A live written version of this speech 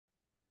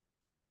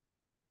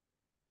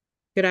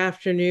Good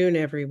afternoon,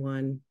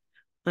 everyone.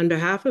 On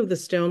behalf of the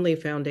Stoneleigh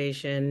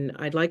Foundation,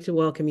 I'd like to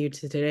welcome you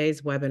to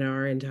today's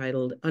webinar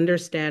entitled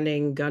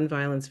Understanding Gun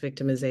Violence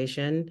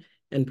Victimization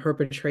and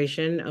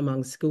Perpetration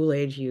Among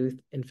School-Age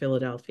Youth in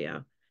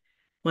Philadelphia.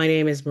 My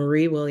name is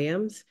Marie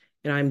Williams,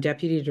 and I'm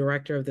Deputy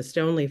Director of the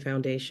Stoneleigh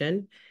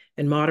Foundation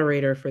and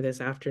moderator for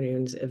this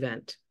afternoon's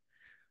event.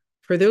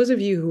 For those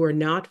of you who are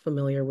not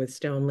familiar with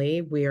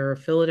Stoneleigh, we are a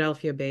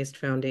Philadelphia-based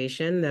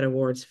foundation that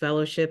awards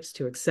fellowships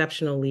to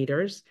exceptional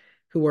leaders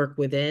who work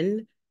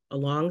within,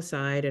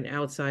 alongside, and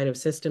outside of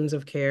systems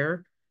of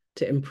care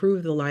to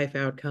improve the life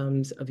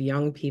outcomes of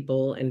young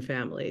people and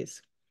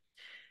families.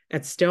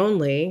 At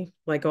Stoneleigh,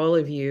 like all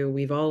of you,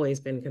 we've always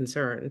been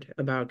concerned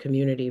about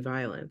community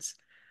violence.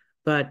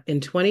 But in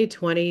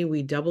 2020,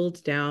 we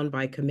doubled down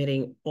by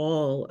committing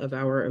all of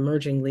our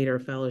Emerging Leader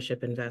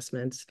Fellowship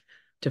investments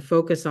to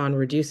focus on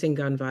reducing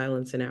gun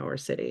violence in our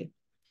city.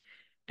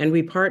 And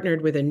we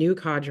partnered with a new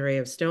cadre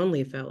of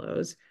Stoneleigh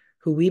Fellows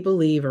who we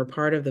believe are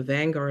part of the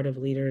vanguard of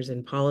leaders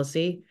in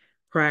policy,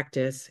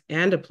 practice,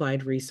 and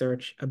applied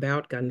research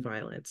about gun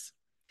violence,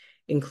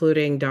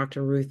 including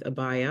Dr. Ruth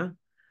Abaya,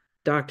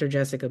 Dr.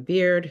 Jessica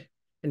Beard,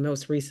 and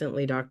most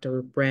recently,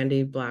 Dr.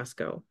 Brandy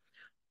Blasko,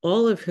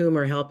 all of whom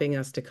are helping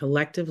us to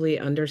collectively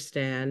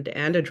understand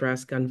and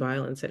address gun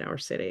violence in our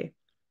city.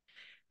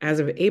 As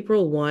of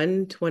April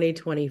 1,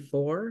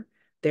 2024,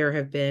 there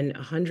have been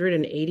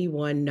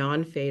 181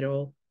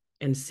 non-fatal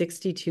and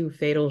 62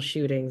 fatal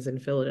shootings in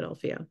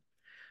Philadelphia.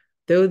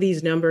 Though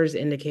these numbers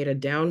indicate a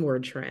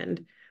downward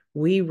trend,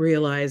 we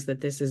realize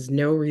that this is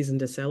no reason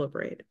to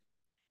celebrate,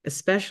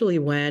 especially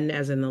when,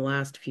 as in the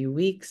last few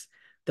weeks,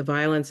 the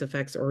violence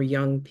affects our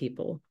young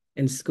people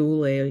and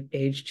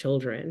school-age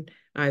children,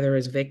 either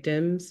as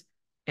victims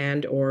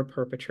and or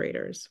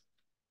perpetrators.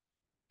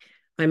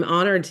 I'm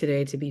honored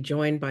today to be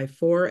joined by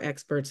 4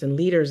 experts and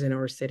leaders in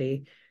our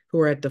city who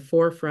are at the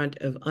forefront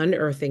of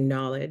unearthing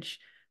knowledge,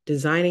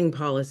 designing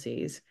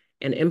policies,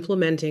 and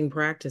implementing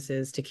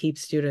practices to keep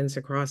students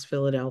across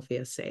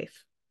Philadelphia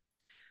safe.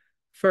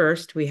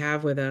 First, we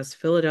have with us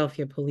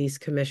Philadelphia Police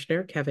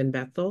Commissioner Kevin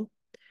Bethel.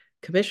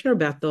 Commissioner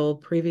Bethel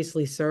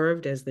previously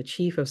served as the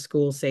Chief of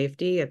School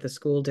Safety at the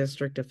School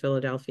District of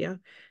Philadelphia,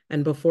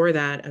 and before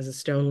that as a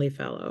Stoneleigh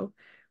Fellow,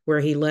 where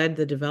he led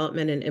the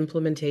development and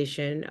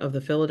implementation of the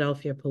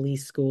Philadelphia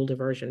Police School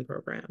Diversion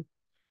Program.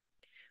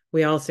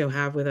 We also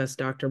have with us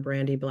Dr.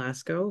 Brandy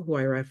Blasko, who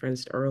I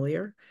referenced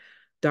earlier.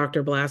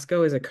 Dr.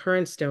 Blasko is a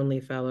current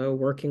Stoneleigh Fellow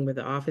working with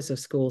the Office of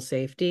School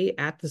Safety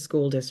at the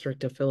School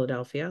District of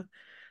Philadelphia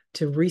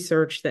to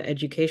research the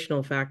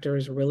educational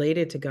factors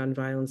related to gun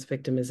violence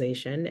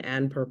victimization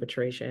and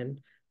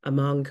perpetration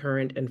among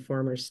current and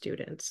former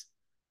students.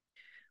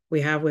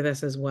 We have with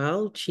us as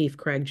well Chief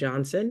Craig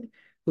Johnson,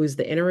 who is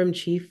the Interim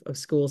Chief of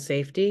School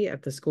Safety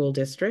at the school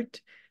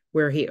district,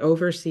 where he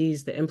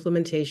oversees the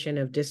implementation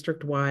of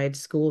district-wide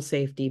school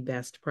safety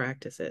best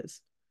practices.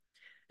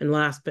 And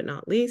last but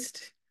not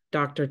least,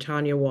 Dr.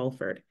 Tonya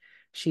Wolford.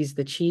 She's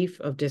the Chief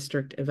of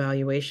District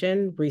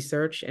Evaluation,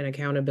 Research, and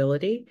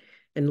Accountability,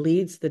 and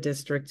leads the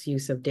district's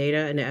use of data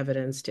and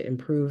evidence to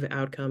improve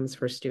outcomes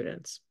for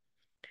students.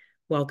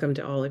 Welcome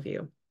to all of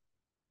you.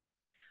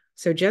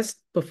 So just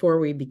before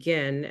we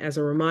begin, as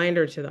a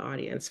reminder to the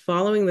audience,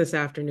 following this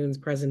afternoon's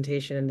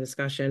presentation and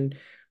discussion,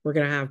 we're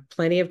going to have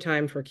plenty of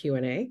time for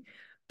Q&A,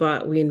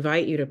 but we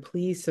invite you to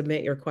please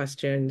submit your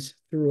questions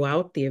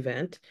throughout the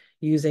event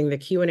using the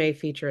Q&A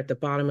feature at the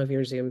bottom of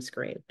your Zoom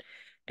screen.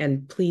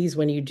 And please,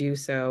 when you do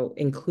so,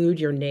 include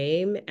your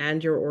name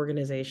and your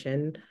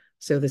organization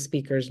so the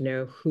speakers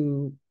know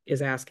who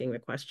is asking the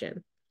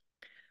question.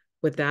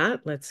 With that,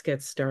 let's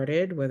get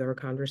started with our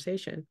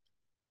conversation.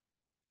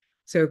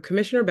 So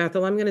Commissioner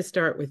Bethel, I'm going to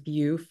start with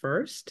you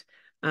first.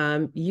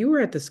 You were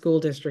at the School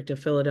District of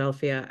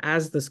Philadelphia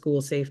as the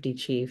school safety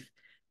chief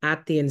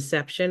at the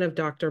inception of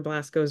Dr.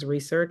 Blasko's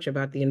research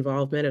about the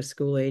involvement of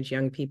school-age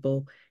young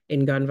people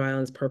in gun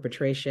violence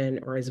perpetration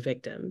or as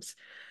victims.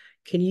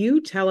 Can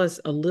you tell us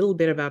a little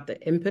bit about the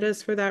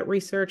impetus for that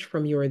research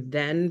from your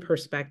then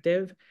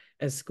perspective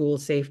as school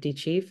safety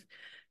chief?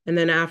 And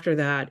then after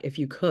that, if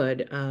you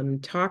could,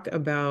 talk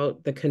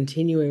about the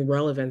continuing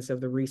relevance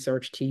of the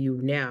research to you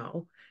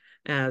now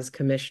as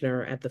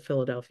commissioner at the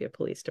Philadelphia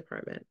Police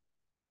Department.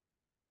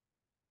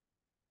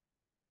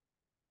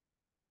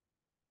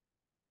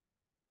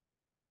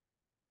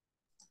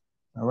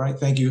 All right,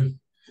 thank you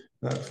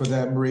for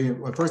that, Marie.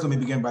 Well, first, let me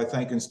begin by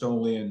thanking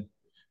Stoneleigh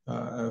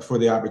for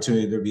the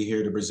opportunity to be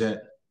here to present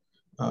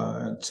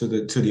to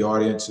the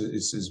audience.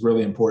 It's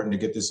really important to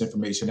get this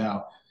information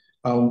out.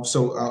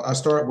 So I'll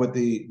start with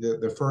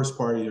the first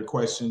part of your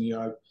question. You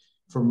know,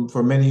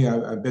 for many,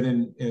 I've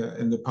been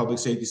in the public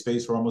safety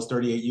space for almost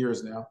 38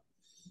 years now,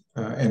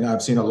 and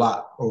I've seen a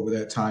lot over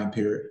that time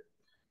period.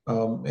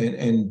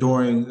 And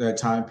during that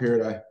time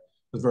period, I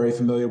was very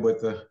familiar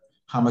with the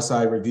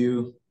homicide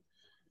review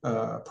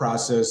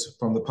process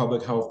from the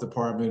public health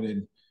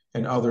department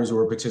and others who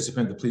were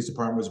participant. The police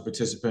department was a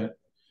participant.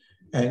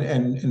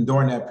 And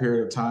during that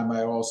period of time,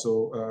 I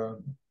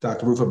also,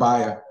 Dr. Ruth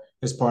Abaya,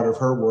 as part of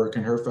her work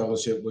and her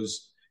fellowship,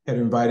 had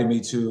invited me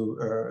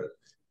to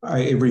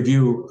a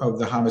review of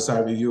the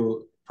homicide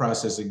review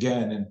process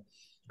again. And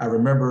I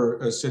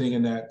remember sitting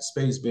in that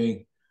space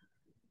being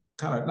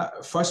kind of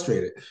not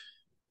frustrated,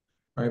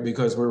 right?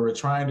 Because we were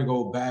trying to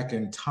go back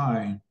in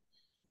time,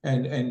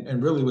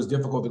 and really it was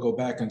difficult to go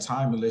back in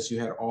time unless you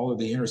had all of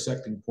the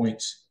intersecting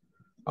points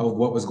of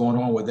what was going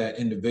on with that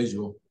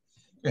individual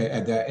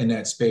at that in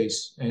that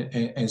space.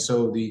 And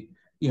so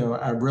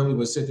I really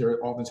would sit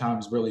there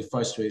oftentimes really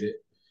frustrated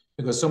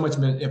because so much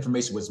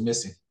information was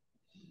missing.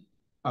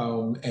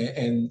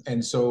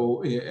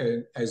 So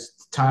as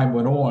time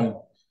went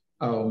on,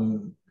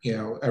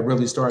 I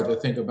really started to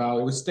think about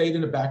it. It stayed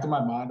in the back of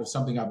my mind of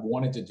something I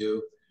wanted to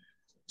do,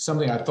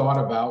 something I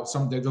thought about,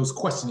 some of those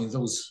questionings,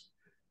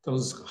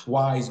 those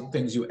why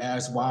things you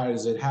ask, why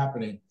is it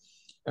happening?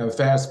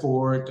 Fast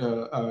forward,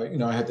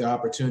 I had the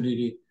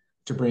opportunity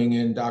to bring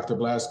in Dr.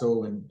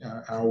 Blasko, and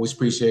I always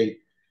appreciate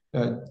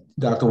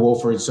Dr.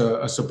 Wolford's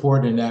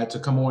support in that to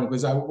come on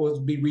because I will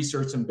be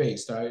research and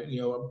based.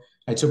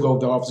 I took over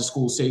the Office of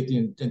School Safety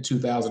in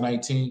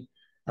 2019.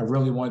 I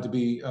really wanted to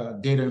be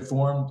data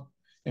informed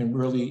and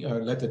really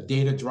let the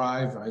data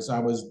drive as I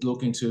was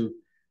looking to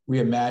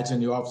reimagine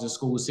the Office of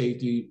School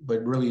Safety,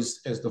 but really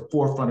as the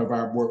forefront of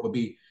our work would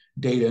be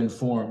data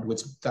informed,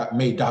 which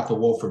made Dr.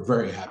 Wolford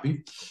very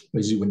happy,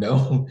 as you would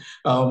know.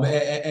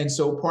 And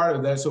so part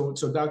of that, so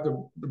Dr.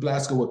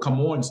 Blasko would come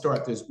on and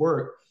start this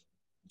work,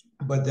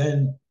 but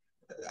then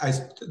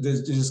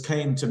this just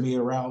came to me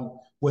around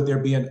would there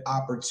be an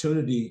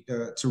opportunity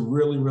to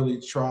really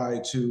try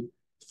to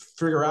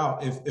figure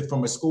out if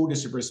from a school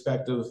district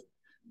perspective,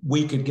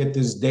 we could get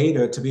this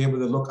data to be able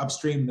to look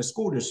upstream in the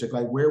school district,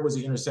 like where was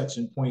the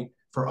intersection point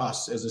for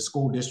us as a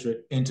school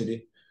district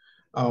entity?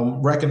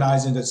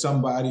 Recognizing that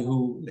somebody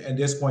who at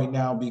this point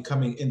now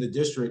becoming in the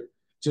district,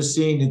 just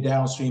seeing the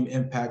downstream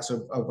impacts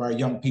of our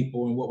young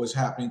people and what was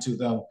happening to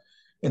them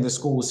in the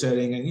school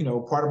setting.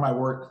 And, part of my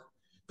work,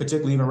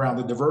 particularly even around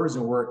the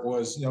diversion work,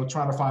 was,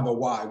 trying to find the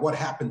why. What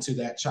happened to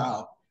that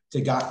child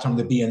that got them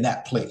to be in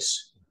that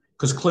place?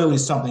 Because clearly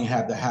something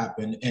had to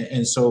happen.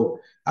 And so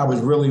I was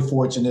really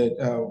fortunate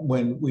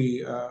when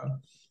we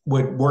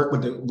would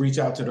work reach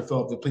out to the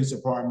Philadelphia Police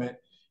Department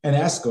and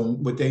ask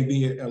them, would they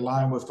be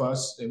aligned with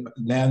us? And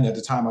then at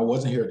the time I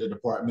wasn't here at the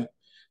department,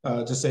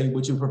 to say,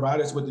 would you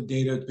provide us with the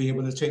data to be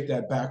able to take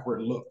that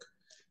backward look?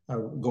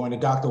 Going to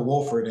Dr.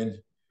 Wolford and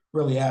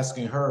really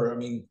asking her,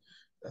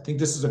 I think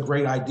this is a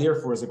great idea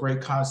for us, a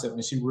great concept.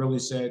 And she really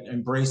said,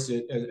 embrace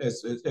it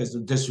as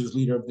the district's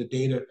leader of the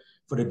data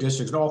for the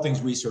districts and all things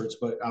research,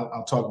 but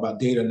I'll talk about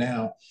data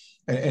now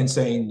and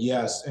saying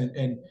yes.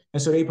 And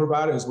so they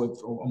provided us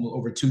with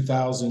over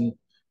 2,000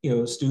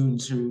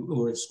 students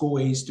who are school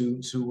age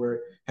students who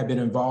have been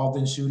involved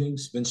in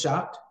shootings, been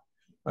shot,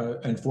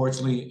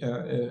 unfortunately,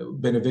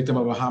 been a victim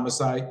of a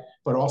homicide,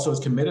 but also has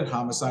committed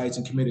homicides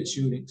and committed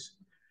shootings.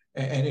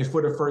 And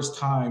for the first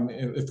time,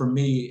 for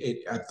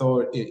me, I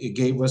thought it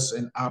gave us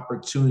an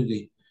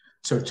opportunity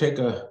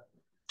to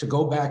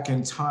go back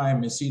in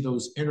time and see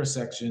those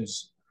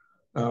intersections.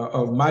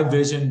 Of my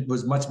vision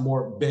was much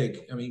more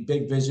big.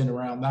 Big vision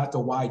around not the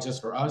why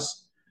just for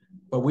us,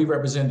 but we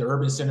represent the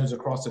urban centers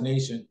across the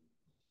nation.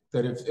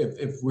 That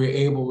if we're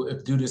able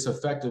to do this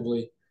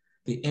effectively,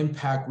 the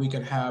impact we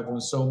can have on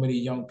so many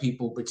young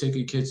people,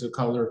 particularly kids of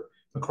color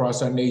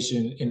across our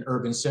nation in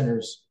urban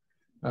centers,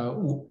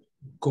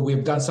 could we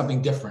have done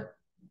something different?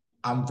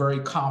 I'm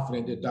very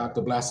confident that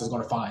Dr. Blasko is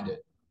going to find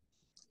it.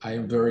 I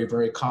am very,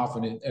 very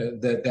confident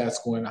that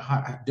that's going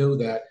to do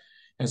that.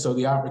 And so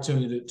the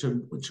opportunity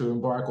to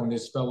embark on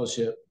this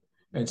fellowship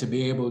and to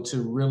be able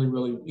to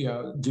really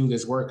do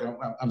this work,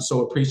 I'm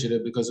so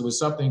appreciative because it was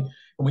something, and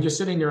when you're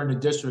sitting there in the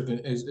district,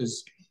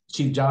 as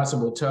Chief Johnson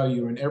will tell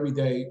you, and every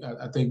day,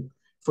 I think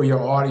for your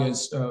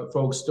audience,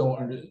 folks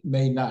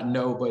may not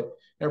know, but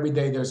every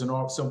day there's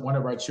one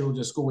of our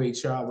children, school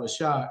age child was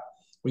shot.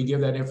 We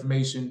give that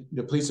information,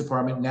 the police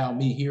department, now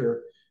me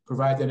here,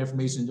 provide that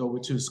information over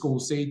to school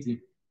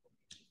safety.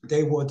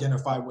 They will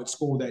identify what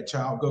school that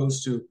child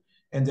goes to,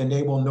 and then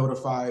they will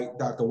notify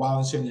Dr.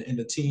 Wallinson and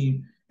the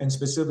team, and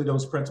specifically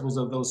those principals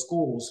of those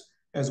schools,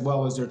 as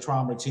well as their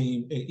trauma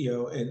team,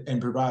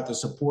 and provide the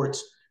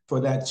supports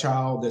for that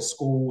child, that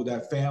school,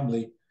 that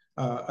family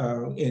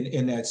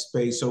in that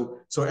space.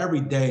 So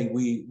every day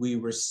we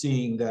were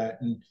seeing that,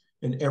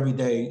 and every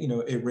day,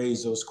 it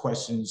raised those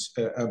questions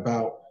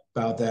about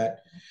that.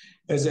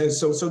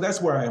 So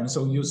that's where I am.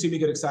 So you'll see me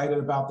get excited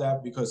about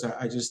that because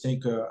I just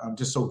think I'm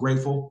just so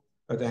grateful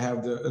to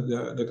have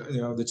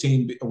the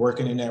team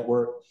working in that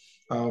work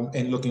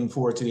and looking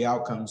forward to the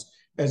outcomes.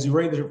 As you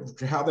rate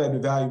how that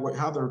evaluate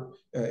how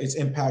it's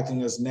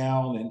impacting us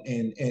now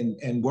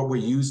and what we're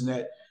using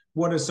that.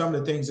 What are some of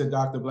the things that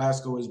Dr.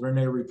 Blasko is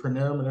very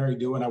preliminary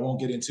doing? I won't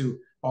get into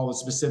all the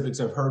specifics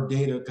of her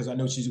data because I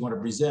know she's going to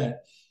present,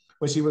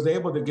 but she was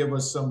able to give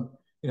us some,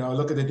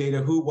 look at the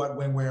data, who, what,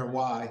 when, where, and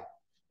why.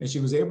 And she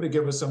was able to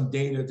give us some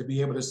data to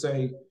be able to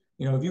say,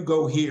 if you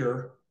go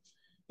here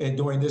and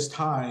during this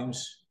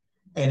times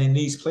and in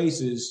these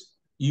places,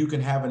 you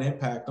can have an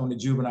impact on the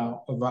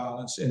juvenile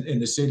violence in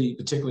the city,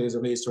 particularly as it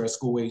relates to our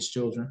school age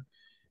children.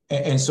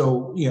 And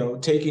so, you know,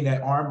 taking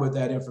that armed with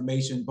that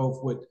information,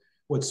 both with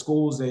what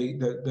schools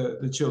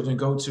the children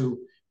go to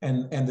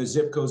and the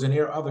zip codes and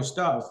their other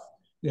stuff,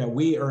 you know,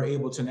 we are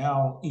able to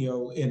now, you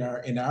know,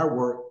 in our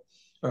work,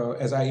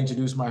 as I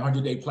introduce my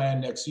 100-day plan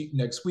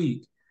next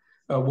week,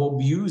 we'll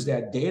use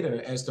that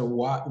data as to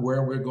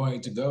where we're going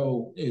to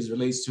go as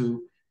relates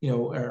to, you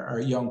know,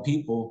 our young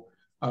people,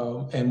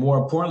 and more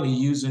importantly,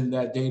 using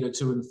that data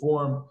to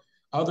inform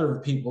other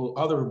people,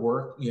 other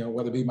work, you know,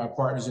 whether it be my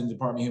partners in the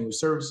Department of Human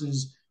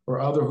Services or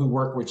other who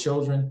work with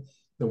children,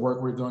 the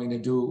work we're going to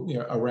do, you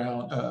know,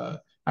 around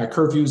our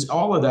curfews,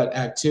 all of that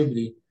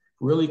activity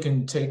really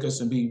can take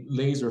us and be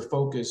laser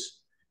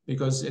focused,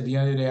 because at the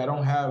end of the day, I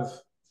don't have,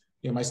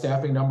 you know, my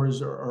staffing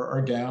numbers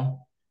are down.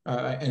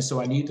 And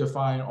so I need to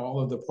find all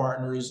of the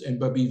partners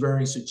but be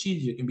very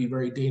strategic and be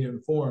very data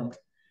informed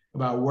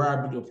about where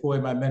I deploy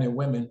my men and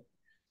women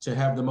to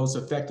have the most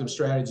effective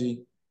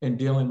strategy in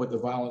dealing with the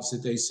violence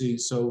that they see.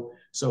 So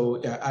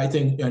I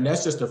think, and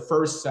that's just the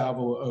first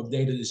salvo of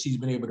data that she's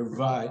been able to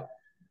provide.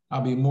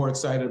 I'll be more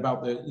excited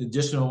about the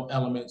additional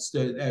elements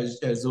that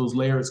as those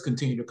layers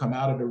continue to come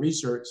out of the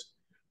research,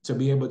 to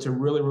be able to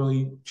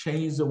really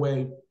change the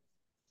way,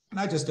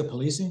 not just the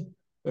policing,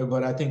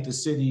 but I think the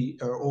city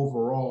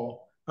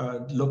overall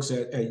looks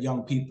at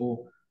young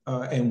people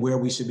and where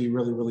we should be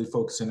really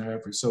focusing our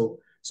efforts. So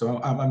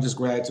I'm just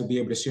glad to be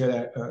able to share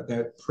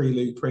that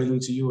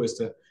prelude to you as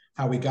to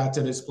how we got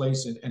to this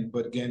place,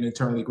 but again,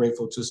 eternally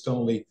grateful to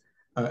Stoneleigh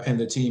and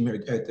the team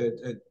here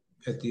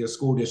at the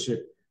school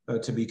district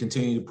to be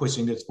continuing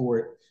pushing this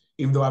forward.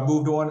 Even though I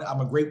moved on,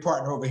 I'm a great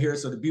partner over here.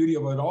 So the beauty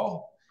of it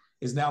all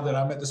is now that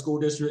I'm at the school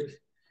district,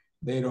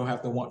 they don't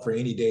have to want for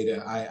any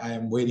data. I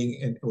am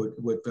waiting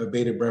with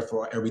bated breath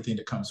for everything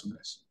that comes from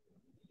this.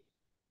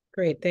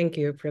 Great, thank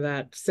you for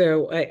that.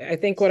 So I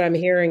think what I'm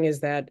hearing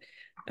is that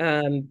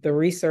the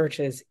research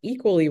is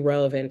equally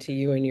relevant to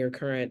you in your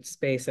current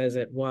space as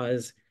it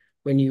was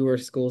when you were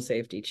school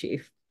safety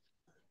chief.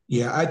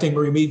 Yeah, I think,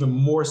 Marie, even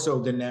more so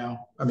than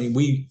now. I mean,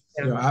 you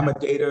know,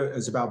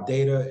 it's about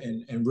data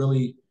and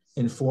really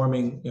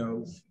informing, you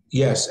know,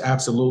 yes,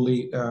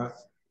 absolutely,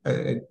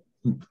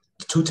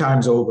 2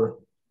 times over,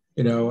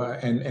 you know,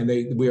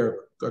 and we are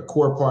a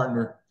core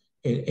partner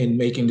in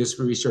making this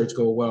research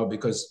go well,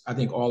 because I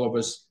think all of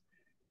us,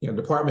 you know,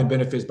 department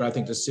benefits, but I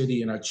think the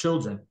city and our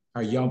children,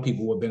 our young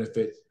people will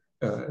benefit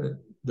the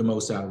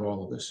most out of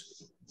all of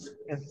this.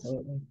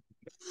 Absolutely.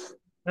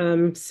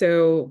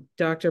 So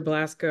Dr.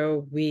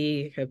 Blasko,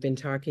 we have been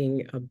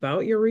talking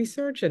about your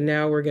research, and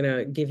now we're going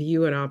to give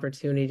you an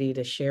opportunity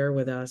to share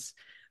with us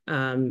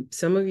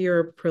some of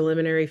your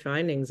preliminary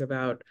findings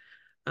about,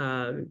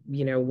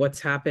 you know, what's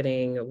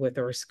happening with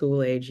our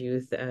school-age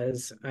youth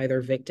as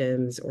either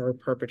victims or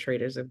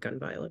perpetrators of gun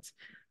violence.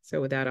 So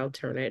with that, I'll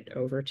turn it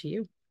over to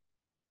you.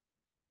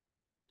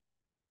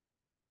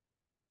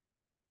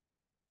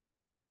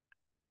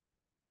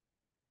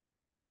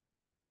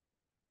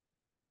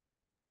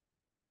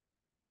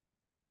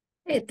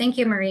 Hey, thank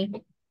you, Marie.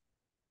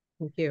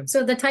 Thank you.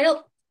 So the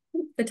title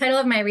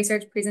of my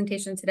research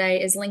presentation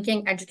today is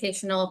Linking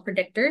Educational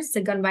Predictors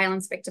to Gun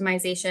Violence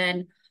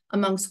Victimization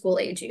Among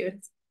School-Age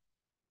Youth.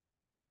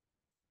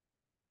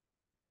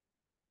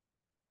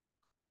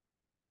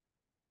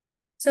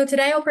 So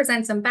today I'll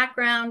present some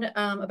background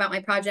about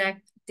my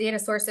project, data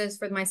sources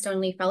for my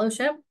Stoneleigh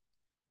Fellowship,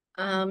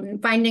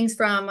 findings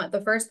from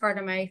the first part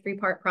of my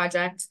 3-part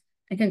project,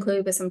 and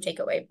conclude with some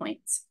takeaway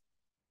points.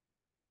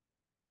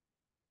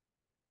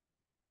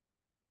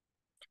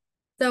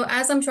 So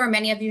as I'm sure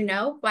many of you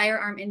know,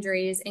 firearm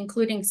injuries,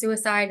 including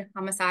suicide,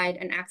 homicide,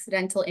 and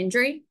accidental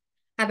injury,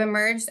 have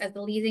emerged as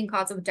the leading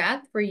cause of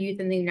death for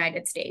youth in the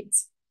United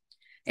States.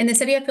 In the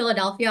city of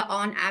Philadelphia,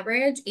 on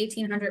average,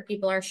 1,800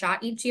 people are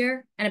shot each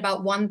year, and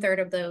about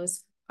 1/3 of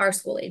those are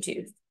school-age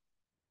youth.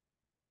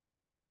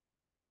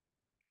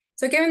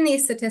 So given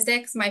these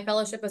statistics, my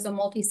fellowship is a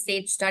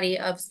multi-stage study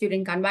of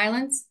student gun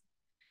violence.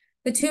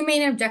 The 2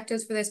 main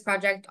objectives for this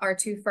project are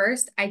to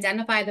first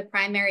identify the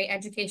primary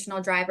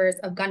educational drivers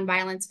of gun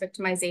violence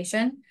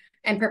victimization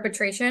and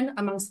perpetration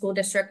among school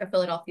district of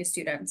Philadelphia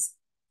students.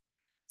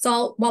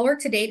 So while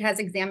work to date has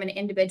examined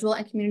individual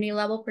and community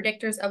level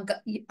predictors of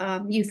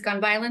youth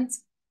gun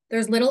violence,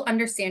 there's little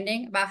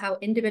understanding about how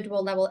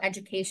individual level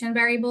education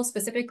variables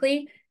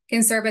specifically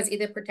can serve as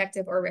either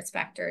protective or risk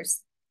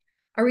factors.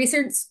 A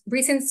recent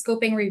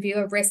scoping review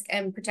of risk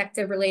and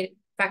protective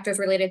factors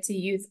related to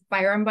youth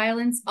firearm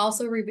violence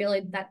also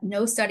revealed that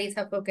no studies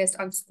have focused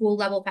on school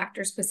level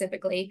factors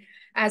specifically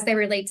as they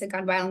relate to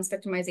gun violence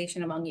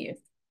victimization among youth.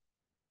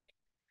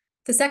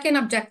 The second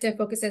objective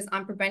focuses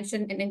on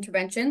prevention and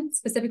intervention,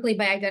 specifically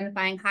by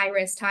identifying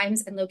high-risk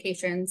times and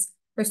locations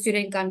for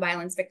student gun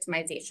violence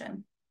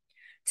victimization.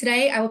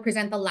 Today, I will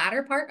present the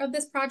latter part of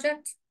this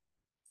project,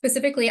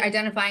 specifically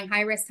identifying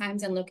high-risk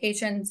times and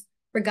locations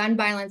for gun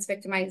violence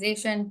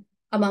victimization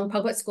among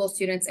public school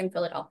students in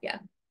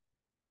Philadelphia.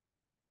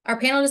 Our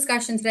panel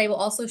discussion today will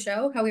also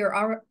show how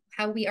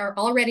we are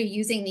already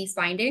using these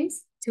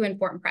findings to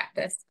inform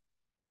practice.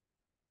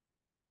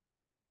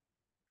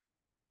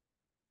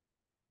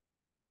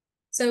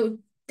 So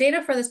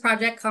Data for this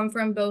project come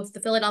from both the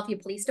Philadelphia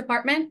Police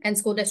Department and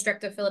School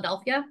District of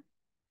Philadelphia.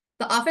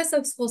 The Office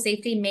of School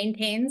Safety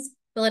maintains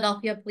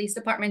Philadelphia Police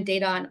Department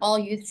data on all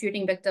youth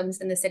shooting victims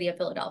in the city of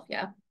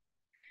Philadelphia.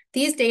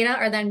 These data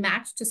are then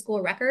matched to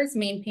school records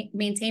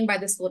maintained by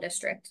the school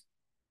district.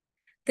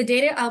 The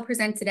data I'll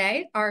present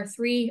today are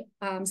 3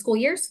 school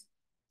years,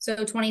 so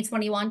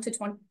 2021 to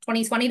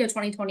 2020 to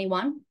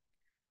 2021,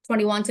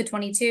 21 to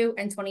 22,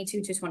 and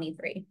 22 to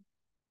 23.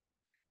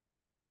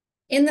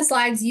 In the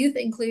slides, youth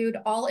include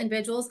all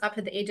individuals up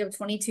to the age of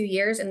 22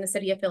 years in the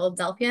city of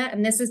Philadelphia,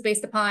 and this is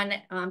based upon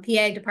PA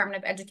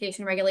Department of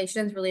Education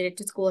regulations related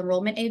to school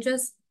enrollment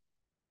ages.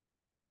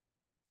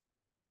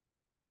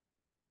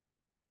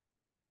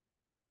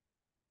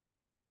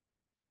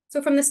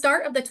 So from the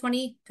start of the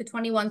 20 to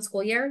 21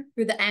 school year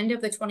through the end of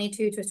the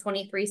 22 to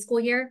 23 school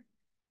year,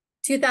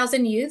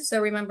 2,000 youth,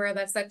 so remember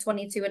that's like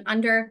 22 and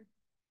under,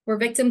 were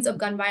victims of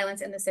gun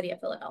violence in the city of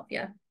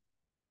Philadelphia.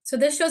 So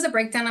this shows a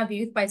breakdown of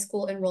youth by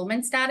school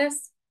enrollment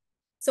status.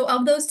 So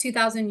of those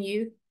 2,000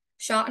 youth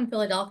shot in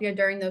Philadelphia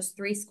during those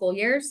 3 school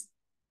years,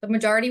 the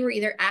majority were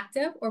either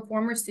active or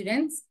former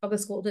students of the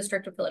school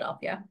district of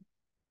Philadelphia.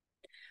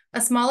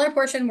 A smaller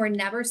portion were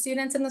never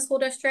students in the school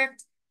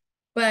district,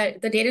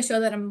 but the data show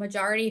that a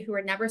majority who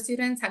were never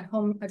students had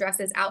home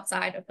addresses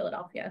outside of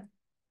Philadelphia.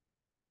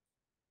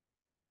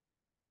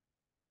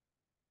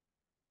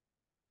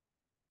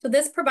 So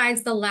this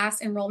provides the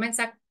last enrollment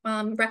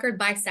record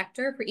by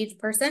sector for each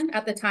person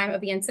at the time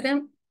of the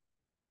incident.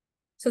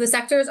 So the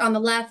sectors on the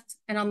left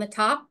and on the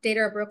top,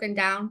 data are broken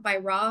down by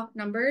raw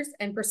numbers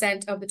and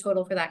 % of the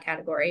total for that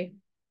category.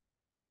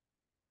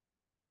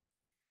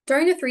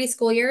 During the 3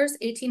 school years,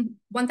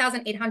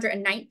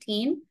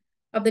 1,819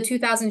 of the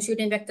 2,000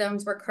 shooting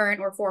victims were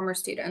current or former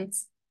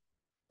students.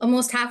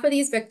 Almost half of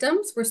these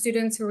victims were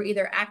students who were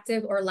either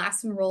active or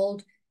last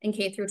enrolled in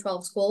K through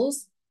 12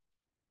 schools,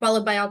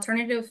 followed by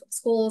alternative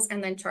schools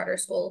and then charter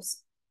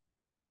schools.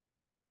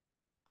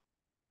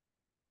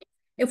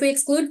 If we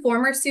exclude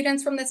former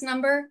students from this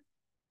number,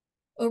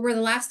 over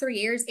the last 3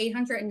 years,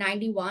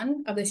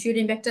 891 of the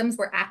shooting victims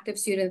were active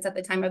students at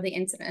the time of the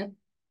incident.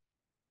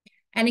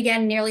 And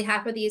again, nearly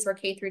half of these were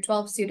K through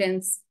 12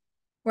 students,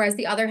 whereas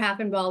the other half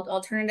involved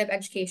alternative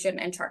education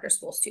and charter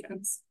school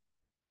students.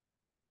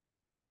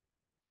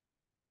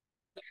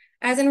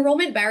 As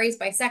enrollment varies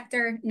by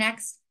sector,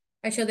 next,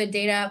 I show the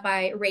data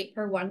by rate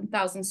per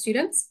 1,000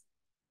 students.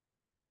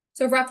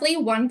 So roughly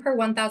 1 per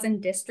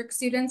 1,000 district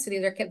students, so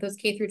these are those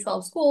K through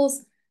 12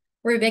 schools,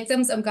 were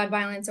victims of gun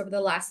violence over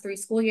the last 3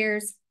 school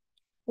years,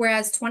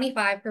 whereas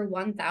 25 per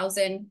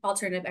 1,000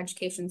 alternative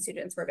education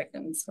students were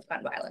victims of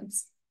gun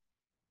violence.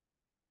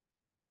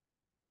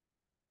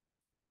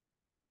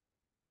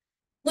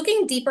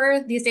 Looking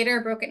deeper, these data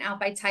are broken out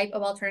by type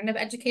of alternative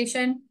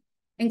education,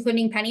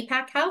 including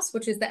Pennypack House,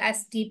 which is the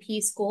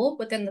SDP school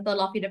within the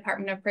Philadelphia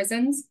Department of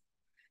Prisons,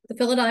 the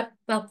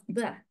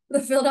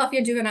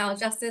Philadelphia Juvenile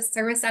Justice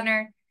Service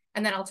Center,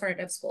 and then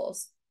alternative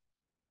schools.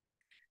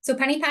 So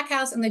Pennypack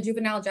House and the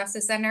Juvenile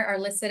Justice Center are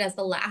listed as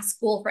the last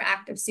school for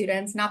active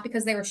students, not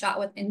because they were shot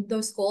within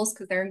those schools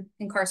because they're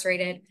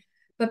incarcerated,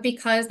 but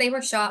because they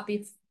were shot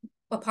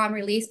upon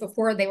release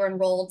before they were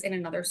enrolled in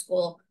another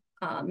school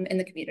in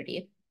the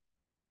community.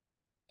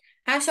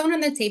 As shown in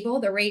the table,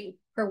 the rate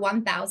per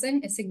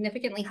 1,000 is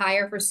significantly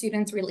higher for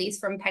students released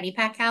from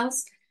Pennypack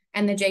House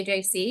and the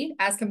JJC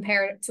as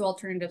compared to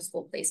alternative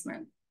school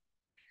placement.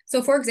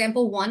 So for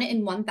example, 1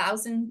 in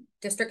 1,000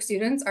 district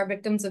students are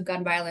victims of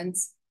gun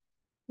violence,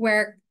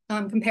 where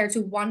compared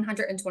to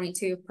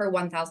 122 per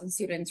 1,000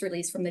 students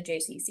released from the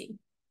JCC.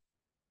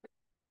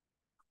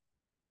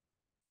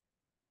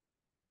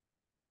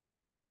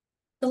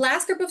 The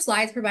last group of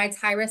slides provides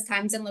high-risk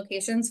times and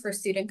locations for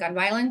student gun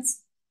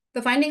violence.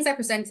 The findings I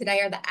present today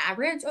are the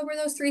average over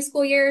those 3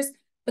 school years,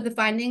 but the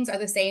findings are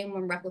the same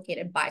when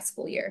replicated by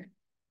school year.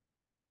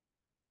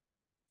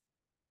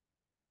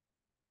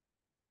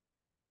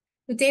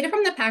 The data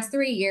from the past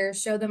 3 years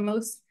show the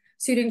most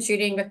student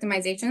shooting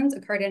victimizations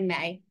occurred in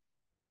May.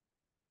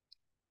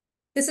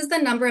 This is the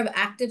number of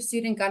active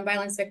student gun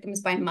violence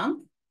victims by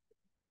month.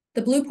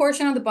 The blue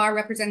portion of the bar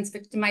represents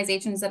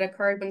victimizations that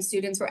occurred when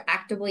students were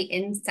actively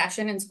in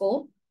session in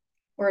school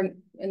or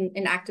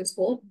in active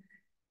school.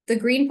 The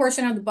green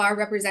portion of the bar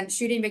represents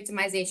shooting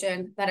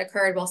victimization that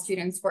occurred while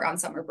students were on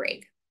summer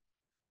break.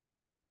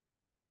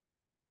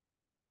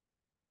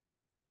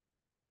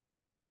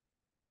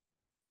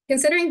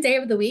 Considering day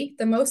of the week,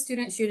 the most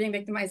student shooting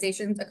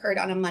victimizations occurred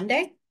on a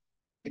Monday.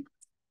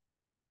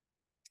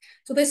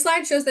 So this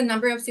slide shows the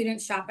number of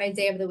students shot by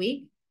day of the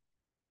week.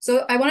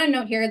 So I want to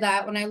note here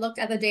that when I looked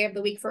at the day of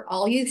the week for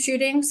all youth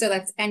shootings, so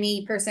that's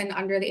any person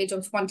under the age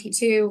of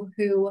 22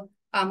 who,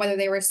 whether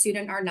they were a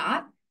student or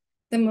not,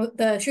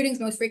 the shootings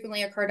most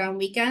frequently occurred on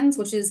weekends,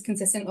 which is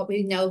consistent with what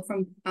we know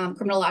from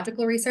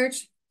criminological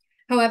research.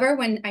 However,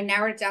 when I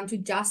narrowed it down to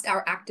just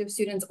our active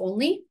students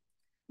only,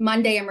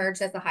 Monday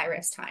emerged as the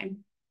high-risk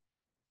time.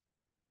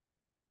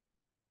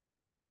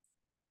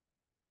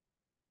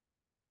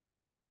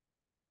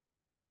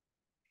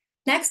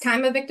 Next,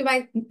 time of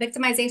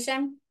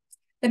victimization.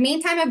 The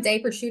mean time of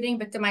day for shooting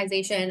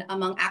victimization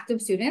among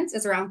active students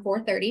is around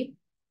 4:30.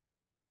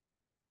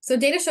 So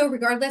data show,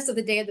 regardless of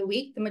the day of the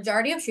week, the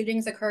majority of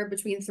shootings occur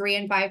between 3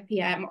 and 5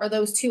 p.m. or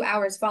those 2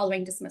 hours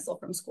following dismissal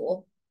from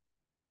school.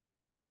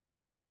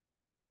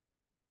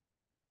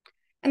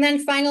 And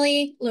then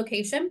finally,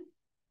 location.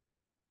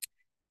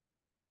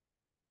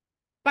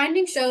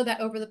 Findings show that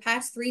over the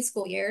past 3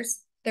 school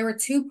years, there were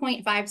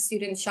 2.5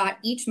 students shot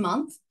each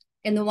month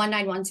in the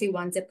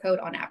 19121 zip code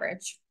on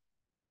average.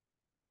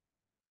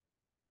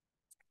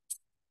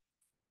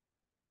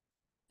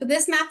 So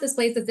this map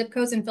displays the zip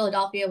codes in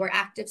Philadelphia where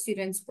active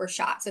students were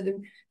shot. So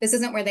this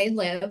isn't where they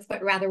live,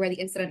 but rather where the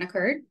incident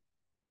occurred,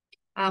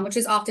 which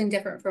is often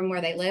different from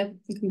where they live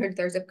compared to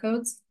their zip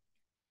codes.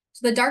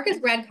 So the darkest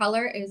red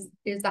color is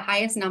the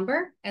highest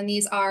number, and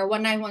these are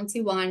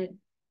 19121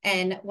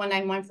 and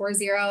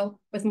 19140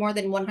 with more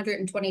than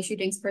 120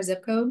 shootings per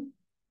zip code.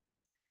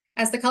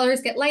 As the colors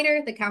get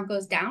lighter, the count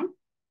goes down.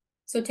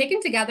 So taken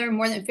together,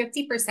 more than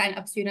 50%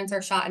 of students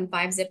are shot in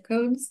 5 zip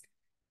codes: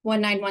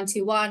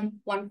 19121,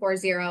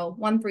 140,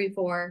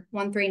 134,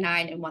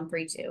 139, and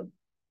 132.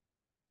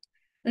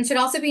 And it should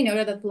also be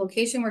noted that the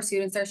location where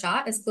students are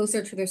shot is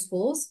closer to their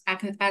schools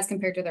as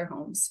compared to their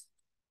homes.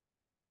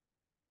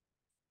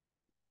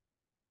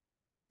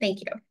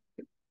 Thank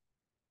you.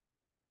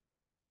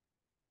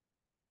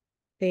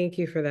 Thank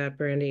you for that,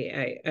 Brandy.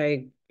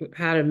 I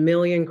had a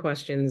million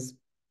questions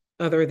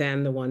other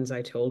than the ones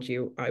I told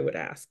you I would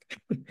ask.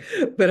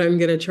 But I'm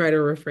going to try to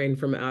refrain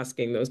from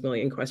asking those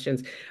million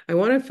questions. I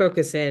want to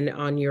focus in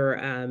on your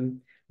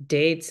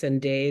dates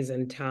and days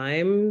and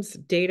times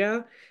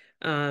data.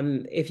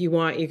 If you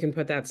want, you can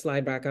put that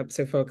slide back up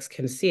so folks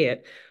can see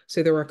it.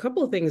 So there were a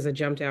couple of things that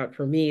jumped out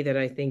for me that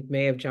I think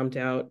may have jumped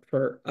out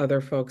for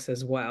other folks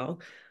as well,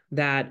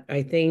 that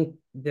I think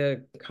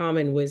the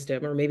common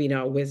wisdom, or maybe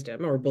not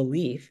wisdom, or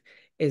belief,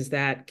 is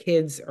that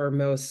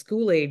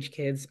school age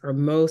kids are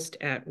most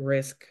at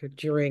risk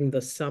during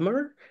the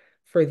summer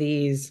for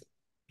these,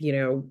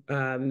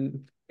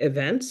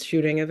 events,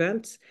 shooting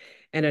events.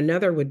 And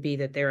another would be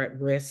that they're at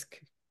risk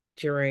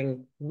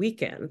during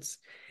weekends.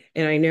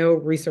 And I know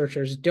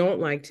researchers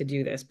don't like to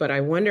do this, but I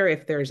wonder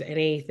if there's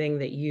anything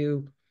that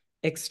you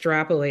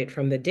extrapolate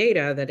from the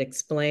data that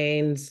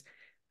explains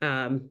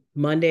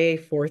Monday,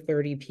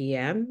 4:30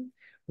 p.m.,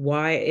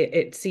 why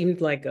it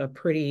seemed like a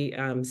pretty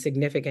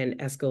significant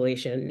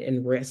escalation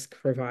in risk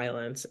for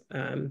violence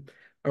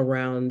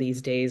around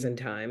these days and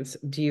times.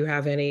 Do you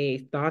have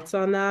any thoughts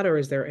on that, or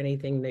is there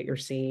anything that you're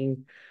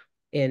seeing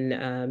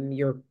in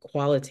your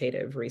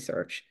qualitative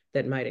research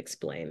that might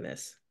explain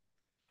this?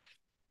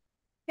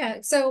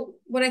 Yeah, so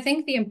what I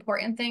think the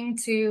important thing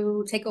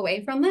to take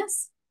away from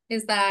this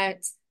is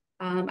that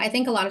I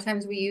think a lot of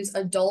times we use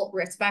adult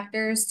risk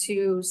factors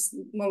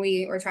when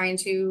we are trying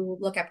to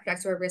look at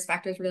protective risk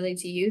factors related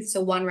to youth.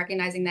 So one,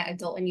 recognizing that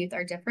adult and youth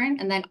are different,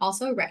 and then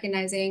also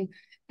recognizing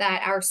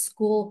that our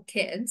school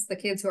kids, the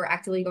kids who are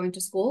actively going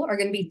to school, are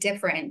going to be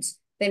different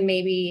than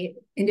maybe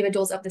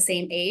individuals of the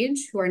same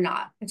age who are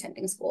not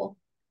attending school,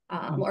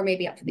 or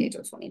maybe up to the age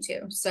of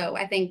 22. So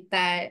I think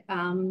that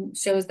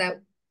shows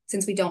that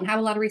since we don't have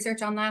a lot of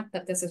research on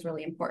that this is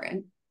really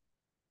important.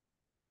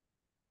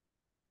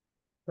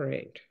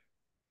 Great.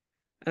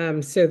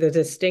 So the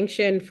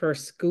distinction for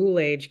school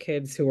age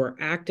kids who are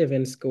active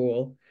in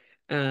school,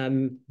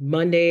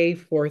 Monday,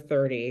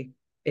 4:30,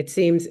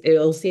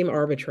 it'll seem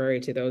arbitrary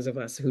to those of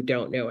us who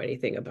don't know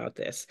anything about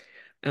this.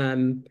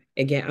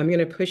 Again, I'm going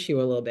to push you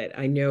a little bit.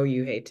 I know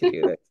you hate to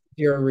do this.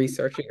 You're a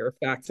researcher, you're a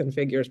facts and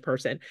figures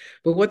person,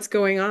 but what's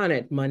going on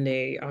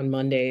on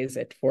Mondays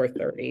at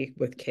 4:30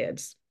 with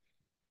kids?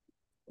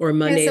 Or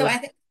Monday,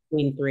 yeah, so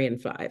between 3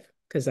 and 5,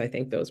 because I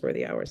think those were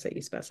the hours that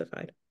you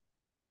specified.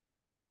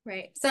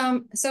 Right.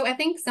 So I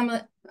think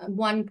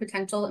one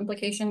potential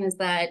implication is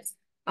that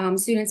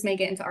students may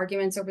get into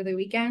arguments over the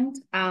weekend,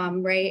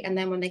 right? And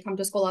then when they come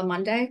to school on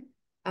Monday,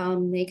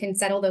 they can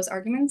settle those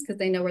arguments because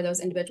they know where those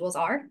individuals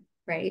are,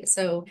 right?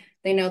 So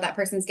they know that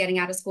person's getting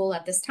out of school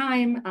at this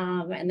time,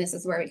 and this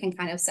is where we can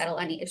kind of settle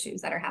any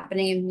issues that are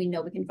happening, and we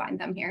know we can find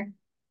them here.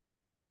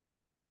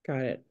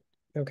 Got it.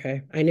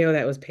 Okay. I know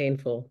that was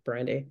painful,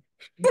 Brandy,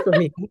 for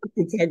me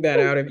to take that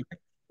out of you.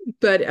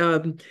 But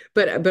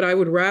I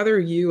would rather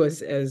you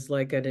as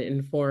like an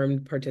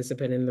informed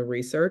participant in the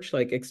research,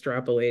 like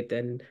extrapolate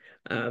than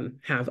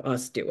have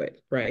us do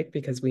it, right?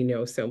 Because we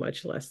know so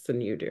much less than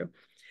you do.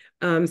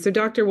 So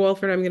Dr.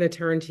 Wolford, I'm going to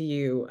turn to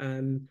you.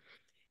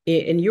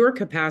 In your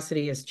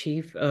capacity as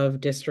Chief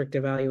of District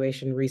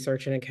Evaluation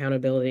Research and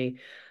Accountability,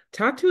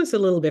 talk to us a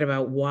little bit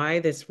about why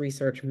this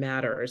research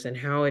matters and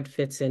how it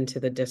fits into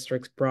the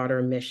district's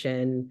broader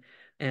mission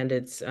and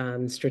its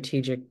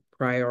strategic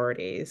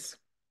priorities.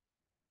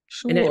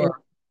 Sure.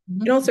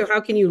 And also,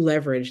 how can you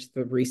leverage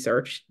the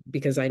research?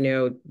 Because I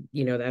know,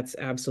 that's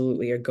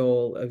absolutely a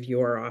goal of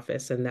your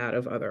office and that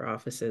of other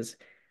offices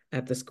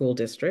at the school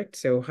district.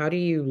 So how do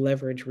you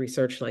leverage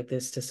research like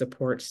this to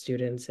support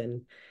students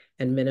and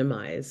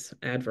minimize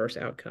adverse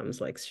outcomes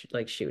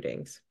like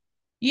shootings?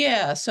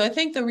 Yeah, so I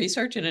think the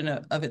research in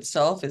and of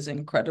itself is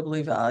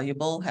incredibly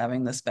valuable,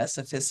 having the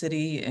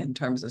specificity in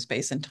terms of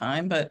space and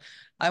time. But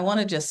I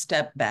want to just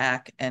step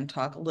back and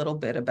talk a little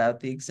bit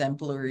about the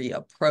exemplary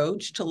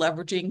approach to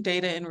leveraging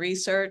data and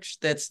research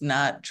that's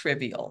not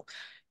trivial.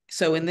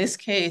 So in this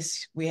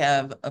case, we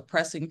have a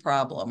pressing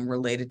problem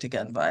related to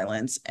gun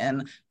violence.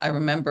 And I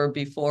remember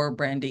before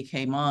Brandy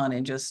came on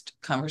and just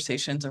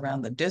conversations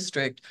around the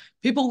district,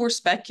 people were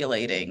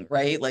speculating,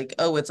 right? Like,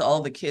 oh, it's all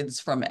the kids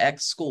from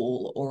X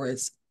school, or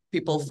it's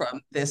people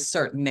from this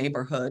certain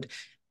neighborhood.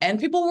 And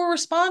people were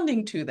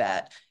responding to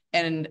that.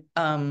 And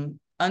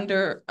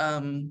under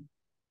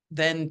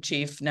then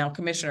Chief, now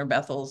Commissioner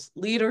Bethel's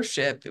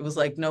leadership, it was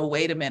like, no,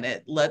 wait a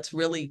minute, let's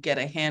really get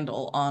a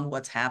handle on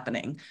what's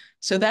happening.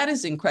 So that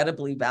is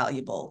incredibly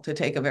valuable, to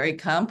take a very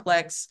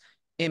complex,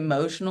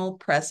 emotional,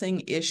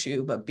 pressing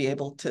issue, but be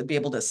able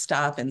to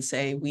stop and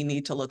say, we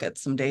need to look at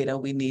some data.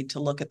 We need to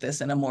look at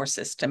this in a more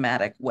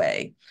systematic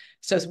way.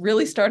 So it's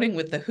really starting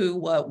with the who,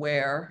 what,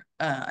 where,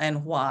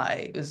 and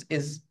why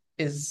is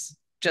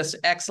just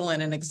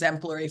excellent and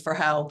exemplary for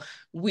how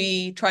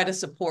we try to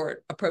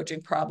support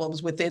approaching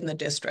problems within the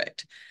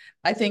district.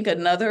 I think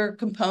another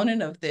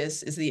component of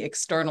this is the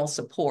external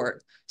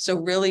support. So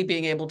really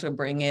being able to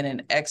bring in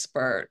an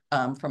expert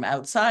from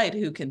outside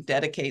who can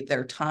dedicate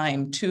their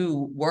time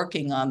to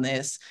working on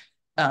this.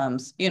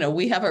 You know,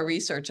 we have a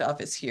research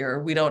office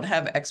here. We don't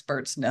have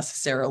experts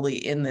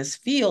necessarily in this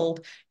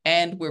field,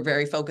 and we're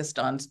very focused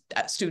on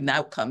student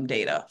outcome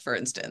data, for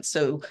instance.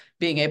 So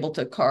being able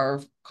to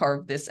carve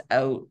this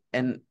out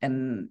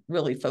and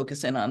really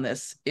focus in on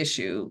this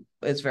issue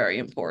is very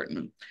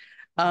important.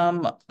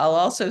 I'll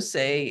also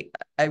say,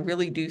 I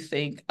really do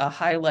think a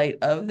highlight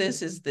of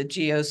this is the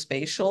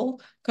geospatial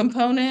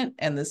component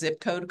and the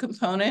zip code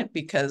component,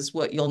 because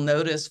what you'll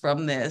notice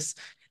from this,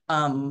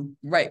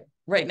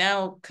 right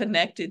now,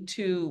 connected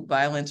to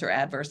violence or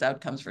adverse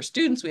outcomes for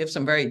students, we have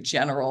some very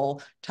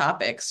general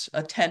topics: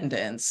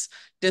 attendance,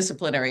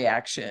 disciplinary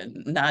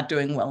action, not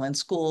doing well in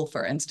school,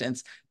 for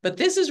instance. But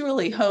this is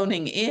really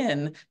honing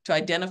in to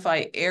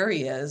identify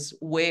areas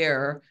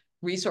where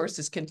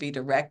resources can be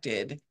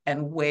directed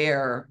and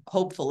where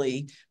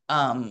hopefully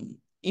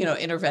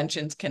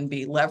interventions can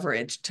be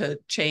leveraged to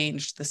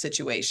change the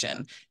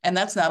situation. And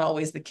that's not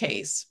always the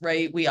case,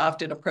 right? We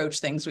often approach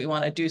things, we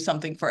want to do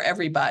something for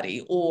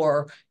everybody,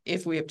 or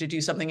if we have to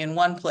do something in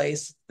one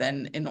place,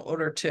 then in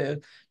order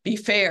to be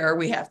fair,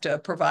 we have to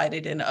provide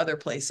it in other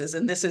places.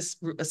 And this is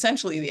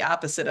essentially the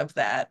opposite of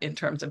that in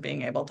terms of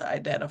being able to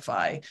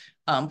identify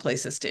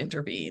places to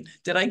intervene.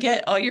 Did I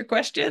get all your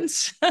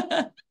questions?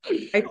 I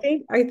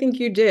think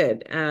you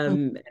did.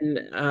 And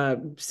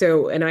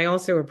I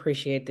also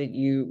appreciate that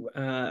you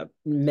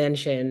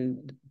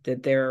mentioned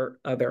that there are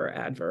other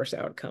adverse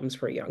outcomes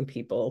for young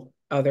people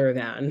other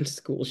than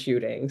school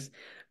shootings,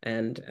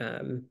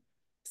 and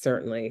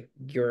certainly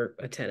you're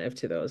attentive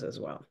to those as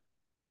well.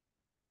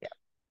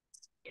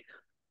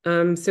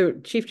 So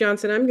Chief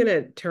Johnson, I'm going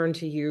to turn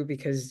to you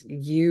because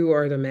you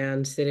are the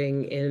man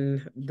sitting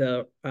in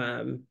the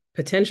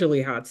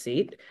potentially hot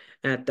seat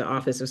at the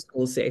Office of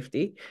School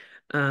Safety.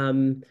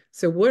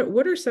 So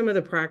what are some of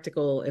the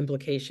practical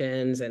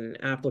implications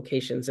and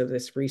applications of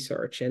this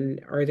research? And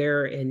are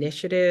there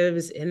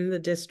initiatives in the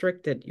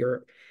district that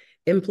you're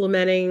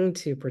implementing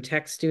to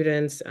protect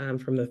students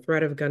from the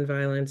threat of gun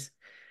violence?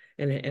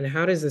 And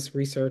how does this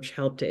research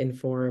help to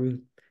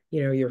inform,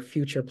 your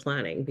future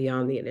planning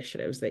beyond the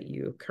initiatives that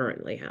you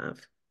currently have?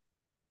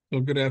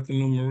 Well, good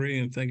afternoon, Marie,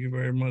 and thank you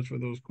very much for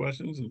those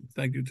questions. And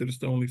thank you to the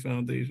Stoneleigh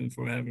Foundation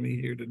for having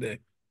me here today.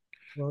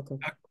 Welcome.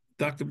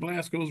 Dr.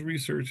 Blasko's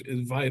research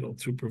is vital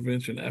to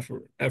prevention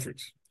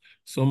efforts.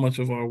 So much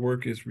of our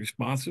work is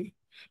responsive.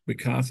 We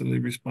constantly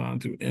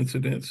respond to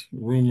incidents,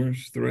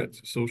 rumors,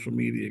 threats, social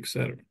media,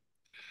 etc.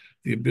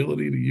 The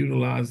ability to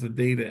utilize the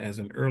data as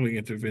an early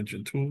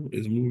intervention tool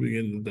is moving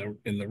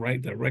in the right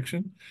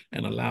direction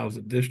and allows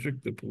the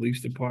district, the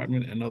police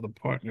department, and other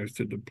partners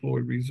to deploy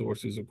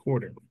resources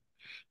accordingly.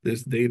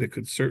 This data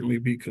could certainly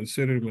be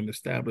considered when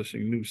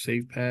establishing new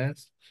safe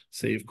paths,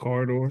 safe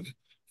corridors,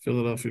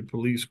 Philadelphia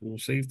Police School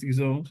safety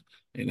zones,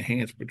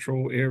 enhanced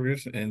patrol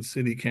areas, and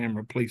city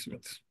camera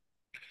placements.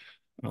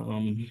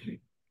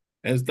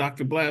 As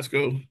Dr.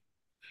 Blasko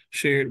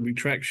shared, we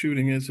track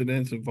shooting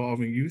incidents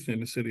involving youth in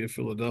the city of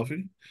Philadelphia.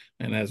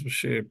 And as was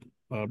shared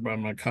by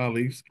my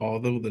colleagues,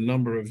 although the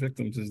number of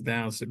victims is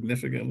down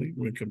significantly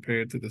when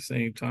compared to the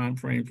same time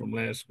frame from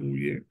last school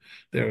year,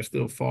 there are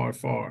still far,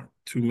 far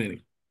too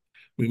many.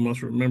 We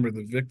must remember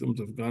the victims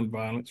of gun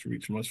violence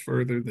reach much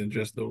further than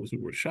just those who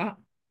were shot.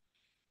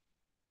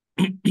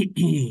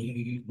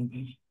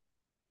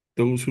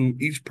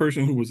 Each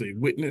person who was a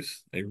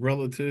witness, a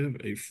relative,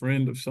 a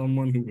friend of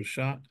someone who was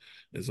shot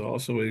is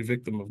also a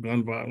victim of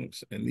gun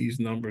violence, and these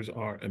numbers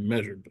are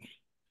immeasurable.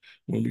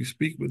 When we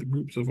speak with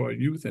groups of our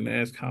youth and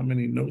ask how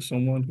many know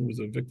someone who was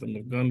a victim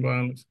of gun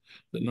violence,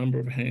 the number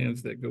of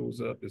hands that goes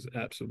up is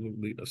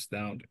absolutely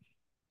astounding.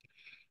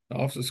 The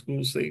Office of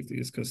School Safety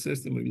is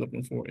consistently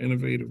looking for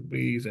innovative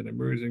ways and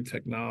emerging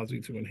technology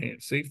to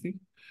enhance safety.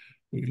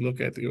 We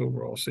look at the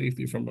overall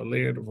safety from a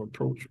layered of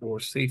approach or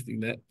safety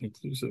net,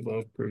 inclusive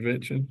of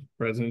prevention,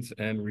 presence,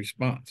 and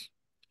response.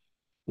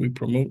 We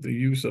promote the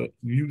use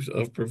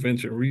of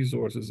prevention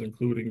resources,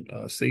 including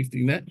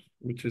Safety Net,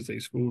 which is a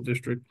school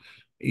district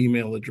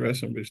email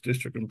address in which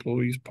district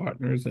employees,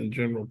 partners, and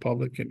general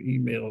public can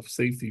email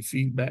safety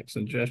feedback,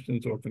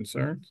 suggestions, or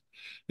concerns.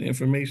 The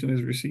information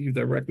is received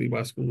directly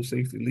by school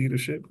safety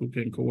leadership, who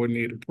can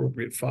coordinate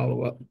appropriate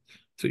follow-up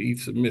to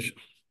each submission.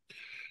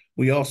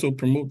 We also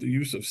promote the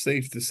use of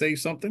Safe to Say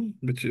Something,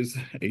 which is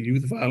a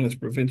youth violence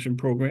prevention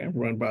program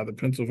run by the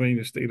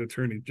Pennsylvania State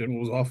Attorney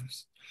General's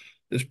Office.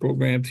 This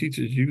program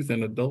teaches youth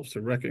and adults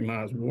to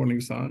recognize warning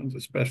signs,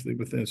 especially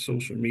within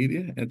social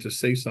media, and to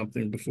say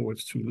something before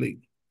it's too late.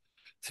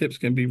 Tips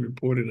can be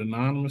reported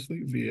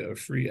anonymously via a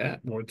free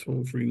app or a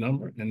toll-free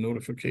number, and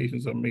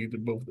notifications are made to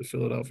both the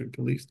Philadelphia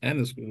Police and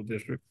the school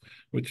district,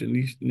 which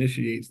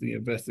initiates the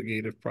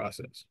investigative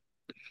process.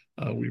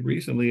 We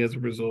recently, as a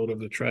result of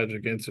the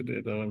tragic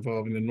incident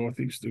involving the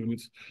Northeast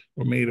students,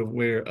 were made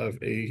aware of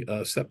a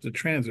SEPTA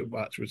Transit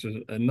Watch, which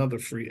is another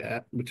free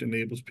app which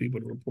enables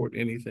people to report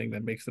anything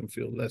that makes them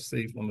feel less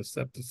safe on the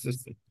SEPTA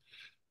system.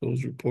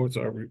 Those reports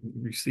are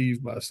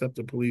received by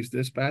SEPTA police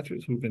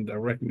dispatchers, who can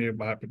direct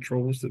nearby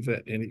patrols to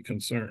vet any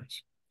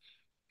concerns.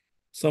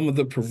 Some of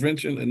the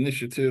prevention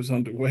initiatives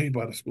underway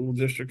by the school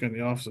district and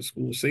the Office of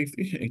School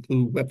Safety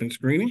include weapon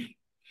screening.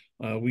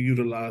 We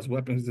utilize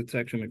weapons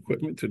detection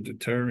equipment to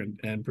deter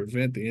and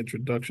prevent the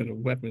introduction of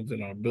weapons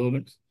in our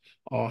buildings.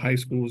 All high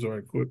schools are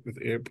equipped with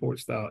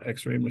airport-style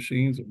X-ray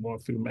machines and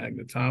walk-through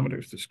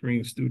magnetometers to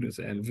screen students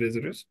and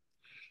visitors.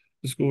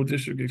 The school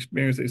district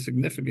experienced a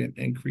significant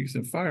increase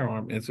in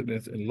firearm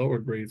incidents in lower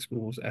grade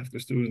schools after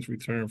students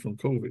returned from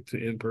COVID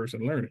to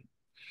in-person learning.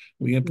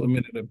 We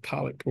implemented a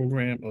pilot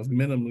program of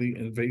minimally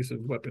invasive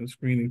weapon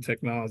screening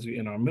technology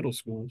in our middle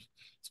schools,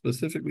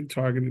 specifically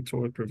targeted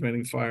toward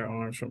preventing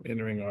firearms from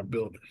entering our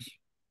buildings.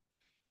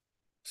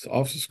 So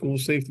Office of School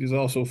Safety is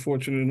also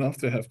fortunate enough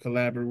to have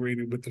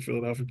collaborated with the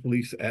Philadelphia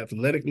Police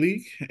Athletic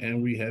League,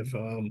 and we have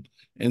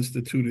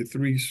instituted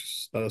 3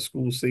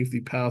 school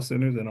safety PAL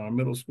centers in our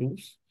middle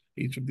schools.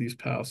 Each of these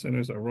PAL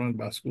centers are run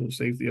by school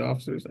safety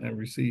officers and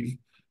receive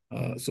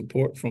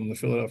support from the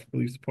Philadelphia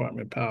Police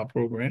Department PAL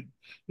program.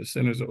 The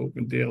centers are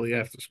open daily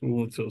after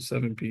school until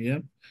 7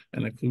 p.m.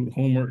 and include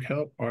homework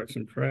help, arts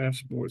and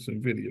crafts, sports,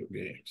 and video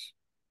games.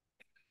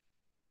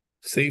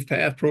 Safe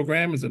Path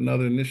program is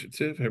another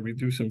initiative at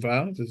reducing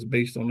violence. It's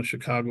based on the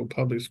Chicago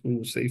Public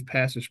Schools Safe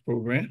Passage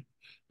program.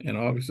 In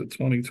August of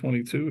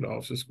 2022, the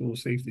Office of School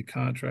Safety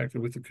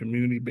contracted with a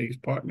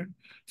community-based partner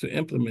to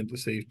implement the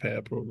Safe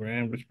Path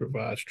program, which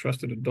provides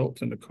trusted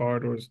adults in the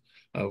corridors.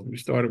 We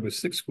started with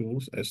 6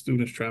 schools as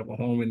students travel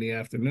home in the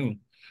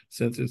afternoon.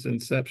 Since its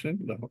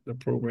inception, the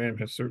program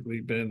has certainly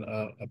been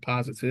a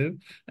positive,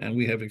 and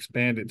we have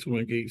expanded to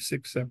engage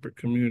 6 separate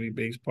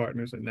community-based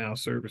partners and now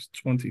service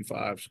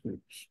 25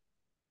 schools.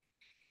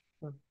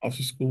 Office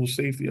of School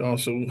Safety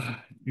also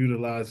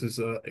utilizes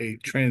a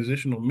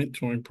transitional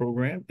mentoring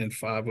program in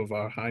 5 of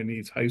our high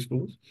needs high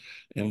schools,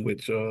 in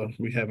which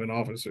we have an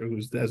officer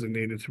who's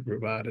designated to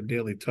provide a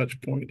daily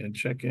touch point and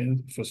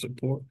check-in for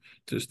support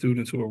to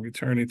students who are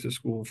returning to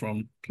school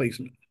from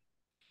placement.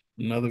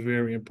 Another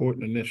very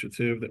important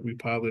initiative that we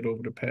piloted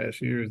over the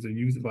past year is the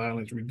Youth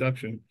Violence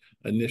Reduction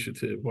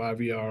Initiative,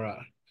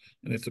 YVRI.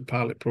 And it's a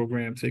pilot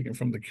program taken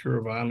from the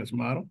Cure Violence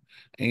model,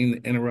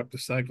 aimed to interrupt the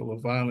cycle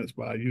of violence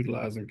by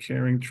utilizing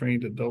caring,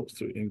 trained adults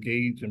to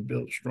engage and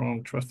build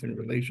strong, trusting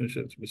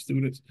relationships with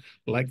students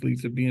likely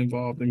to be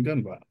involved in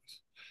gun violence.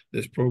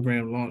 This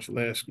program launched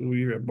last school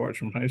year at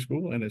Bartram High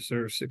School, and it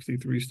serves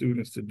 63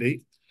 students to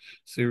date.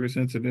 Serious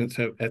incidents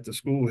at the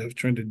school have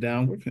trended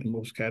downward in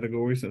most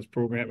categories since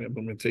program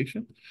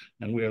implementation,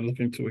 and we are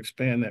looking to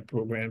expand that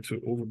program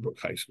to Overbrook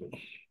High School.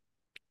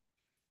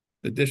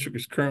 The district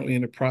is currently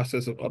in the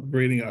process of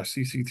upgrading our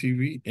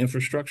CCTV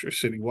infrastructure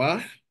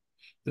citywide.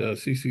 The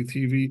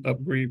CCTV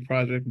upgrade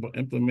project will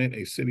implement a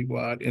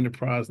citywide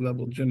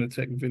enterprise-level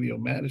Genetech video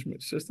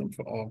management system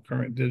for all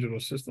current digital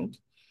systems,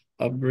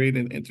 upgrade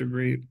and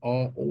integrate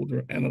all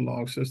older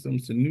analog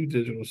systems to new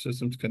digital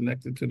systems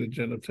connected to the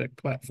Genetech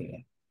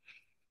platform.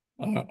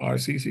 Our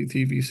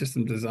CCTV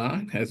system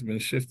design has been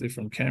shifted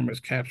from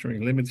cameras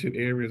capturing limited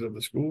areas of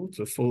the school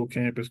to full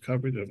campus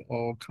coverage of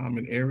all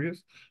common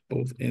areas,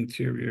 both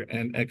interior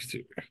and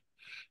exterior.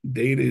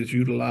 Data is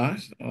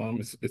utilized.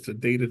 It's a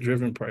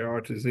data-driven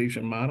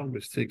prioritization model,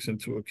 which takes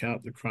into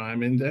account the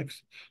crime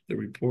index, the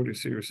reported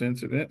serious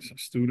incidents,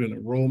 student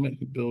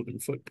enrollment, building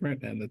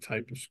footprint, and the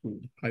type of school,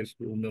 high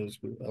school, middle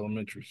school,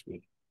 elementary school.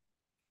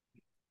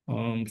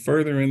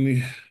 Further in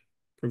the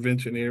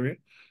prevention area,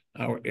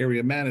 our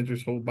area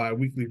managers hold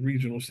bi-weekly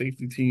regional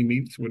safety team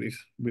meetings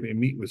where they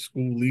meet with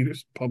school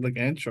leaders, public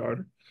and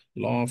charter,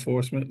 law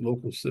enforcement,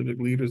 local civic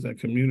leaders, and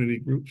community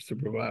groups to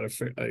provide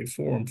a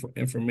forum for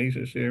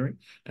information sharing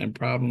and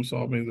problem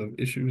solving of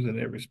issues in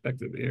their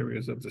respective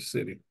areas of the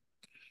city.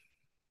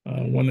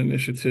 One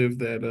initiative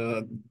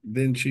that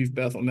then Chief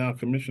Bethel, now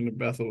Commissioner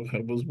Bethel,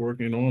 was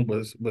working on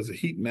was a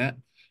heat map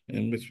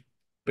in which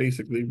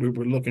basically we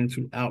were looking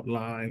to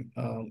outline,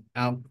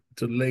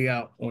 lay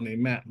out on a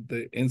map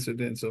the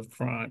incidents of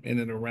crime in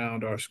and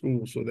around our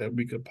school so that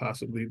we could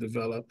possibly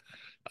develop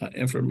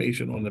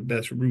information on the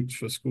best routes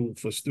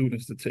for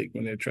students to take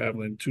when they're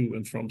traveling to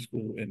and from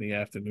school in the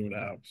afternoon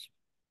hours.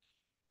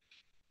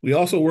 We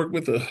also work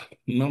with a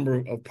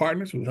number of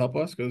partners who help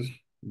us because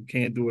we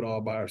can't do it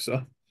all by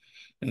ourselves.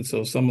 And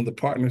so some of the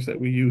partners that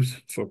we use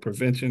for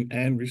prevention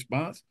and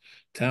response,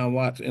 Town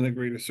Watch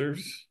Integrated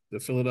Service, the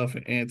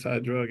Philadelphia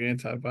Anti-Drug,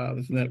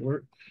 Anti-Violence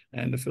Network,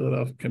 and the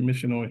Philadelphia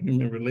Commission on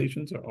Human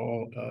Relations are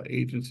all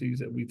agencies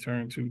that we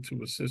turn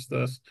to assist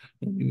us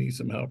when we need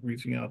some help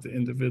reaching out to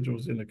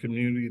individuals in the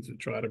community to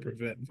try to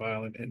prevent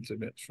violent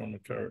incidents from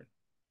occurring.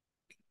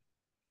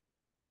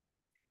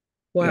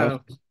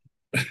 Wow.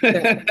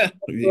 That's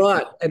a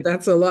lot.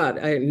 That's a lot.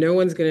 No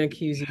one's going to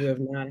accuse you of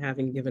not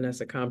having given us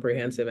a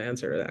comprehensive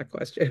answer to that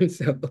question.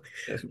 So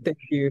Yes.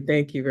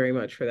 Thank you very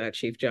much for that,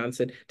 Chief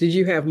Johnson. Did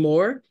you have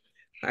more?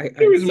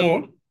 There is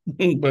more.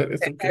 But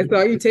it's okay. I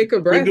saw you take a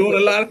breath. We're doing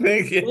a lot of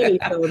things.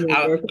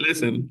 Yeah.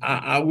 Listen,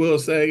 I will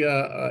say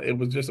it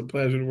was just a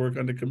pleasure to work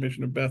under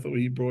Commissioner Bethel.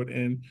 He brought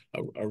in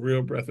a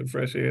real breath of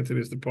fresh air to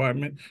this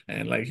department.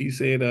 And like he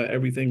said,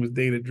 everything was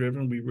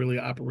data-driven. We really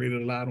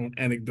operated a lot on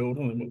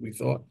anecdotal and what we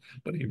thought,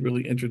 but he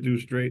really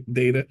introduced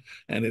data,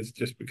 and it's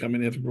just become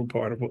an integral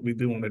part of what we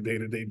do on a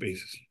day-to-day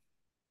basis.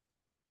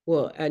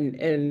 Well,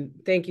 and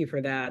thank you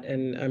for that.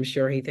 And I'm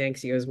sure he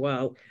thanks you as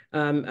well.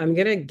 I'm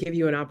going to give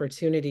you an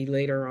opportunity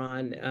later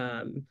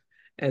on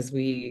as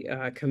we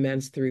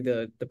commence through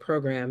the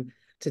program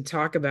to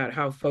talk about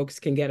how folks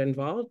can get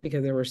involved,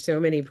 because there were so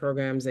many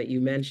programs that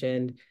you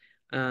mentioned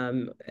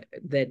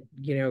that,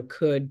 you know,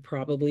 could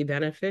probably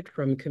benefit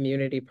from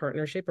community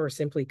partnership or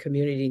simply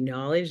community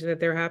knowledge that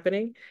they're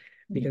happening.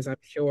 Because I'm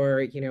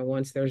sure, you know,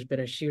 once there's been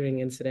a shooting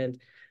incident,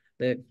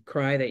 the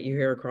cry that you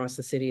hear across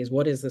the city is,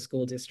 what is the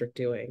school district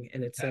doing?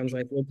 And it sounds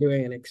like we're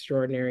doing an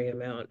extraordinary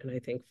amount. And I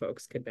think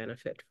folks could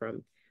benefit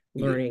from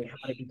learning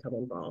how to become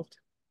involved.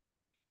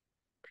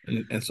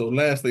 And so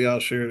lastly, I'll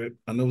share that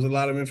I know there's a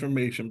lot of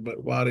information,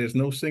 but while there's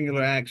no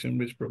singular action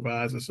which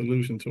provides a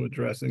solution to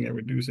addressing and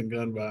reducing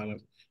gun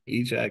violence,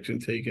 each action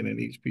taken in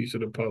each piece of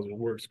the puzzle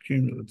works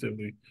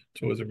cumulatively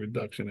towards a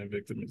reduction in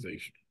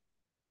victimization.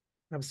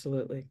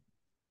 Absolutely.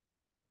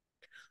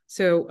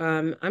 So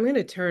I'm going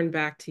to turn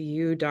back to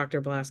you, Dr.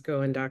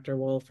 Blasko and Dr.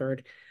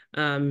 Wolford.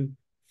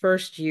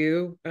 First,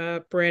 you,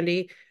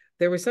 Brandy,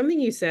 there was something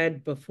you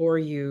said before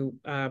you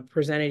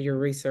presented your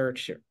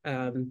research,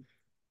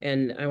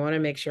 and I want to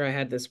make sure I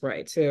had this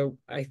right. So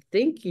I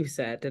think you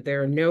said that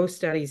there are no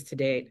studies to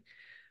date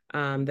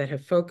that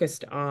have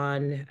focused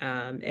on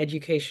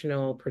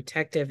educational,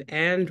 protective,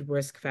 and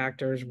risk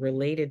factors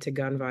related to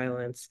gun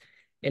violence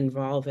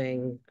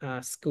involving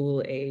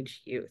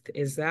school-age youth.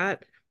 Is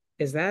that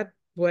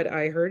what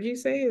I heard you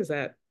say? Is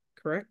that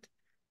correct?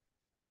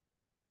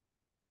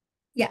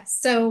 Yes.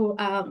 So,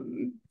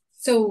 and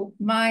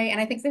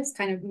I think this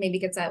kind of maybe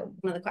gets at one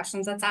of the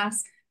questions that's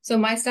asked. So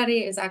my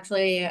study is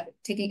actually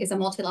is a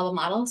multi-level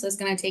model. So it's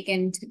going to take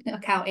into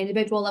account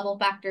individual level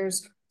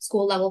factors,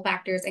 school level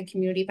factors, and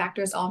community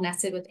factors all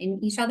nested within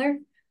each other.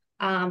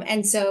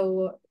 And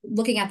so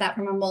looking at that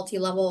from a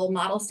multi-level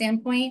model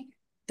standpoint,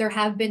 there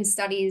have been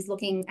studies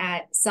looking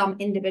at some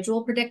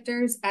individual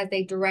predictors as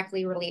they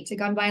directly relate to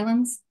gun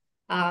violence.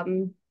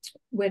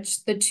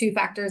 Which the two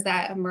factors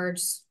that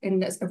emerged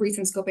in a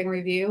recent scoping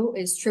review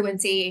is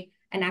truancy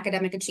and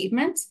academic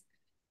achievement.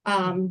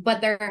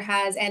 But there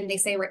has, and they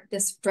say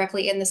this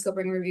directly in the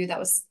scoping review that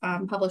was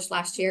published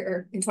last year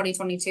or in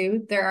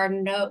 2022, there are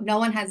no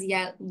one has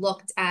yet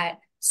looked at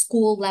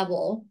school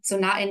level, so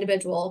not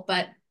individual,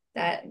 but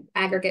that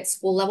aggregate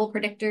school level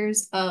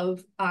predictors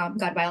of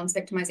gun violence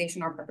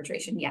victimization or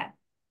perpetration yet.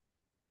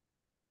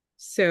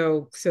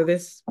 So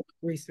this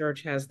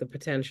research has the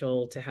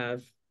potential to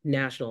have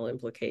national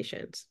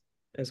implications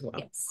as well.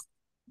 Yes.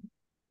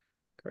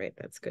 Great,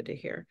 that's good to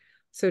hear.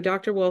 So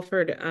Dr.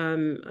 Wolford,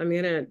 I'm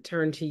going to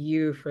turn to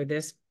you for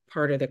this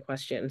part of the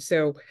question.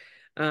 So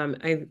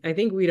I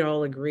think we'd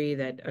all agree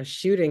that a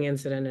shooting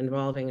incident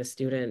involving a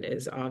student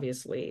is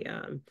obviously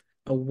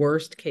a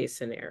worst case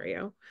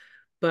scenario,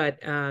 but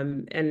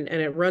and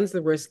it runs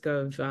the risk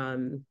of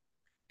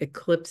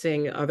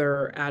eclipsing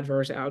other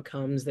adverse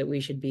outcomes that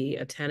we should be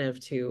attentive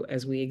to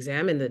as we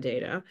examine the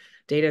data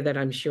that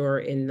I'm sure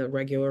in the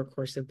regular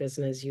course of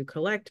business you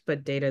collect,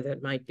 but data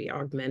that might be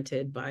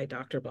augmented by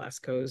Dr.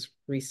 Blasko's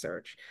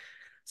research.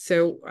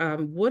 So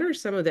what are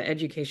some of the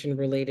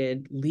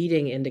education-related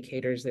leading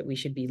indicators that we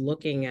should be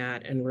looking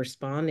at and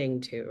responding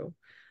to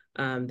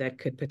that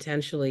could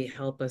potentially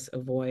help us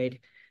avoid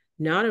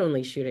not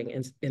only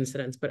shooting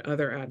incidents, but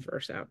other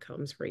adverse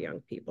outcomes for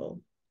young people?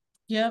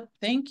 Yep,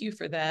 thank you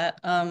for that.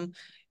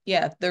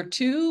 Yeah, there are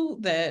two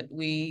that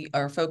we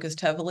are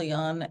focused heavily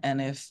on.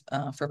 And if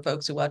for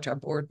folks who watch our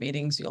board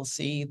meetings, you'll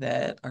see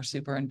that our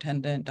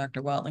superintendent,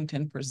 Dr.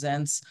 Watlington,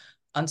 presents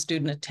on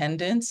student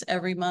attendance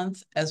every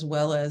month, as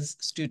well as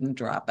student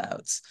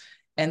dropouts.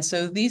 And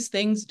so these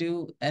things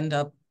do end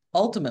up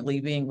ultimately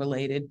being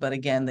related, but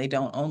again, they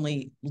don't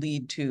only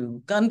lead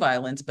to gun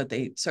violence, but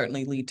they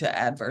certainly lead to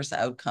adverse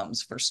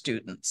outcomes for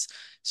students.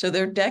 So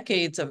there are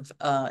decades of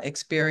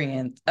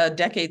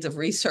decades of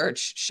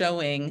research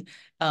showing,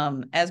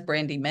 as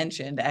Brandy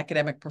mentioned,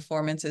 academic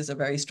performance is a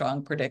very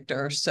strong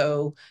predictor.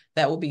 So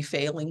that will be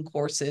failing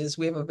courses.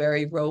 We have a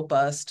very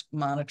robust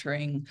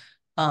monitoring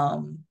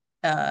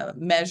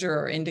measure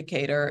or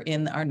indicator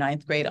in our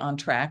 9th grade on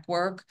track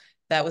work.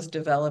 That was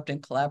developed in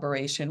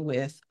collaboration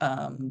with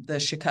the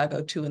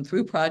Chicago To and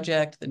Through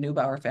Project, the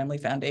Neubauer Family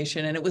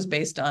Foundation, and it was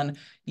based on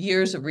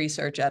years of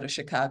research out of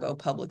Chicago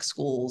public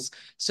schools.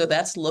 So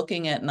that's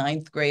looking at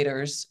 9th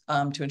graders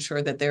to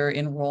ensure that they're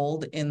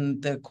enrolled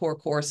in the core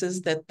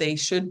courses that they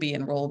should be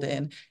enrolled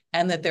in,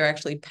 and that they're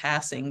actually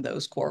passing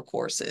those core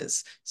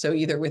courses. So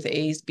either with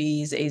A's,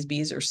 B's,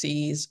 or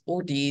C's,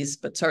 or D's,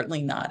 but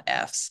certainly not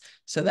F's.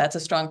 So that's a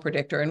strong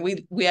predictor. And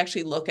we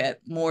actually look at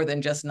more than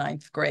just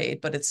 9th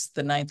grade, but it's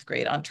the 9th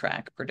grade on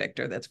track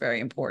predictor that's very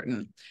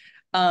important.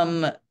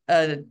 And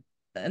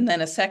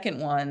then a second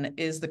one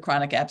is the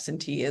chronic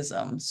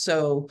absenteeism.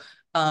 So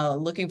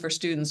looking for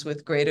students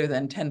with greater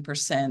than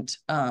 10%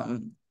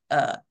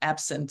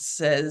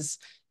 absences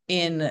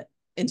in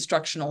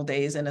instructional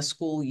days in a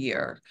school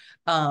year,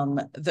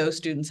 those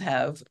students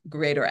have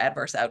greater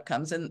adverse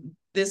outcomes. And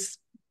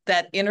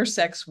that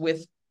intersects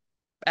with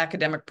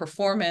academic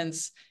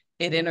performance.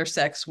 It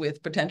intersects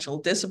with potential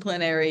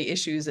disciplinary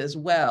issues as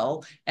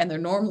well. And they're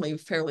normally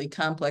fairly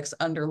complex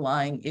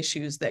underlying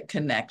issues that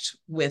connect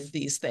with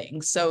these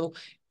things. So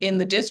in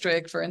the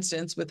district, for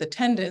instance, with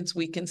attendance,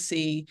 we can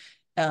see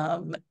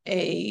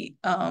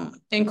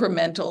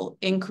incremental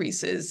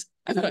increases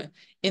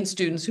in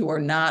students who are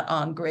not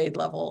on grade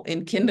level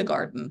in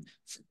kindergarten,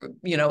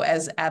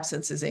 as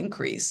absences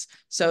increase.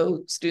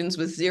 So students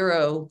with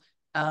 0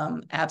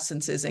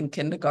 absences in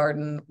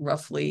kindergarten,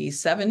 roughly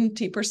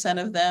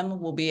 70% of them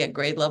will be at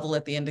grade level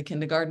at the end of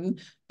kindergarten.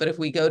 But if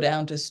we go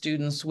down to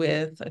students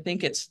with, I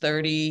think it's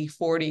 30,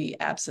 40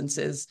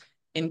 absences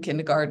in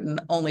kindergarten,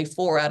 only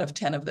 4 out of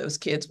 10 of those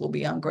kids will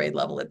be on grade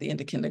level at the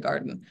end of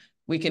kindergarten.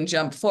 We can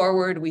jump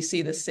forward. We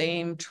see the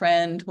same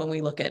trend when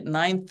we look at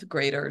 9th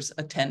graders'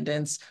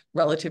 attendance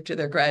relative to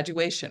their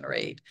graduation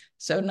rate.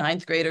 So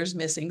 9th graders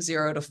missing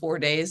 0 to 4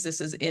 days.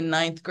 This is in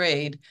 9th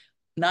grade.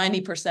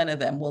 90% of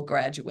them will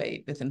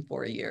graduate within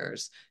 4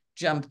 years.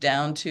 Jump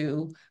down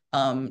to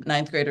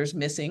 9th graders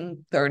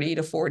missing 30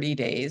 to 40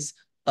 days.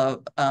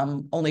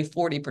 Only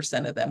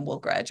 40% of them will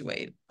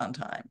graduate on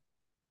time.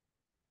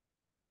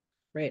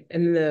 Right.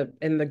 And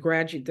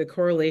the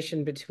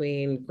correlation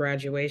between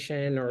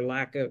graduation or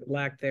lack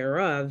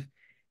thereof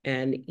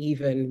and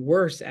even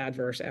worse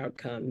adverse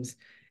outcomes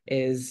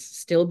is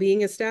still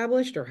being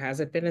established, or has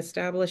it been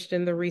established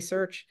in the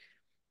research?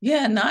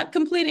 Yeah, not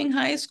completing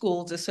high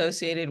school is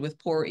associated with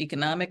poor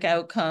economic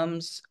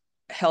outcomes,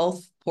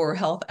 poor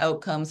health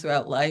outcomes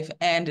throughout life,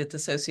 and it's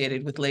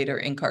associated with later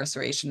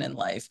incarceration in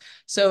life.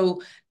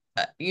 So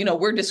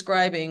we're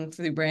describing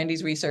through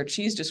Brandy's research,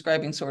 she's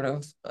describing sort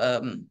of,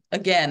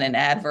 again, an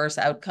adverse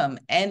outcome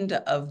end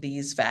of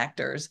these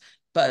factors,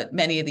 but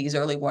many of these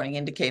early warning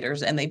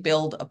indicators, and they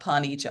build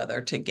upon each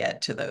other to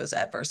get to those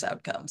adverse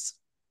outcomes.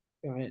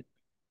 Got it.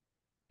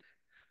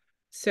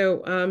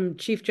 So,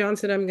 Chief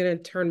Johnson, I'm going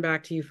to turn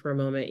back to you for a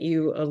moment.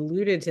 You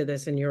alluded to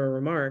this in your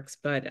remarks,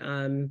 but,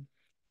 tell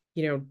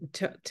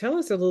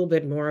us a little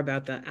bit more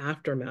about the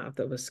aftermath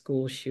of a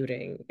school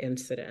shooting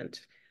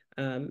incident.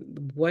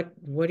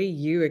 What do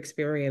you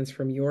experience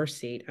from your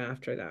seat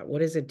after that? What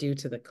does it do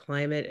to the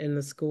climate in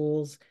the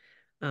schools,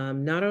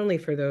 not only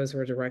for those who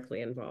are directly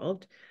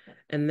involved,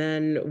 and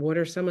then what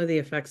are some of the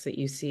effects that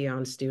you see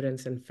on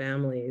students and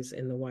families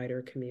in the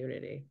wider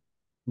community?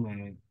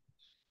 Right.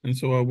 And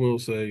so I will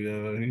say,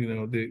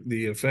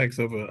 the effects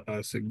of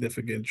a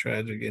significant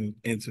tragic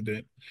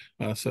incident,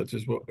 such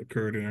as what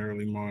occurred in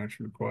early March,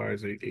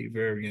 requires a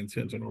very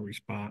intentional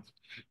response,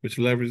 which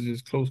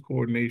leverages close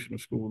coordination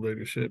of school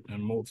leadership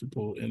and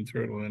multiple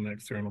internal and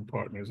external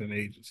partners and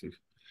agencies.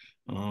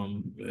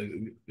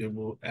 It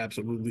will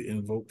absolutely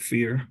invoke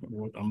fear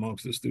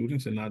amongst the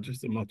students, and not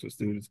just amongst the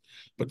students,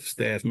 but the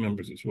staff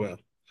members as well.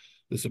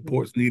 The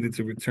supports needed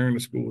to return the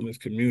school and its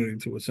community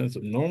to a sense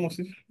of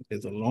normalcy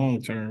is a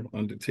long-term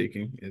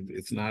undertaking.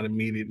 It's not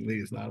immediately.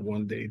 It's not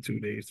 1 day,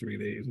 2 days, 3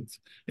 days.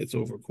 It's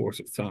over a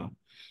course of time.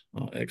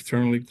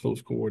 Externally,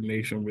 close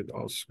coordination with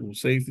our school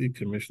safety,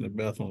 Commissioner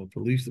Bethel and the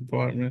police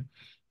department,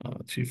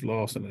 Chief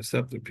Lawson and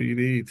SEPTA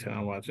PD,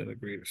 Town Watch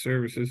Integrated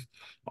Services,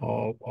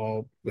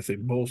 all with a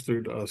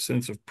bolstered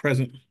sense of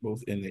presence,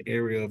 both in the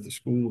area of the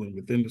school and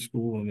within the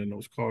school and in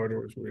those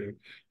corridors where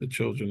the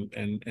children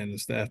and the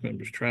staff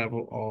members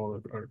travel, all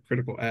are a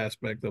critical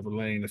aspect of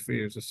allaying the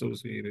fears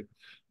associated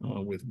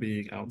with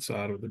being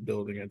outside of the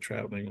building and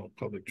traveling on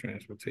public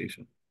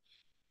transportation.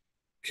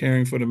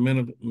 Caring for the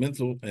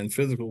mental and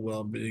physical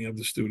well-being of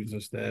the students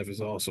and staff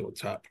is also a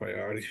top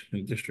priority,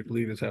 and district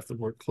leaders have to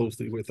work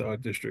closely with our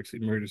district's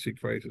emergency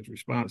crisis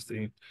response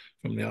team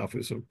from the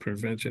Office of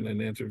Prevention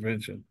and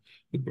Intervention,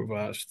 who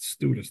provides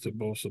students to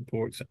both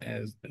supports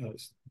as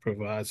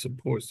provide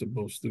supports to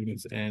both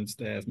students and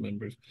staff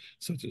members,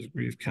 such as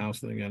grief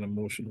counseling and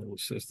emotional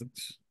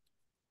assistance.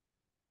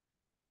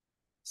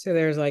 So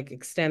there's like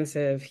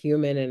extensive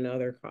human and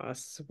other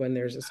costs when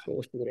there's a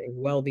school shooting,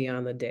 well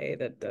beyond the day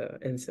that the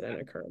incident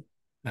occurred.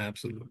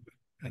 Absolutely,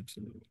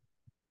 absolutely.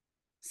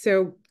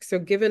 So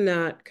given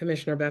that,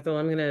 Commissioner Bethel,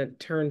 I'm going to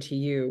turn to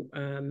you.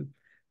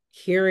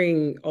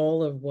 Hearing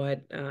all of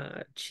what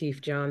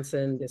Chief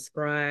Johnson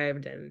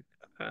described, and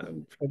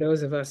for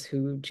those of us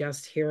who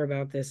just hear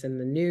about this in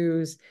the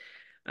news,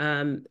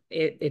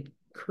 it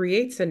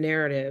creates a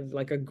narrative,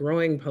 like a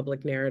growing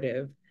public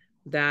narrative,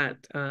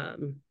 that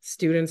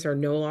students are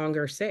no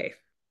longer safe.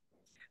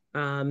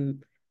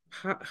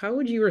 How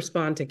would you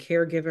respond to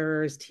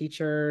caregivers,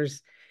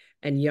 teachers,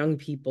 and young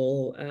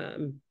people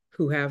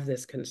who have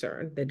this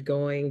concern that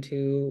going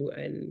to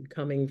and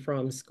coming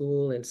from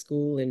school and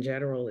school in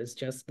general is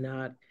just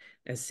not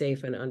as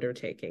safe an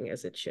undertaking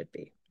as it should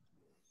be?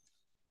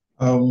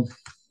 So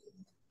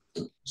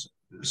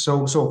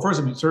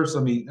first,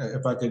 let me,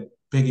 if I could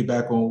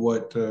piggyback on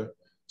what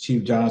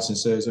Chief Johnson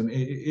says. I mean,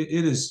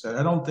 it is,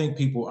 I don't think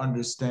people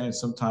understand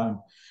sometimes,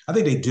 I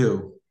think they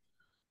do,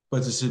 but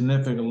it's a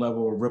significant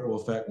level of ripple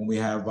effect when we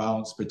have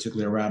violence,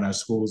 particularly around our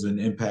schools, and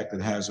the impact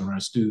it has on our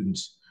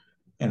students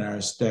and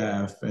our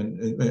staff.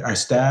 And our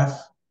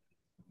staff,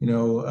 I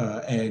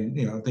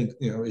think,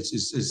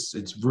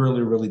 it's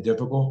really, really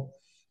difficult.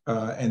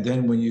 And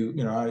then when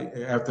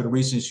after the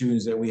recent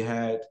shootings that we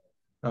had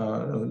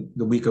the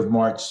week of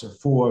March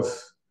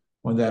 4th,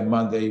 on that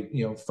Monday,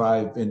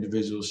 5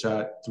 individuals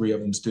shot, 3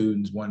 of them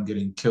students, 1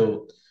 getting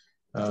killed.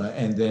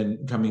 And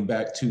then coming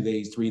back 2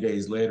 days, 3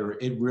 days later,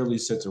 it really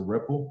sets a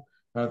ripple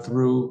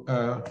through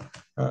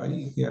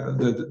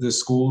the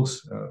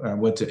schools. I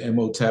went to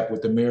MOTEP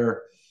with the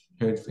mayor,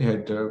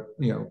 had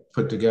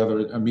put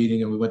together a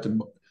meeting, and we went to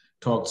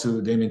talk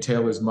to Damon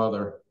Taylor's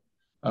mother,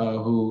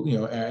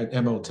 who, at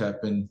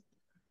MOTEP, and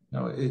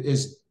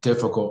it's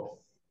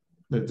difficult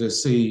to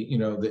see,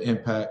 the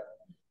impact,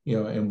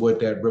 and what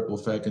that ripple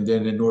effect. And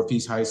then in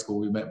Northeast High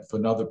School, we met with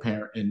another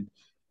parent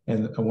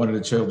and one of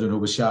the children who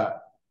was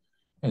shot,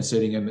 and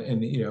sitting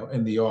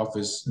in the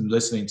office and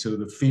listening to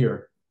the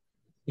fear,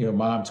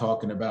 mom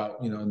talking about,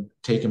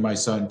 taking my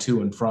son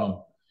to and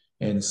from,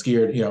 and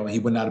scared, he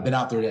would not have been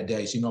out there that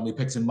day. She normally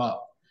picks him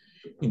up,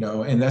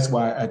 and that's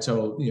why I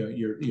told,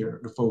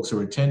 the folks who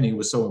are attending, it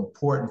was so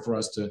important for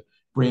us to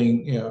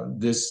bring,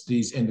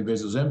 these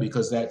individuals in,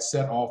 because that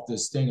set off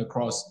this thing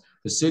across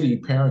the city.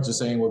 Parents are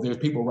saying, well, there's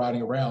people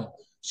riding around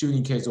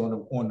shooting kids on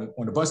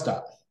the bus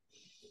stop.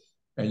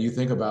 And you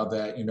think about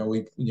that,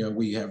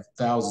 we have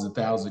thousands and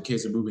thousands of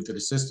kids are moving through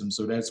the system.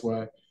 So that's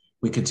why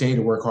we continue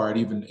to work hard,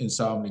 even in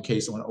solving the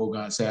case on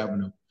Ogontz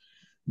Avenue.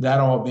 That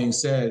all being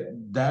said,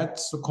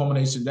 that's the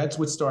culmination. That's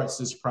what starts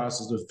this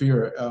process of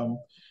fear.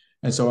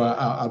 And so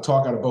I'll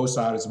talk out of both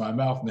sides of my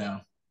mouth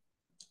now.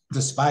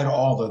 Despite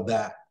all of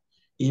that,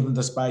 even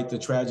despite the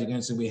tragic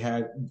incident we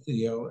had,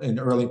 in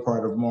the early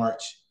part of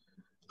March,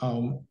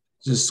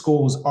 the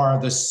schools are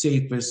the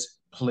safest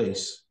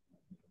place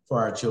for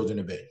our children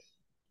to be,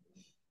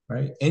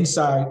 right?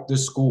 Inside the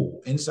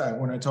school,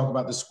 when I talk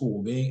about the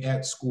school, being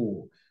at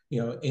school,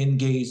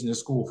 engaged in the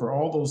school, for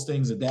all those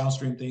things, the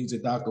downstream things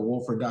that Dr.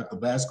 Wolford, Dr.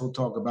 Blasko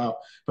talk about,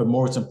 but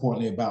most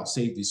importantly about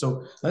safety.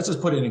 So let's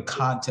just put it in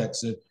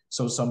context.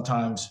 So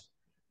sometimes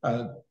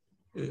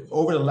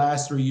over the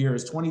last 3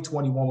 years,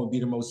 2021 would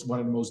be one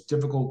of the most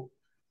difficult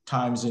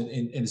times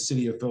in the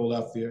city of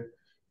Philadelphia,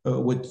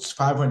 with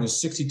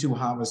 562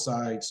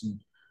 homicides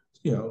and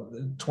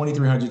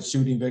 2,300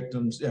 shooting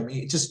victims. I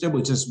mean, it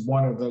was just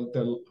one of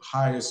the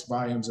highest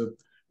volumes of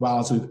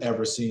violence we've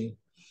ever seen.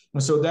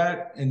 And so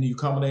that, and you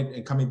culminate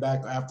and coming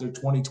back after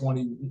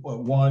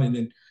 2021, and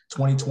then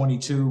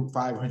 2022,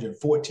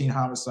 514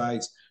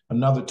 homicides,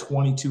 another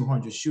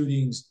 2,200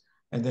 shootings,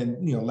 and then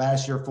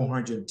last year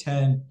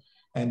 410,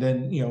 and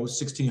then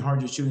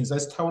 1,600 shootings.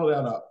 Let's total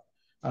that up.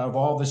 Out of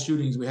all the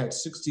shootings, we had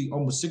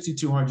almost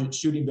 6,200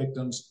 shooting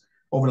victims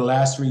over the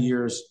last 3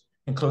 years,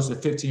 and close to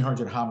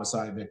 1,500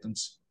 homicide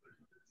victims.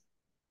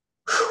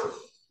 Whew.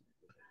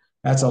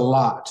 That's a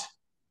lot.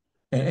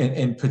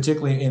 And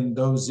particularly in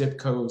those zip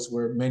codes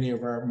where many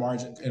of our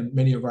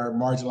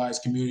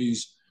marginalized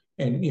communities,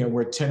 and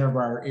where 10 of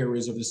our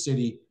areas of the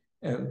city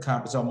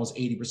encompass almost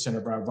 80%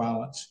 of our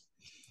violence.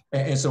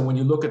 And so when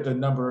you look at the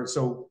number,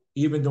 so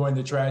even during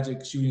the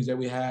tragic shootings that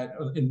we had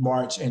in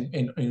March,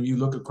 and you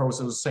look across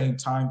those same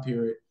time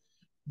period,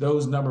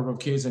 those number of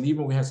kids, and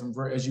even we had some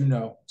very, as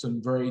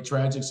some very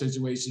tragic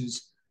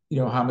situations,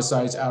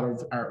 homicides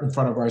in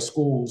front of our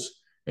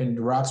schools, in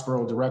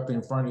Roxborough, directly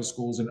in front of the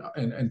schools,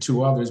 and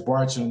 2 others,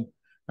 Bartram,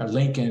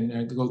 Lincoln,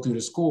 and to go through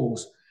the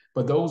schools.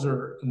 But those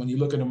are, when you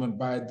look at them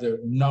by the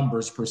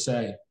numbers per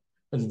se,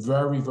 a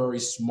very, very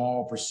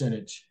small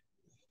percentage,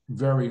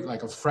 very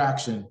like a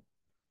fraction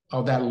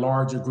of that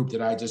larger group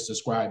that I just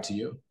described to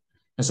you.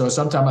 And so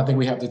sometimes I think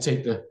we have to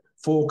take the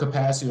full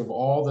capacity of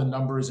all the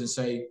numbers and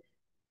say,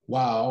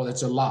 wow,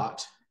 that's a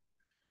lot.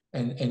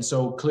 And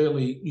so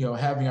clearly, you know,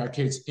 having our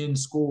kids in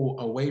school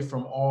away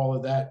from all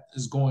of that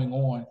is going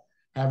on,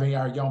 having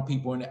our young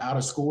people in the out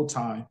of school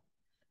time,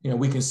 you know,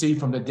 we can see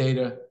from the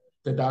data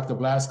that Dr.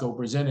 Blasko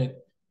presented,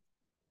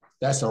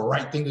 that's the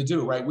right thing to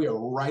do, right? We are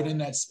right in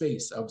that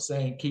space of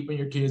saying keeping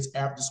your kids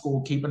after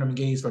school, keeping them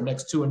engaged for the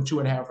next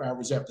 2.5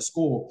 hours after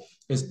school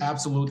is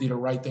absolutely the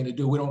right thing to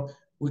do.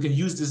 We can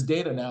use this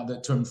data now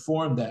to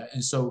inform that.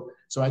 And so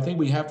I think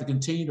we have to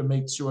continue to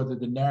make sure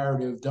that the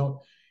narrative don't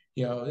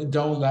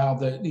allow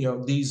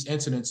these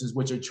incidences,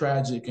 which are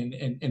tragic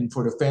and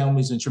for the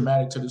families and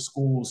traumatic to the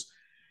schools.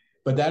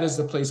 But that is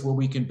the place where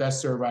we can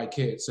best serve our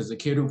kids. As a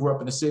kid who grew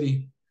up in the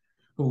city,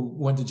 who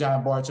went to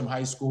John Bartram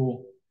High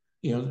School,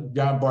 you know,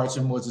 John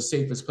Bartram was the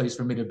safest place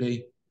for me to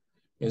be.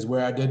 Is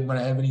where I didn't, when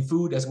I have any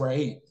food, that's where I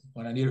ate.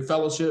 When I needed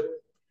fellowship,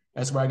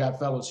 that's where I got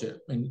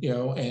fellowship.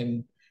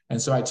 And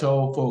so I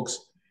told folks,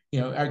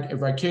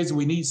 if our kids,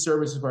 we need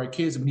services for our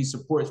kids, we need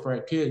supports for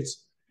our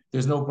kids,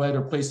 there's no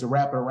better place to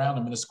wrap it around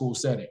them in a school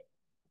setting,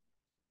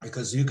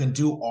 because you can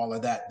do all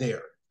of that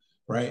there,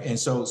 right? And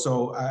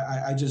so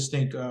I just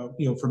think,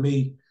 for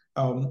me,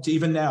 to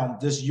even now,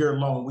 this year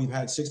alone, we've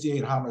had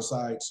 68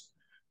 homicides,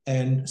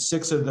 and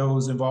 6 of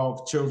those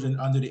involve children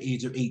under the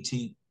age of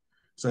 18.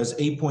 So that's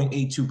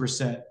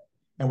 8.82%,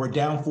 and we're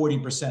down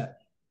 40%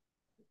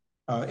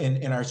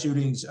 in our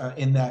shootings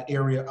in that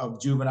area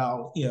of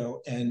juvenile,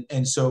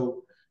 and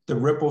so the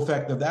ripple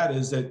effect of that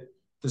is that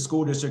the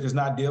school district is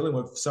not dealing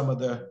with some of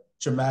the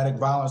traumatic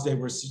violence they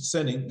were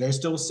sending. They're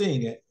still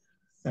seeing it.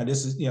 Now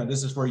this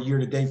is for a year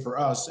to date for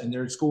us, and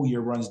their school year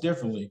runs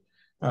differently.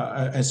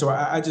 And so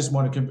I just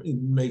want to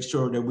make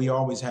sure that we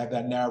always have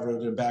that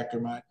narrative in the back of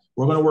our mind.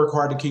 We're going to work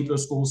hard to keep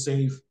those schools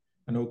safe.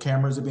 I know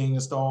cameras are being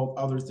installed,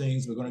 other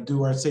things. We're going to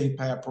do our Safe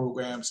Path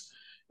programs.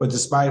 But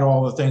despite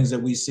all the things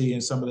that we see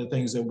and some of the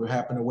things that will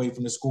happen away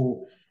from the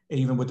school,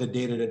 even with the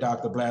data that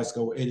Dr.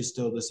 Blasko, it is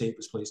still the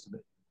safest place to be.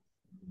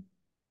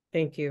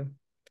 Thank you.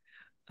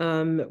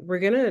 We're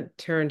going to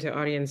turn to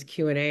audience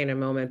Q&A in a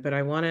moment, but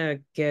I want to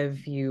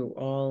give you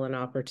all an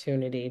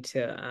opportunity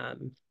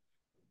to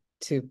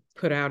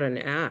put out an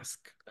ask.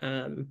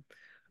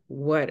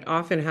 What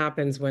often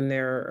happens when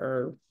there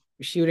are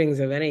shootings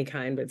of any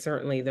kind, but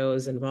certainly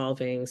those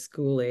involving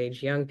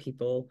school-age young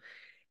people,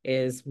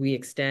 is we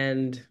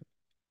extend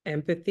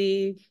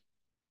empathy,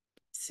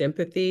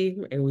 sympathy,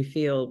 and we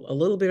feel a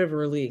little bit of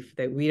relief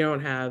that we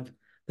don't have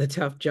the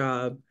tough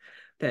job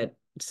that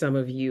some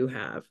of you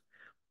have.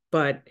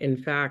 But in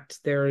fact,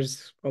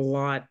 there's a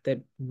lot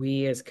that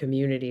we as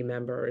community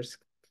members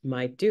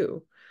might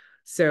do.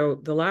 So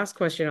the last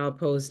question I'll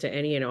pose to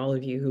any and all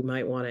of you who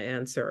might want to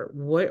answer,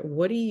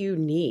 what do you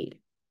need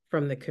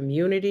from the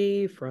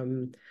community,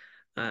 from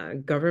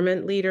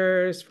government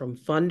leaders, from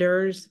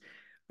funders?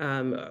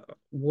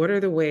 What are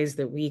the ways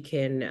that we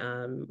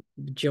can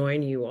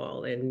join you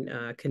all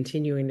in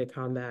continuing to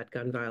combat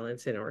gun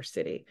violence in our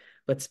city,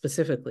 but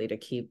specifically to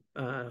keep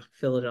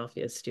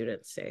Philadelphia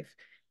students safe?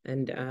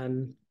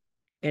 And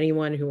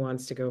anyone who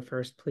wants to go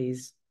first,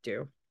 please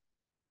do.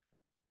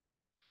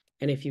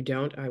 And if you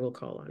don't, I will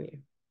call on you.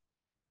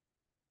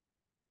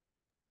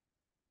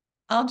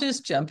 I'll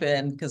just jump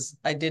in because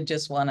I did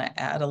just want to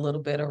add a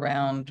little bit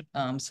around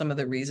some of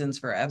the reasons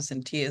for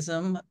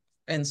absenteeism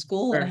in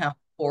school. Sure. And how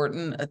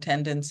important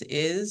attendance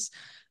is.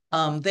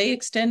 They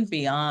extend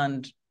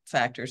beyond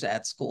factors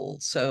at school.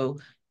 So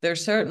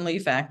there's certainly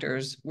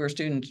factors where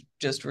students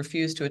just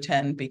refuse to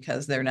attend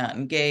because they're not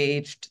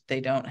engaged,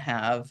 they don't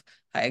have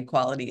high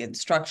quality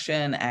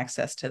instruction,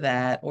 access to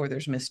that, or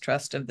there's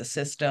mistrust of the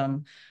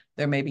system.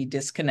 There may be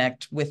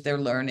disconnect with their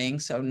learning.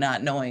 So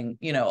not knowing,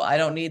 I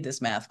don't need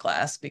this math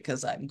class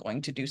because I'm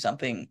going to do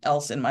something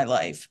else in my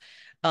life.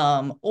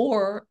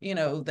 Or,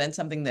 then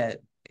something that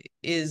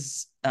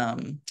is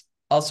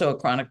also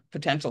a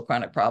potential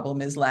chronic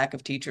problem is lack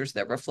of teachers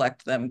that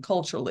reflect them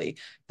culturally,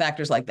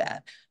 factors like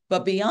that.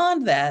 But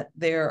beyond that,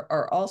 there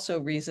are also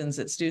reasons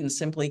that students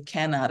simply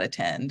cannot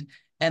attend.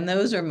 And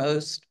those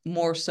are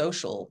more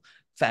social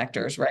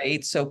factors,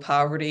 right? So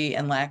poverty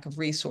and lack of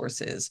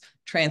resources,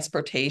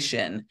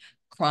 transportation,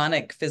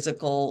 chronic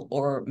physical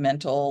or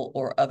mental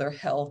or other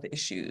health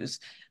issues,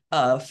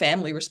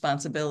 family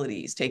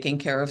responsibilities, taking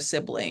care of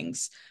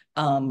siblings,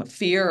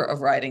 fear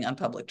of riding on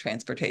public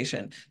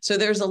transportation. So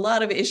there's a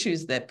lot of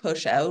issues that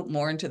push out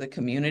more into the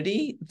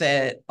community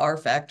that are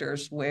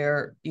factors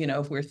where,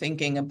 if we're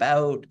thinking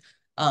about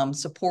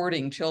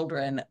supporting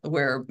children,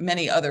 where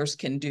many others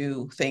can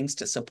do things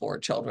to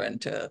support children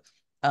to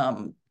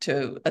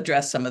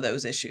address some of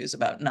those issues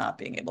about not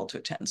being able to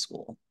attend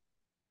school.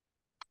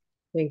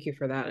 Thank you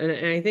for that.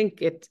 And I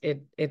think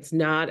it's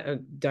not a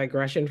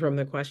digression from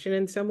the question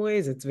in some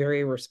ways. It's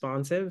very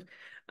responsive.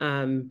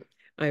 I'm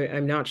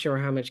not sure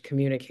how much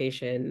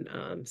communication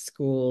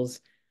schools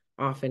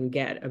often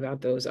get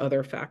about those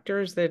other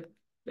factors that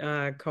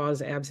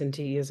cause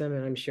absenteeism.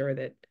 And I'm sure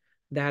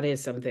that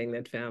is something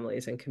that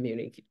families and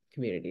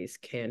communities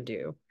can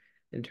do.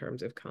 in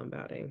terms of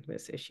combating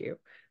this issue.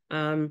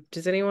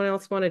 Does anyone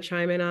else want to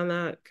chime in on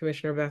that?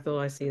 Commissioner Bethel,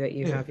 I see that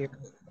you have your.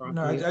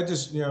 No, I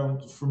just,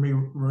 for me,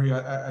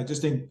 Maria, I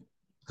just think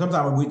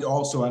sometimes we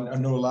also, I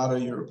know a lot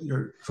of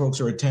your folks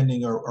are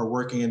attending or are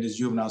working in this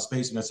juvenile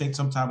space. And I think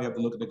sometimes we have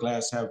to look at the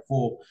glass half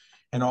full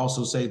and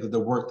also say that the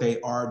work they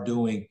are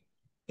doing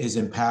is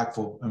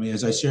impactful. I mean,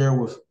 as I share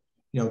with,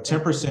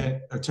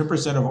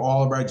 10% of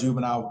all of our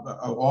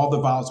of all the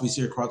violence we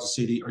see across the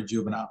city are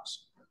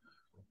juveniles,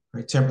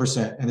 right?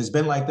 10%. And it's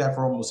been like that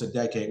for almost a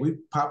decade. We've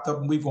popped up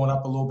and we've gone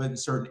up a little bit in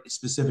certain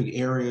specific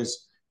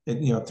areas at,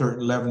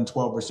 11,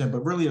 12%,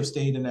 but really have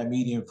stayed in that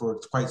median for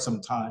quite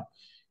some time.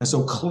 And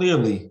so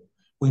clearly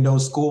we know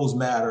schools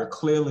matter.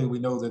 Clearly we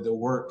know that the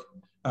work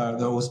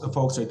the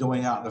folks are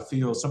doing out in the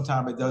field,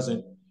 sometimes it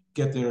doesn't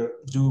get their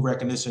due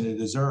recognition it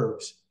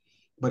deserves.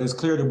 But it's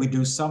clear that we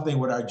do something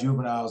with our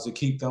juveniles to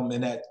keep them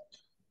in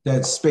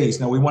that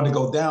space. Now we want to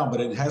go down, but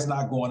it has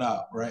not gone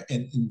up, right?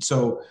 And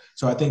so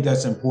I think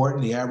that's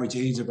important. The average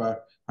age of our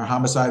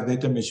homicide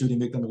victim and shooting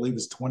victim, I believe,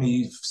 is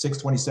 26,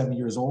 27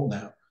 years old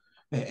now.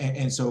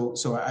 And so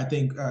I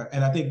think,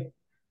 and I think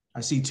I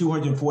see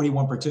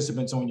 241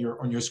 participants on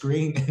your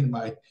screen in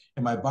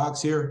my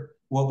box here.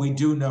 What we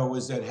do know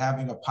is that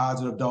having a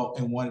positive adult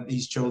in one of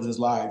these children's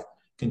lives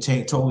can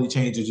totally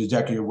change the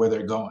trajectory of where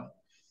they're going.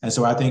 And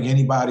so I think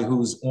anybody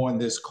who's on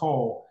this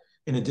call,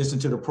 in addition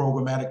to the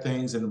programmatic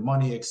things and the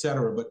money, et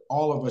cetera, but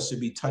all of us should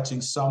be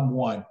touching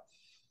someone,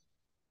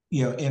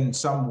 in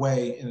some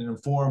way, in an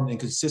informed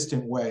and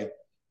consistent way,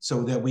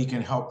 so that we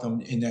can help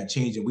them in that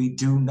change. And we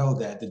do know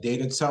that the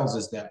data tells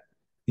us that,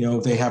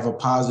 if they have a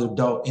positive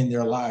adult in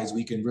their lives,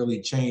 we can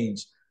really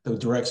change the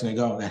direction they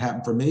go. That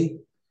happened for me.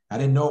 I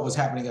didn't know it was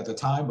happening at the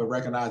time, but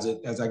recognize it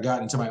as I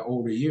got into my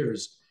older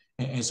years.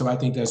 And so I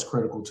think that's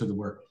critical to the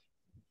work.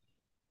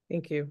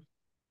 Thank you.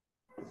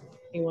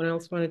 Anyone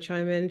else want to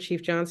chime in?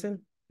 Chief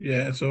Johnson?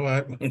 Yeah, so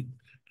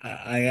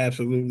I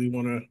absolutely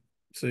want to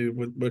say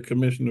what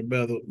Commissioner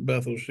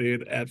Bethel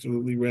shared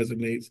absolutely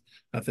resonates.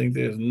 I think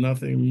there's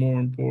nothing more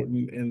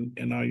important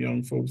in our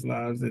young folks'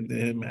 lives than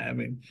them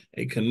having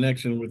a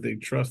connection with a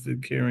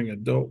trusted, caring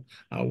adult.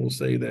 I will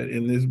say that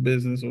in this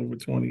business over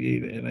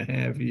 28 and a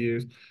half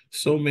years,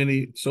 so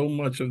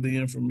much of the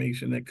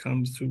information that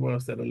comes to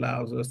us that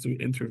allows us to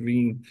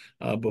intervene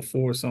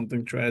before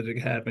something tragic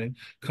happens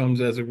comes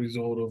as a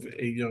result of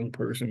a young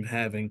person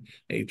having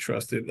a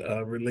trusted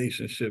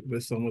relationship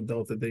with some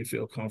adult that they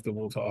feel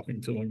comfortable talking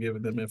to and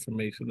giving them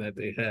information that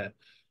they have.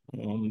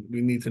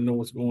 We need to know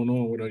what's going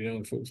on with our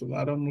young folks. A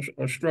lot of them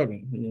are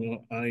struggling.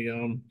 I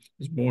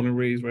was born and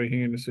raised right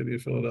here in the city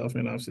of Philadelphia,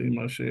 and I've seen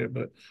my share,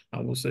 but I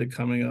will say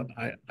coming up,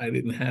 I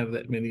didn't have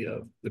that many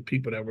of the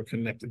people that were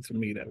connected to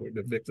me that were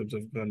the victims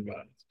of gun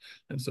violence.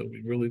 And so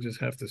we really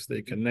just have to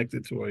stay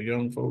connected to our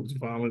young folks,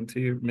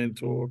 volunteer,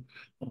 mentor,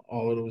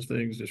 all of those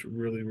things just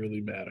really,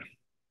 really matter.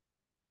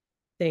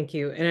 Thank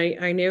you.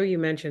 And I know you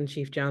mentioned,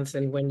 Chief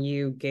Johnson, when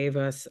you gave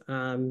us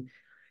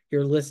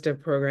your list of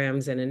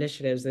programs and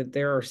initiatives, that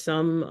there are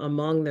some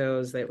among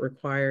those that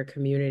require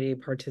community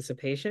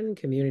participation,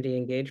 community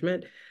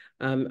engagement.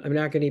 I'm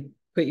not going to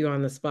put you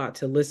on the spot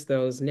to list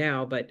those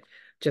now, but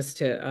just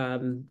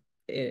to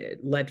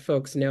let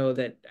folks know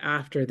that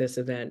after this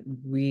event,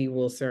 we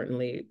will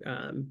certainly,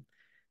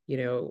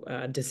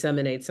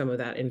 disseminate some of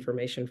that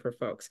information for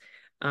folks.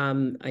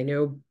 I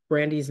know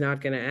Brandy's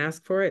not going to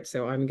ask for it,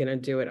 so I'm going to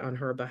do it on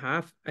her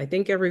behalf. I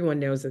think everyone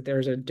knows that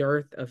there's a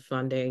dearth of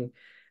funding,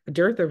 a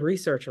dearth of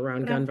research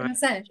around gun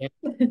violence.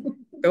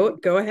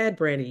 Go ahead,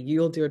 Brandy.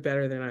 You'll do it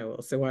better than I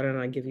will. So why don't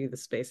I give you the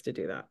space to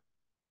do that?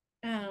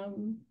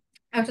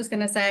 I was just going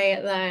to say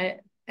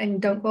that,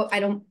 and I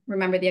don't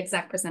remember the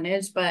exact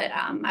percentage, but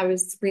I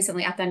was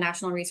recently at the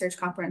National Research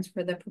Conference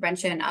for the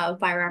Prevention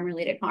of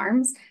Firearm-Related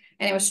Harms.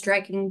 And it was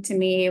striking to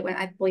me when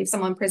I believe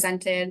someone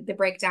presented the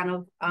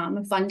breakdown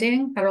of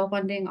funding, federal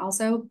funding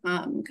also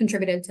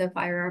contributed to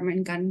firearm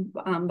and gun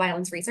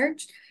violence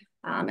research.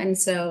 And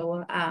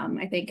so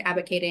I think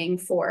advocating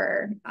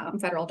for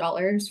federal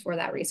dollars for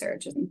that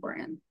research is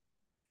important.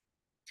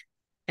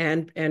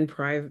 And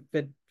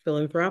private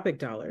philanthropic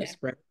dollars, yeah.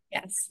 right?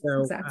 Yes, so,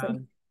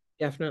 exactly.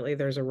 Definitely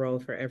there's a role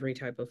for every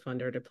type of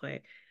funder to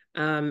play.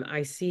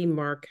 I see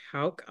Mark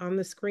Hauk on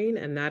the screen,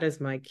 and that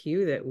is my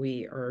cue that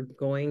we are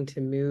going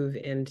to move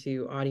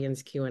into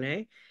audience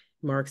Q&A.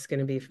 Mark's going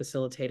to be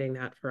facilitating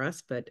that for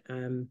us, but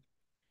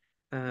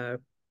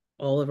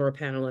all of our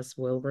panelists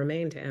will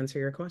remain to answer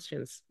your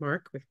questions.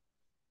 Mark?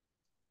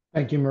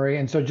 Thank you, Marie.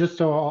 And so just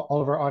so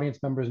all of our audience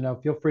members know,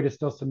 feel free to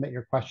still submit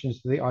your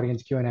questions to the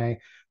audience Q&A.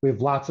 We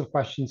have lots of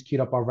questions queued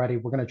up already.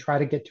 We're going to try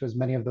to get to as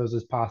many of those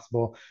as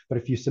possible. But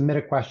if you submit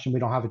a question we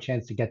don't have a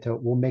chance to get to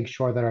it, we'll make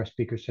sure that our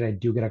speakers today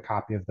do get a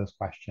copy of those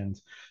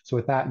questions. So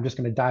with that, I'm just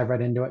going to dive right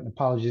into it, and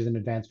apologies in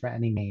advance for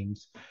any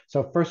names.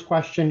 So first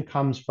question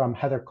comes from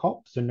Heather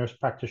Culp, a nurse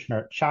practitioner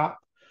at CHOP.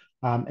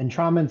 In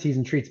trauma and sees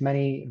and treats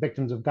many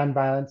victims of gun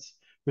violence.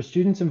 For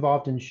students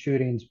involved in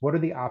shootings, what are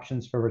the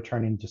options for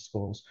returning to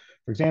schools?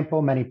 For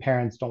example, many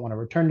parents don't want to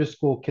return to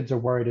school. Kids are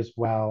worried as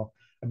well.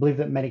 I believe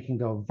that many can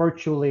go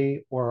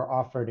virtually or are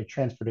offered a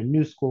transfer to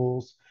new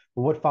schools.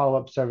 but what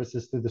follow-up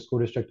services through the school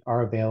district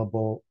are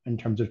available in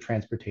terms of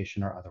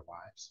transportation or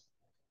otherwise?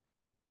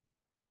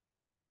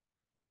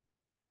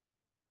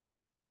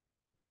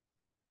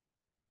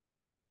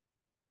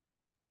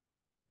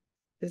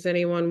 Does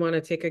anyone want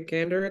to take a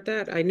gander at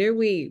that? I knew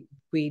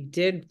we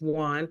did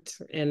want,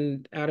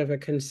 and out of a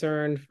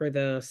concern for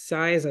the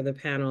size of the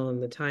panel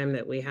and the time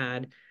that we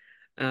had,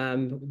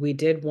 we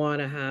did want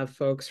to have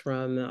folks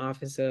from the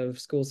Office of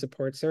School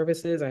Support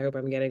Services. I hope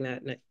I'm getting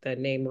that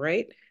name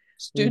right.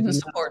 Student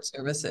Support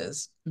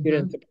Services.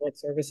 Student Support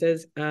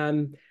Services.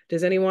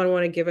 Does anyone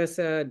want to give us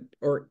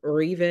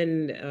or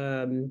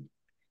even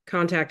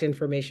contact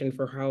information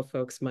for how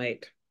folks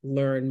might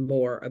learn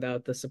more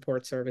about the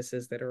support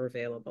services that are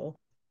available?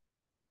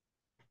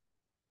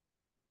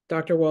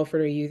 Dr.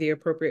 Wolford, are you the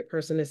appropriate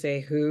person to say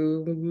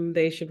who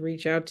they should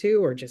reach out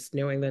to, or just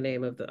knowing the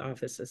name of the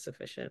office is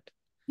sufficient?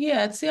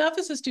 Yeah, it's the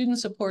Office of Student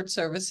Support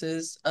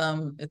Services.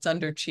 It's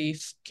under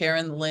Chief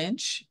Karen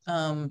Lynch,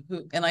 and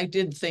I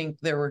did think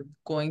there were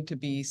going to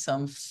be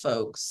some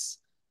folks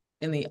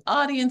in the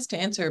audience to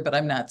answer, but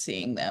I'm not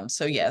seeing them.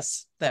 So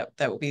yes, that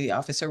would be the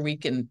officer. We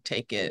can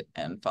take it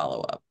and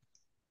follow up.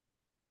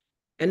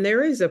 And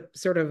there is a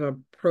sort of a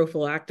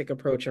prophylactic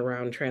approach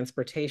around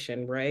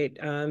transportation, right?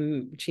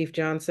 Chief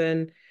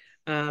Johnson,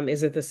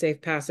 is it the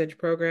Safe Passage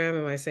program?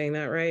 Am I saying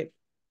that right?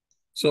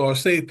 So our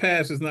Safe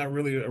Pass is not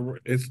really,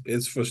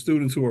 it's for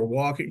students who are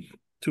walking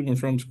to and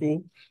from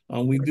school.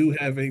 We do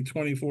have a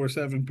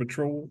 24/7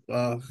 patrol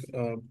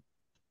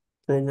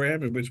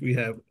program in which we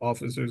have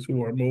officers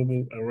who are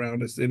mobile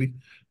around the city,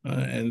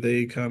 and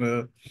they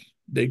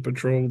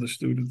patrol the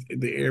students,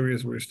 the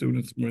areas where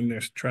students, when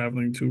they're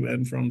traveling to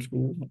and from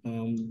school.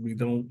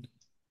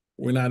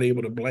 We're not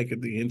able to blanket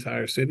the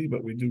entire city,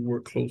 but we do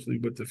work closely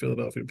with the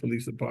Philadelphia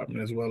Police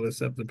Department as well as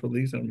SEPTA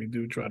Police, and we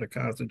do try to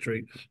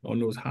concentrate on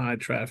those high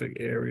traffic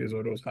areas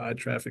or those high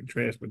traffic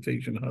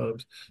transportation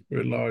hubs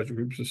where large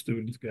groups of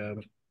students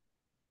gather.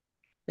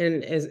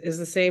 And is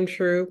the same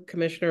true,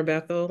 Commissioner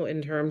Bethel,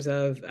 in terms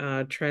of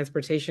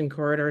transportation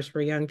corridors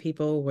for young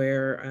people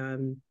where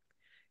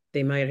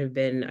they might have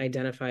been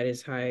identified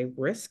as high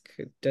risk?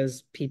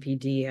 Does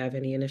PPD have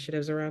any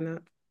initiatives around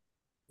that?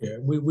 Yeah,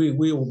 we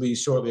will be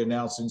shortly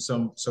announcing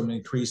some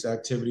increased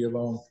activity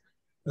along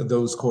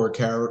those core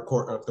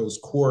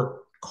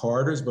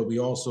corridors, but we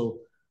also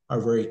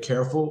are very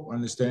careful,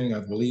 understanding.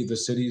 I believe the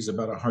city is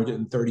about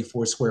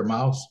 134 square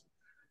miles.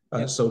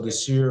 So the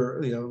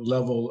sheer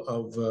level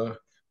of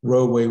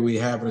roadway we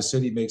have in the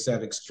city makes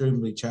that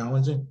extremely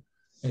challenging.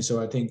 And so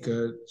I think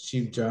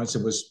Chief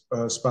Johnson was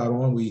spot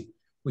on.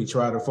 We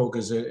try to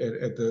focus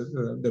at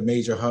the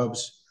major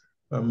hubs.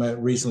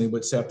 Met recently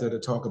with SEPTA to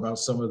talk about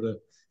some of the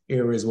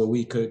areas where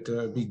we could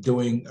be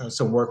doing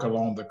some work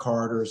along the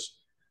corridors,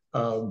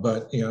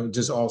 but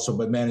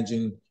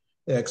managing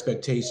the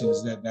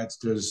expectations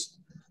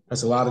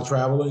that's a lot of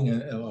traveling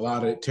and a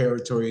lot of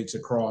territory to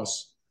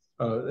cross,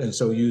 and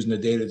so using the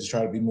data to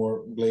try to be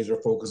more laser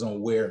focused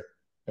on where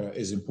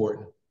is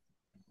important.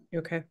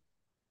 Okay,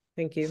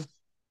 thank you,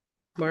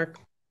 Mark.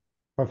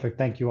 Perfect.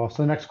 Thank you all.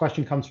 So the next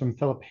question comes from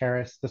Philip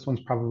Harris. This one's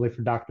probably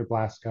for Dr.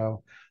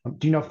 Blasko.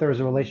 Do you know if there is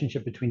a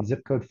relationship between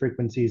zip code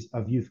frequencies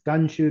of youth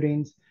gun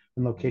shootings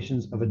and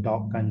locations of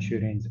adult gun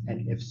shootings?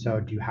 And if so,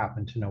 do you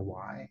happen to know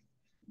why?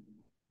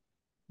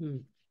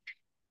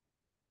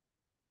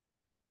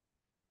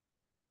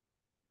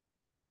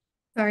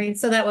 Sorry,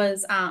 so that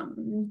was, are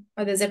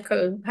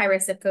the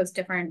high-risk zip codes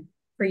different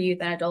for youth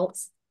and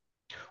adults?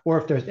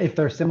 Or if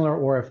they're similar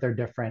or if they're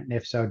different, and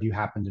if so, do you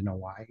happen to know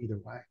why? Either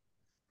way.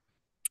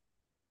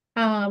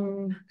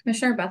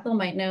 Commissioner Bethel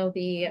might know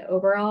the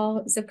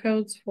overall zip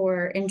codes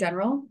for in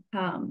general,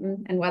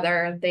 and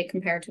whether they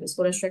compare to the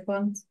school district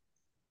ones.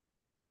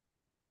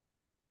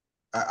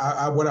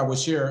 What I would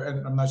share,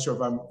 and I'm not sure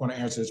if I'm going to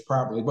answer this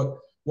properly, but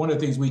one of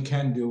the things we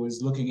can do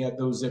is looking at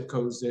those zip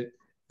codes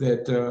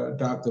that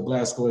Dr.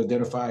 Blasko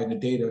identified in the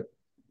data.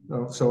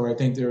 So I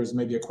think there's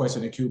maybe a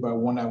question in the queue about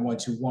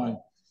 19121,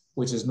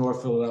 which is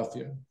North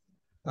Philadelphia.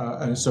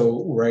 And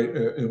so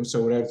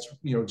that's,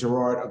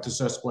 Girard up to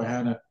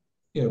Susquehanna,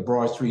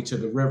 Broad Street to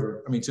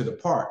the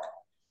park.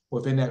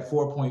 Within that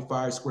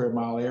 4.5 square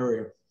mile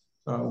area,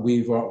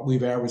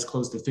 we've averaged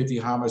close to 50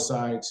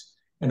 homicides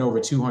and over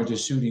 200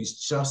 shootings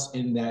just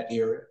in that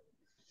area.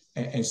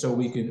 And so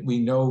we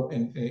know,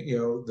 and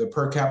the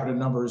per capita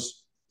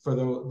numbers for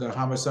the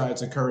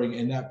homicides occurring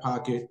in that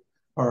pocket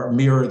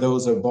mirror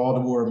those of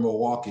Baltimore and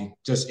Milwaukee,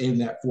 just in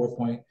that 4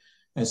 point.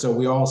 And so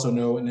we also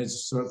know, and I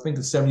think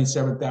it's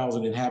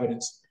 77,000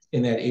 inhabitants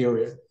in that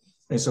area.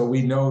 And so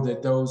we know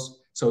that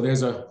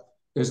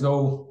there's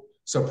no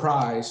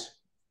surprise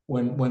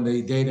when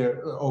the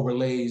data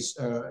overlays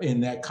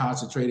in that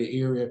concentrated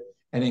area,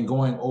 and then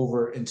going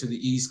over into the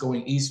east,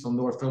 going east from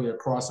North Philly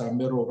across our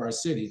middle of our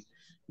city,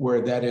 where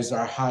that is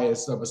our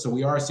highest level. So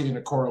we are seeing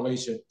a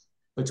correlation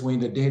between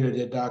the data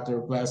that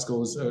Dr.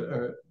 Blasko is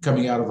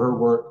coming out of her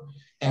work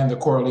and the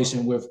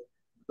correlation with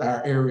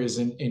our areas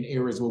in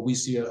areas where we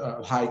see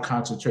a high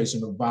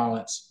concentration of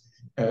violence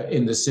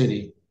in the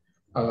city.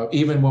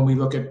 Even when we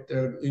look at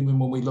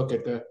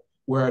the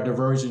where our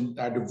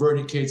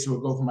diverted kids who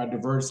will go from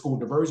our school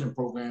diversion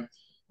program,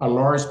 a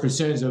large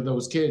percentage of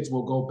those kids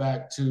will go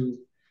back to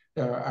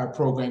our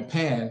program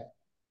PAN,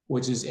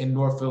 which is in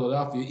North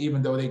Philadelphia,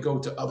 even though they go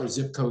to other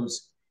zip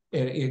codes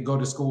and go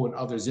to school in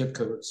other zip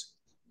codes.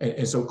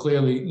 And so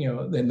clearly, you know,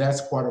 and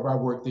that's part of our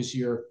work this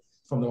year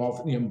from the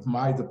office, you know,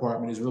 my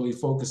department is really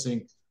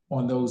focusing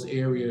on those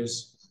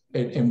areas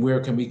and where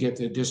can we get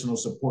the additional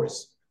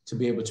supports to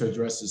be able to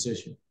address this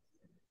issue.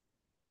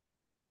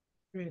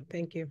 Great,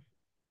 thank you.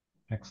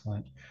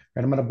 Excellent.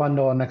 Right, I'm going to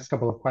bundle the next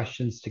couple of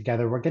questions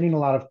together. We're getting a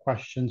lot of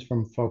questions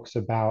from folks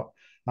about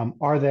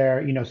are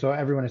there, you know, so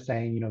everyone is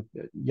saying, you know,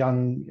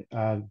 young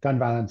gun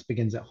violence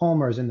begins at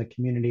home or is in the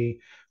community.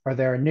 Are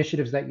there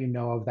initiatives that you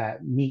know of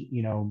that meet,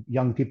 you know,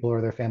 young people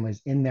or their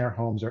families in their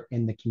homes or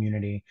in the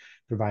community,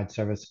 provide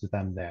service to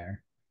them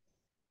there?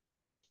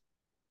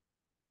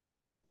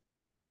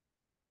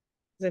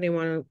 Does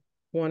anyone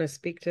want to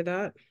speak to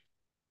that?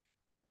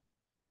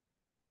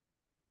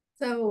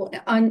 So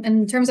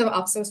in terms of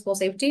Office of School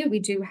Safety, we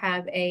do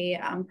have a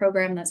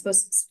program that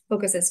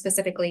focuses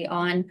specifically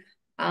on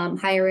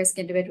higher risk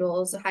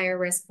individuals, higher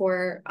risk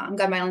for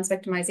gun violence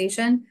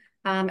victimization.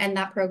 And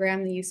that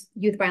program, the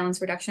Youth Violence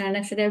Reduction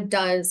Initiative,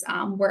 does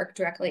work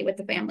directly with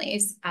the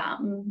families.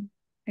 And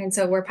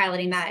so we're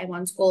piloting that in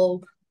one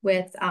school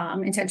with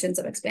intentions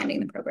of expanding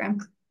the program.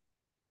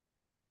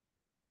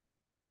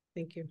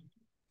 Thank you.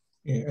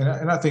 Yeah,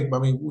 and I think, I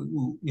mean,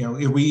 you know,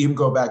 if we even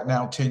go back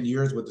now 10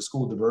 years with the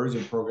school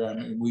diversion program,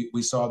 and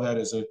we saw that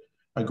as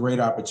a great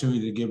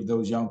opportunity to give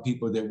those young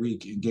people that we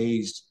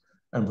engaged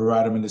and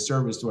provide them into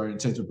service to our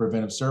intensive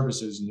preventive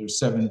services. And there's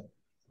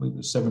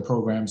seven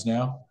programs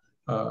now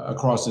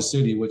across the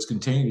city, which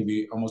continue to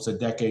be almost a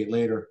decade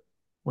later,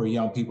 where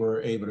young people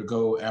are able to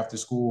go after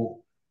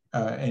school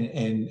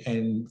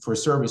and for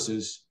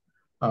services.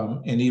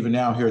 And even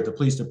now here at the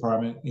police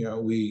department, you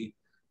know,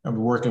 I'm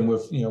working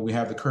with, you know, we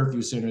have the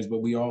curfew centers,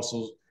 but we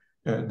also,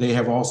 they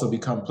have also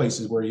become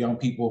places where young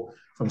people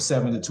from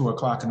 7 to 2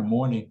 o'clock in the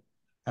morning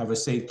have a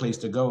safe place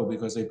to go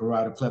because they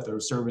provide a plethora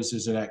of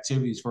services and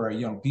activities for our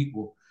young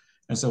people.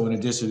 And so in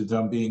addition to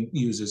them being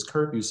used as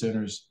curfew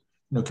centers,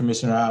 you know,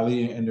 Commissioner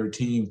Ali and their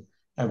team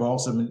have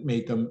also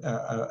made them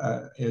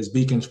as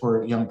beacons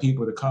for young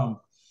people to come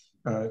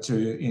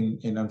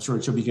and I'm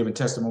sure she'll be giving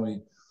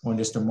testimony on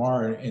this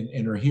tomorrow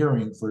in her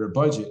hearing for the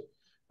budget.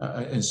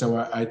 And so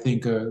I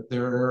think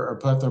there are a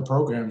plethora of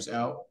programs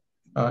out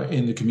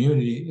in the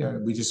community.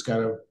 We just got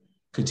to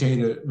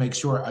continue to make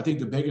sure. I think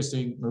the biggest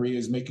thing, Maria,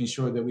 is making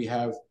sure that we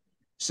have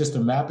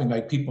system mapping,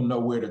 like people know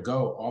where to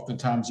go.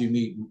 Oftentimes you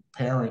meet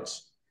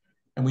parents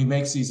and we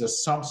make these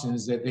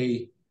assumptions that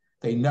they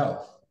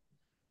know.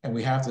 And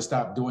we have to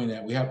stop doing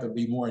that. We have to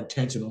be more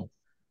intentional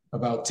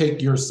about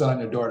take your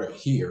son or daughter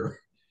here,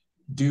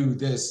 do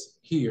this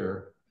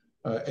here,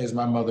 as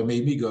my mother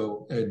made me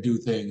go do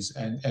things.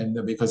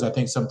 And because I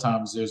think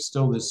sometimes there's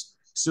still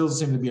seems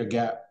to be a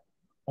gap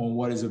on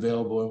what is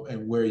available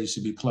and where you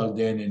should be plugged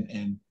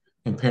in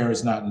and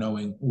parents not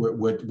knowing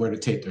where to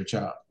take their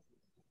child.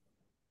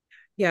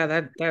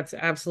 Yeah, that's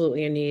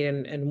absolutely a need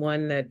and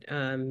one that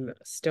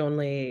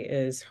Stoneleigh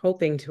is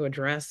hoping to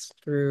address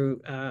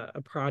through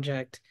a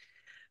project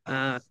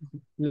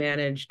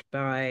managed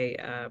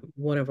by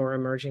one of our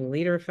emerging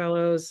leader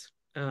fellows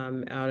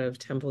out of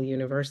Temple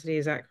University.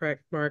 Is that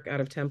correct, Mark? Out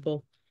of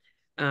Temple,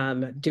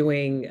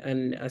 doing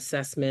an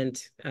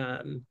assessment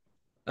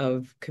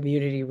of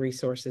community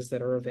resources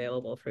that are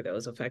available for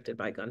those affected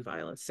by gun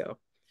violence. So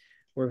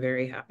we're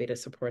very happy to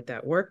support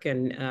that work.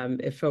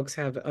 And if folks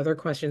have other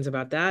questions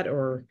about that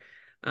or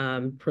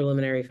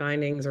preliminary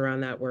findings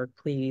around that work,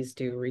 please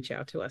do reach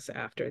out to us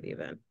after the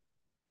event.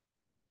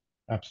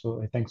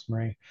 Absolutely. Thanks,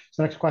 Marie.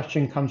 So next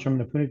question comes from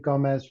Napunit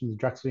Gomez from the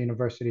Drexel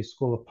University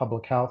School of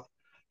Public Health.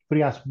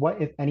 Napunit asks,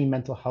 what, if any,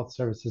 mental health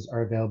services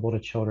are available to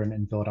children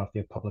in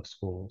Philadelphia public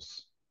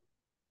schools?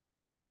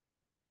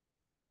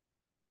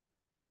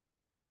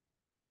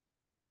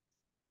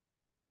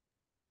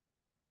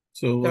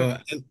 So,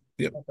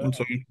 I'm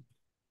sorry.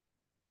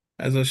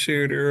 As I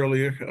shared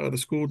earlier, the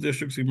school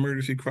district's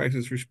emergency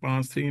crisis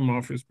response team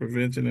offers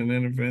prevention and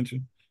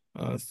intervention,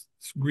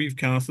 grief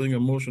counseling,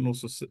 emotional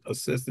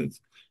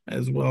assistance,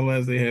 as well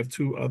as they have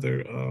two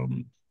other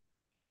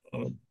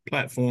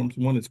platforms.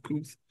 One is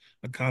Cooth,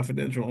 a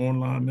confidential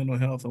online mental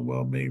health and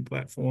well-being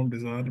platform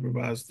designed to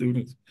provide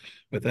students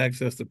with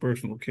access to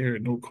personal care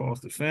at no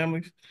cost to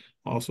families,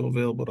 also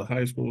available to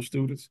high school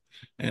students.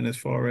 And as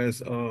far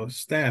as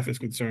staff is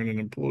concerned and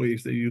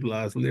employees, they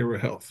utilize Lyra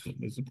Health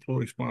as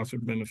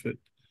employee-sponsored benefit.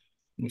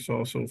 It's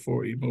also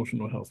for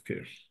emotional health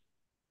care.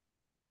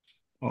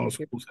 All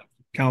schools have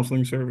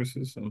counseling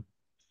services and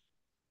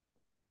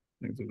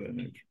things of that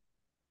nature.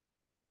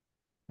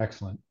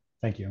 Excellent.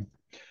 Thank you.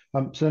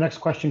 So the next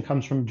question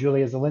comes from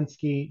Julia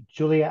Zielinski.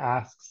 Julia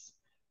asks,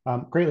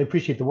 greatly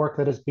appreciate the work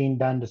that is being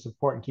done to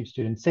support and keep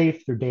students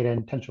safe through data and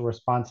intentional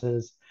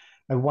responses.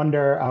 I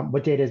wonder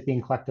what data is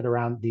being collected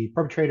around the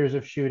perpetrators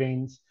of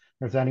shootings,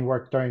 or if there's any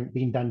work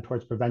being done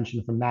towards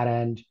prevention from that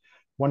end.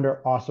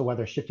 Wonder also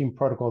whether shifting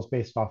protocols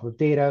based off of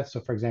data.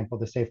 So for example,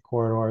 the Safe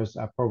Corridors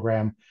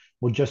program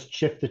We'll just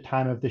shift the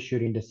time of the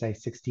shooting to say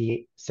 6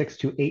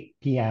 to 8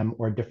 p.m.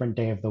 or a different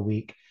day of the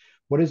week.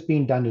 What is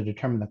being done to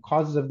determine the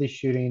causes of these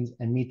shootings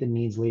and meet the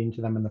needs leading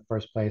to them in the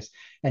first place?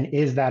 And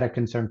is that a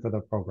concern for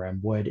the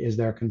program? Is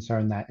there a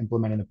concern that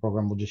implementing the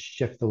program will just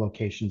shift the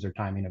locations or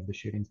timing of the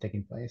shootings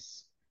taking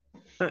place?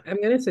 I'm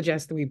going to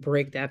suggest that we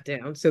break that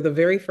down. So the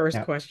very first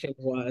Yeah. question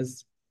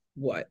was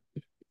what?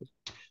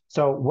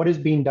 So what is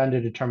being done to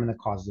determine the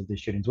causes of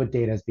these shootings? What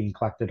data is being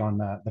collected on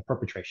the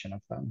perpetration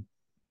of them?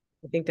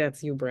 I think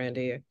that's you,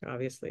 Brandy,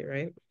 obviously,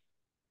 right?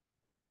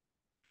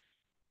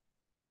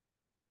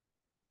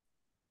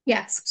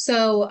 Yes.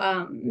 So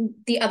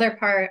the other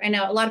part, I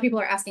know a lot of people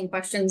are asking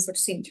questions which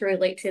seem to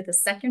relate to the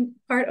second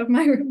part of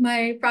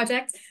my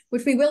project,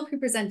 which we will be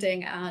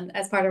presenting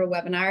as part of a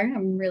webinar.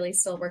 I'm really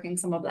still working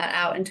some of that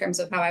out in terms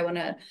of how I want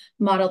to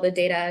model the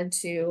data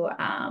to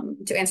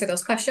answer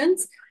those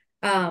questions.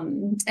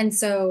 But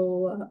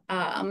so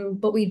I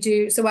will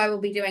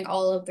be doing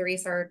all of the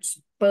research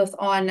both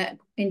on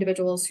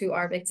individuals who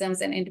are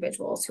victims and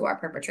individuals who are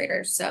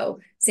perpetrators. So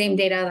same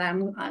data that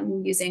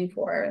I'm using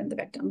for the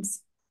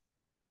victims.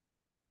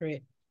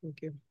 Great,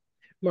 thank you.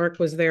 Mark,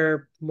 was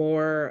there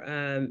more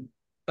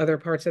other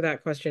parts of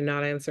that question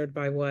not answered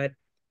by what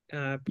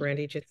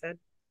Brandy just said?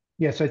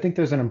 Yeah, so I think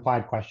there's an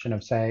implied question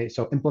of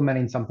so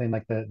implementing something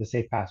like the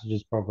Safe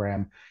Passages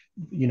program,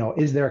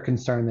 is there a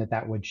concern that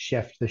that would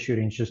shift the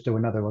shootings just to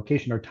another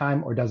location or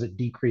time, or does it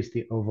decrease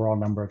the overall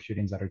number of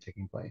shootings that are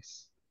taking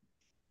place?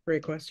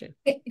 Great question.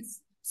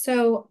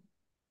 So,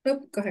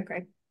 go ahead,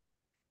 Craig.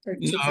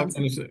 No, I was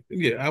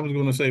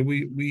going to say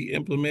we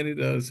implemented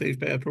a Safe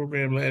Path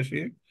program last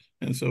year,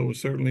 and so it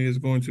certainly is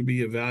going to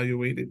be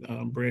evaluated.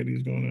 Brandy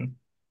is going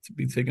to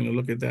be taking a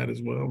look at that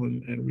as well,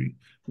 and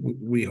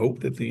we hope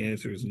that the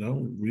answer is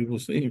no. We will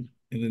see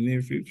in the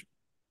near future.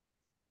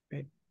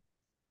 Right.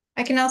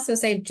 I can also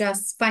say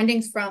just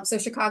findings from, so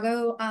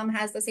Chicago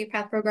has the Safe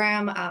Path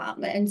program,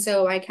 and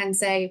so I can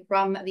say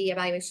from the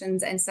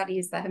evaluations and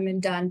studies that have been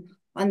done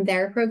on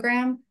their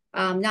program,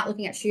 not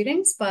looking at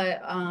shootings, but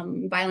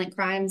violent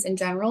crimes in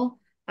general,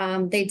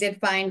 they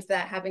did find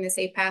that having the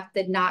Safe Path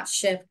did not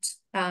shift.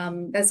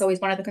 That's always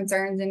one of the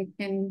concerns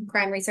in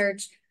crime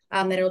research,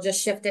 that it'll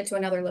just shift it to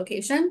another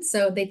location.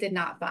 So they did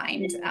not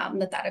find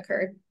that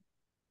occurred.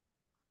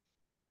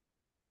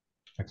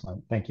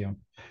 Excellent, thank you.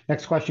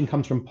 Next question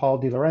comes from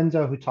Paul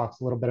DiLorenzo, who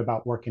talks a little bit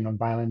about working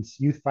on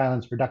youth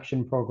violence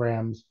reduction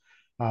programs,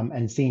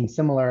 and seeing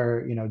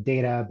similar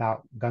data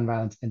about gun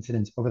violence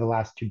incidents over the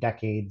last 2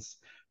 decades.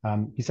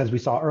 He says, we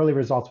saw early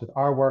results with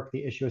our work.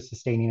 The issue is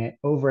sustaining it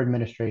over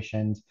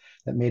administrations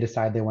that may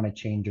decide they want to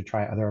change or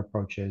try other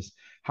approaches.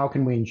 How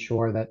can we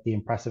ensure that the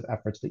impressive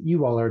efforts that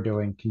you all are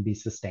doing can be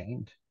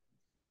sustained?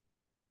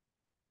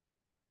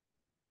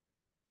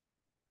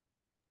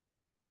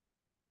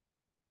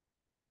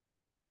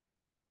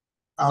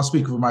 I'll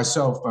speak for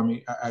myself. I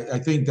mean, I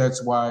think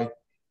that's why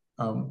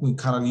we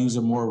kind of use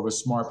a more of a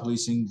smart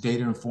policing,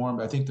 data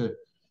informed. I think that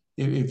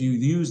if you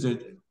use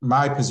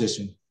my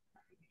position,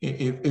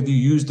 if you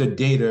use the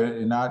data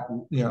and not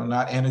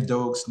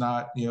anecdotes,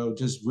 not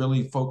just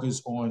really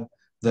focus on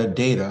the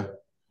data,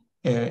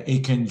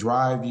 it can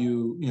drive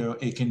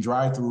it can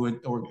drive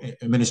through or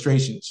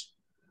administrations,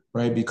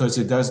 right? Because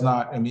it does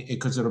not. I mean,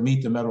 because it'll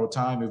meet the metal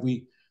time if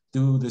we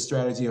do the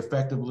strategy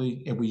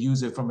effectively and we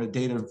use it from a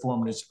data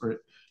informed,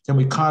 then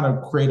we kind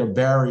of create a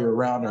barrier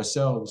around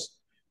ourselves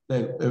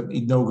that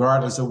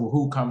regardless of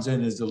who comes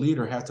in as the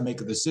leader, have to make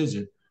a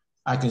decision.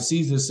 I can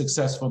see the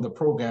success from the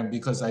program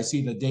because I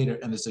see the data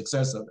and the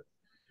success of it.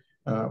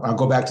 I'll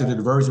go back to the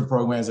diversion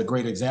program as a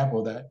great example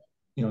of that.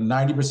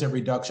 90%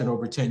 reduction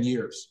over 10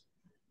 years.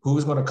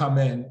 Who's going to come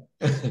in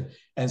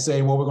and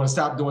say, well, we're going to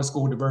stop doing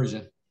school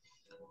diversion,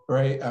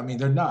 right? I mean,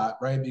 they're not,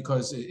 right?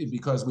 Because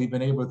we've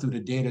been able through the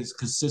data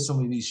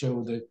consistently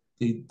show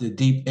the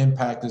deep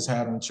impact it's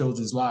had on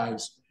children's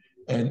lives.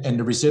 And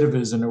the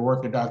recidivism, the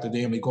work that Dr.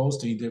 Damley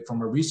Goldstein did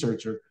from a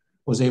researcher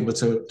was able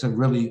to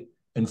really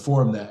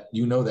inform that.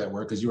 That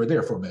work because you were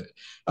there for a minute,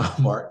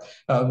 Mark.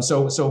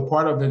 So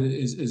part of it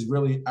is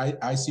really,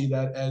 I see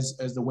that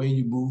as the way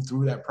you move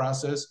through that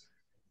process.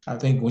 I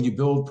think when you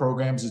build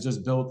programs, it's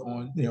just built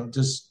on,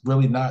 just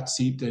really not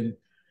seeped in.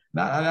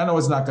 I know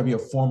it's not going to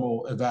be a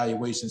formal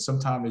evaluation.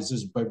 Sometimes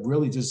it's but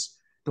really just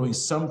doing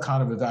some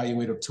kind of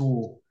evaluative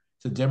tool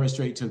to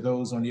demonstrate to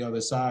those on the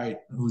other side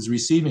who's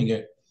receiving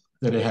it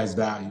that it has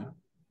value.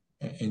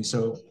 And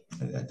so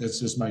that's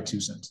just my 2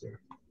 cents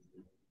there.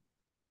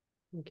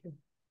 Thank you.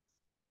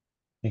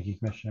 Thank you,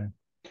 Commissioner.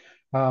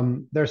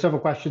 There are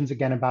several questions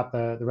again about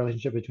the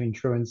relationship between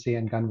truancy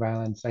and gun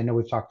violence. I know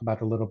we've talked about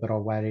it a little bit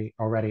already.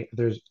 If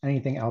there's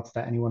anything else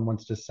that anyone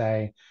wants to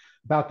say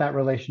about that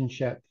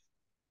relationship?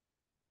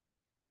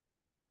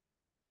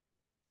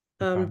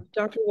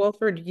 Dr.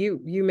 Wolford,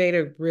 you made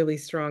a really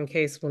strong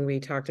case when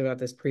we talked about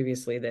this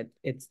previously that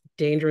it's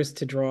dangerous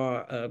to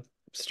draw a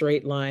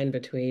straight line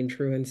between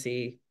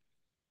truancy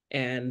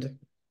and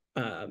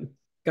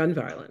gun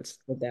violence,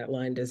 that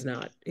line does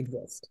not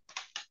exist.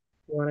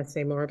 You want to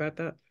say more about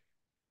that?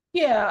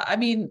 Yeah, I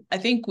mean, I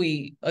think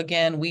we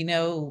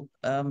know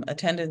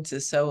attendance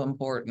is so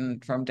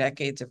important from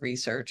decades of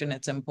research, and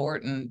it's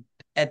important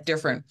at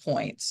different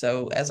points.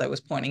 So as I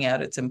was pointing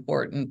out, it's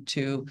important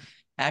to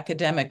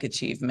academic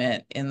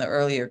achievement in the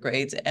earlier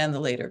grades and the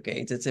later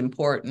grades. It's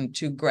important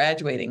to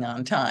graduating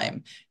on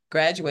time.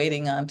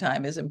 Graduating on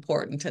time is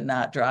important to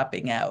not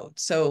dropping out.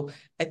 So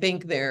I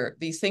think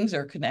these things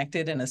are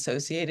connected and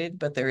associated,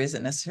 but there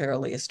isn't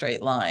necessarily a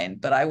straight line.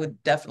 But I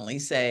would definitely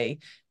say,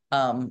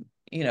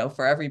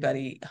 for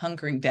everybody,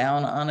 hunkering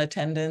down on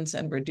attendance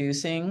and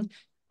reducing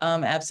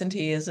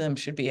absenteeism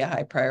should be a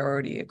high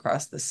priority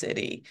across the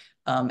city,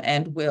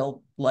 and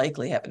will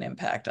likely have an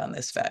impact on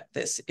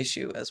this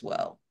issue as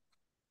well.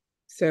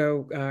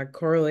 So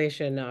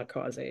correlation, not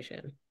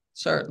causation.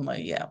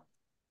 Certainly, yeah.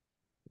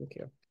 Thank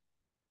you.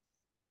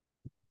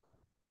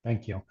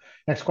 Thank you.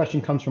 Next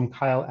question comes from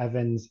Kyle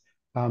Evans.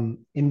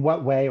 In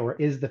what way, or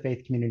is the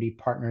faith community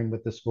partnering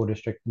with the school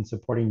district in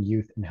supporting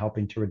youth and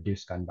helping to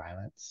reduce gun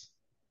violence?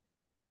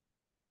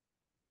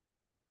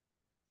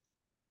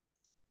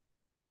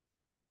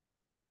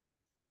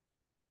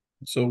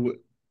 So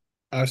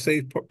our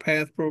Safe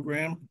Path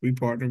program, we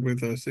partner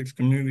with 6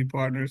 community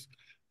partners.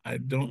 I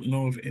don't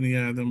know if any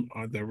of them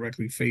are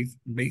directly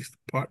faith-based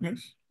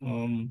partners,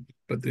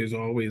 but there's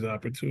always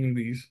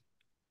opportunities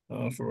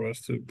for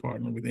us to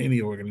partner with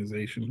any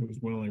organization who's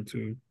willing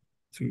to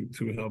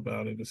help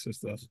out and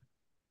assist us.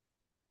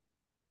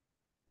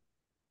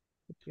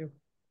 Thank you.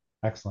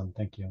 Excellent,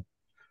 thank you.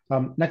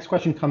 Next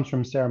question comes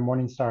from Sarah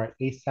Morningstar at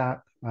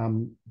ASAP.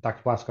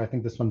 Dr. Blasko, I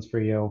think this one's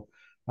for you.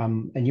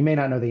 And you may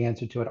not know the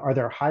answer to it. Are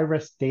there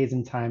high-risk days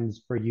and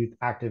times for youth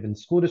active in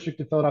school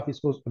district of Philadelphia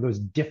schools? Are those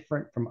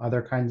different from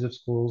other kinds of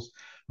schools?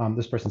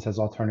 This person says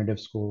alternative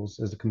schools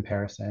as a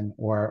comparison,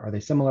 or are they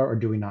similar, or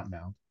do we not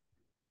know?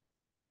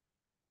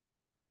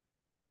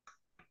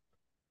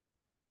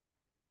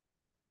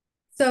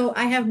 So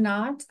I have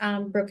not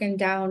broken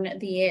down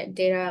the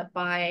data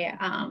by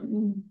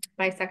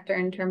sector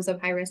in terms of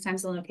high risk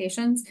times and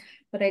locations,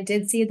 but I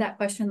did see that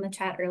question in the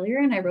chat earlier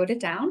and I wrote it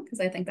down because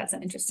I think that's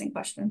an interesting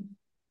question.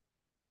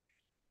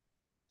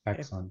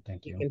 Excellent,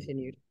 thank you.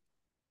 Continued.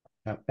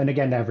 And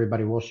again, to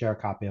everybody, we'll share a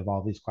copy of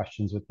all these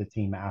questions with the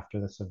team after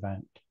this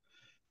event.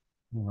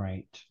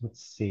 Right,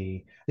 let's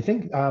see. I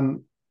think,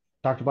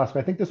 Dr. Blasko,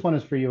 I think this one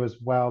is for you as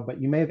well, but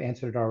you may have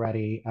answered it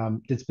already.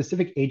 Did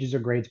specific ages or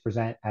grades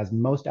present as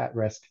most at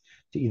risk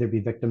to either be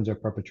victims or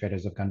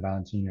perpetrators of gun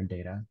violence in your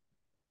data?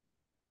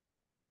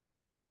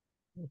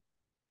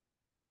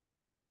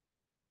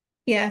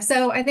 Yeah,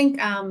 so I think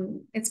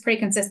it's pretty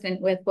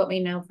consistent with what we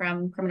know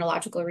from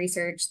criminological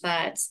research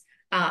that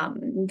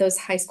those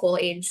high school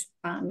age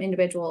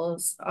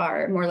individuals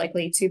are more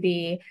likely to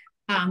be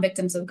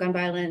victims of gun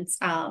violence.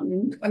 I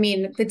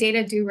mean, the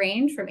data do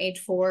range from age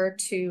 4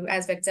 to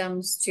as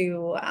victims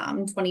to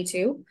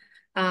 22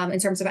 in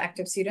terms of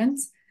active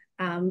students.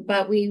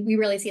 But we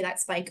really see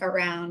that spike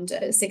around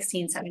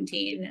 16,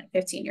 17,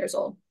 15 years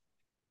old.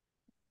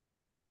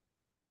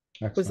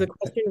 Excellent. Was the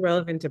question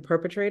relevant to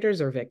perpetrators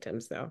or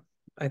victims, though?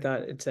 I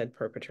thought it said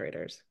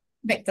perpetrators.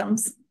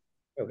 Victims.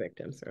 Oh,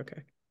 victims.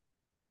 Okay.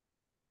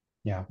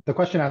 Yeah, the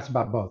question asks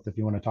about both, if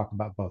you want to talk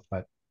about both,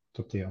 but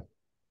it's up to you.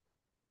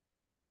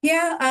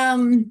 Yeah,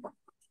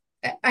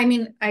 I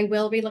mean, I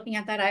will be looking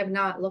at that. I have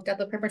not looked at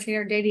the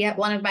perpetrator data yet.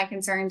 One of my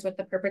concerns with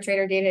the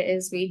perpetrator data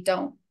is we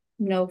don't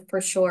know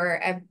for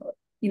sure,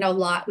 we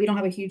don't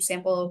have a huge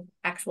sample of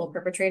actual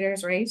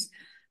perpetrators, right?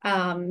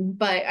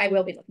 But I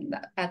will be looking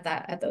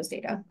at those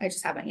data. I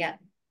just haven't yet.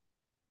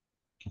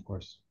 Of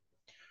course.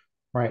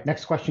 All right,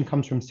 next question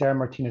comes from Sarah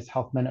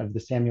Martinez-Helfman of the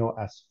Samuel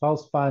S.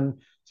 Fells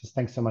Fund. Says,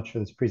 thanks so much for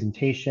this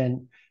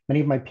presentation. Many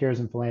of my peers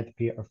in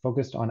philanthropy are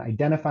focused on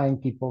identifying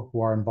people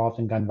who are involved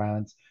in gun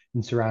violence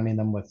and surrounding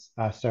them with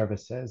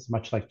services,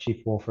 much like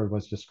Chief Wolford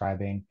was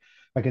describing.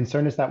 My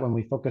concern is that when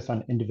we focus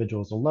on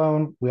individuals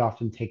alone, we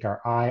often take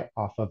our eye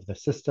off of the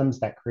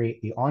systems that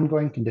create the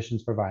ongoing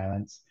conditions for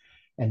violence,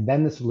 and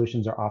then the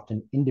solutions are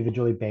often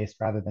individually based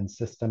rather than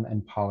system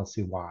and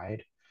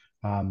policy-wide.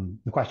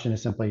 The question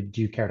is simply,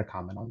 do you care to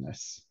comment on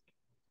this?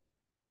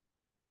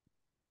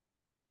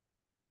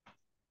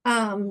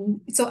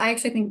 So I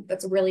actually think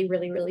that's really,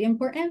 really, really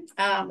important,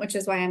 which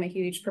is why I'm a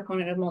huge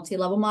proponent of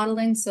multi-level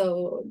modeling.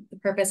 So the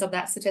purpose of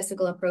that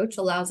statistical approach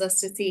allows us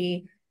to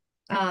see,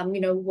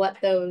 what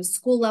those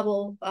school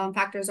level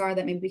factors are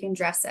that maybe we can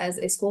address as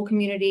a school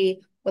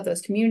community, what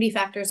those community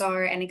factors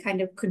are, and it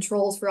kind of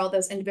controls for all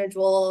those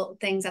individual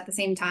things at the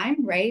same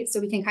time, right? So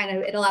we can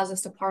it allows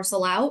us to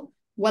parcel out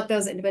what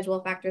those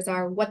individual factors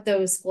are, what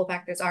those school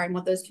factors are, and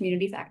what those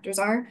community factors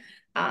are.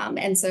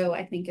 And so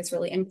I think it's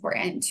really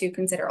important to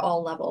consider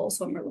all levels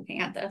when we're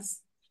looking at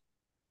this.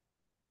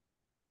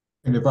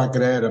 And if I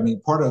could add, I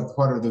mean, part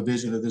of the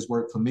vision of this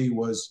work for me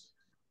was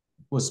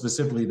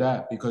specifically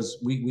that, because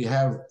we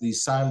have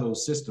these silo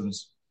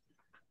systems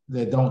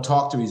that don't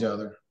talk to each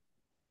other.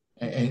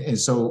 And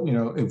so,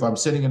 if I'm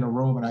sitting in a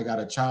room and I got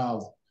a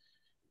child,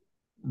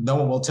 no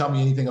one will tell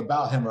me anything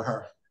about him or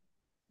her.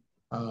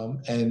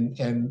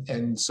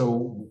 And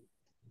so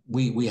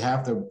we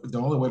have to, the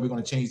only way we're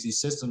going to change these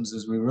systems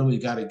is we really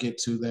got to get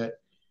to that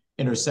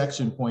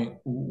intersection point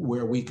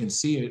where we can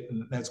see it.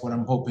 And that's what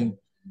I'm hoping,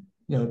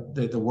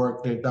 that the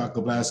work that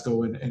Dr.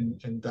 Blasko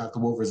and Dr.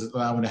 Wolford is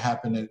allowing to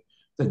happen, that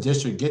the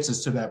district gets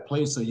us to that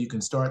place so you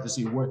can start to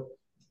see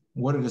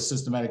what are the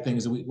systematic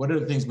things, what are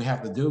the things we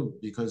have to do?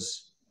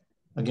 Because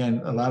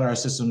again, a lot of our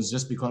systems,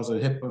 just because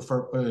of HIPAA,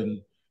 FERPA,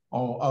 and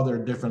all other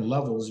different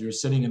levels, you're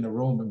sitting in the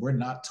room and we're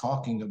not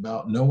talking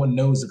about, no one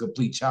knows the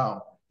complete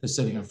child that's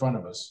sitting in front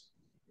of us.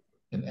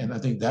 And I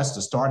think that's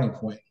the starting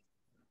point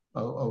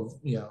of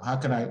how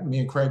can me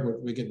and Craig,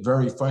 we get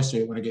very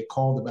frustrated when I get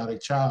called about a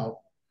child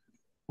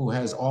who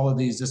has all of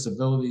these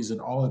disabilities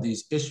and all of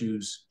these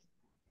issues,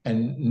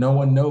 and no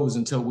one knows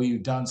until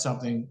we've done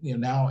something,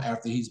 now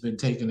after he's been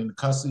taken into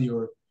custody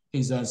or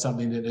he's done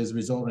something that has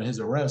resulted in his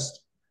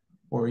arrest,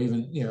 or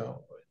even,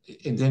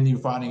 and then you're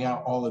finding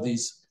out all of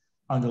these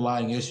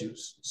underlying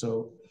issues.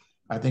 So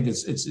I think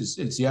it's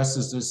yes,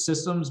 it's the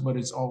systems, but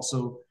it's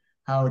also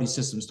how are these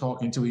systems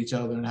talking to each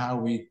other, and how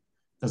we,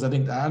 because I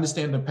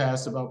understand in the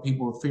past about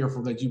people were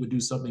fearful that you would do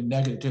something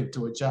negative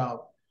to a child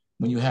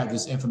when you have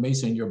this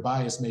information, your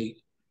bias may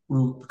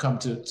come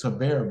to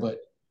bear. But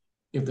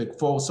if the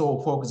full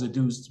sole focus is to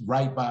do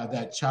right by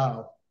that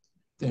child,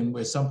 then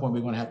at some point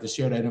we're going to have to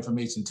share that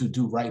information to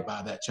do right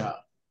by that child.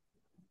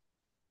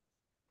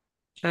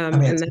 I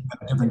mean, it's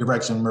a different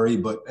direction, Marie,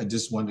 but I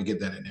just wanted to get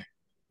that in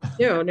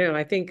there. No,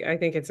 I think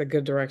it's a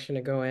good direction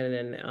to go in.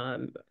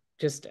 And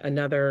just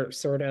another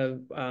sort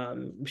of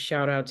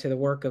shout out to the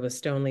work of a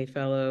Stoneleigh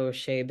fellow,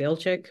 Shay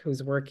Bilchik,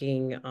 who's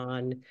working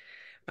on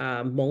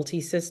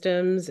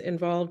multi-systems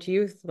involved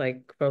youth.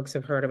 Like folks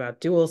have heard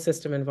about dual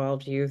system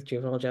involved youth,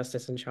 juvenile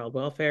justice and child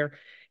welfare.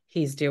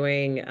 He's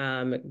doing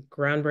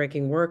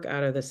groundbreaking work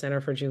out of the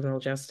Center for Juvenile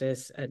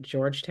Justice at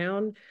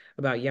Georgetown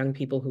about young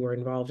people who are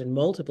involved in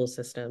multiple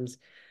systems,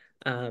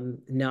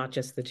 not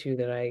just the two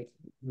that I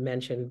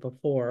mentioned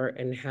before,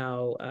 and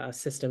how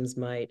systems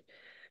might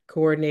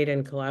coordinate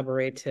and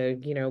collaborate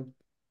to,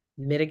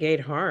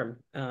 mitigate harm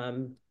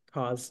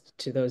caused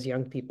to those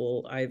young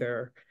people,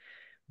 either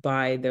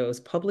by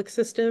those public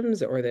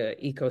systems or the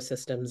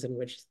ecosystems in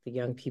which the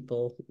young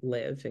people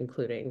live,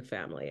 including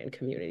family and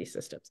community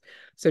systems.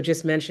 So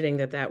just mentioning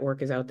that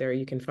work is out there.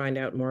 You can find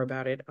out more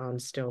about it on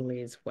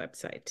Stoneleigh's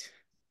website.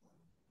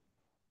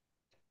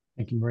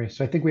 Thank you, Marie.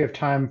 So I think we have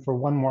time for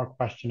one more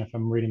question, if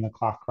I'm reading the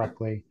clock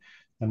correctly,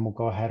 then we'll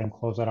go ahead and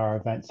close out our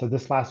event. So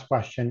this last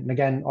question, and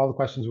again, all the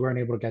questions we weren't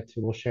able to get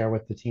to, we'll share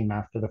with the team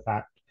after the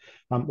fact.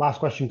 Last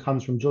question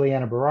comes from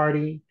Juliana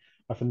Berardi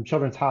from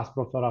Children's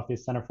Hospital Philadelphia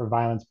Center for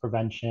Violence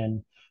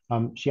Prevention.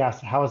 She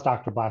asked, how has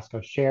Dr.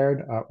 Blasko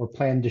shared or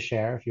planned to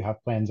share, if you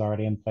have plans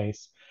already in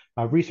place,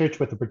 research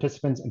with the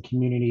participants and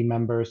community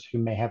members who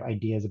may have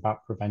ideas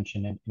about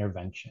prevention and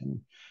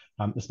intervention,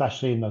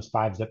 especially in those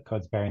 5 zip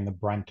codes bearing the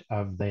brunt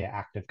of the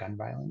active gun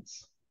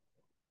violence?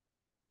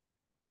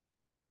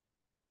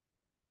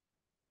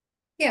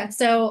 Yeah,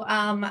 so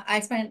I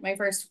spent my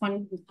first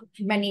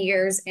many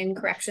years in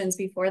corrections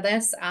before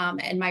this,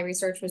 and my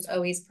research was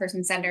always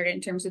person-centered in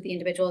terms of the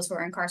individuals who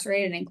are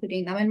incarcerated and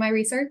including them in my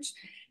research.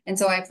 And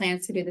so I plan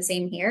to do the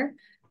same here.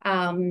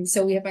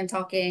 So we have been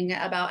talking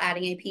about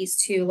adding a piece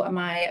to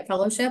my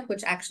fellowship,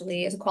 which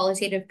actually is a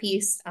qualitative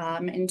piece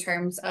in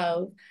terms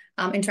of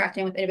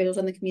interacting with individuals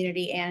in the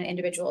community and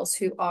individuals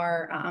who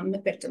are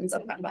victims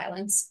of gun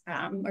violence,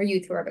 or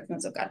youth who are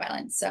victims of gun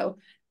violence. So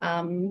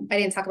I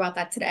didn't talk about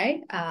that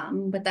today,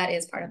 but that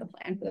is part of the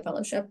plan for the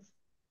fellowship.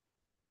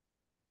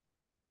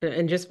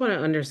 And just want to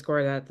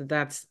underscore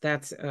that's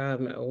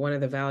one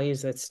of the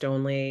values that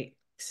Stoneleigh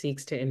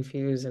seeks to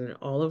infuse in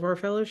all of our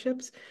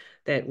fellowships,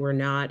 that we're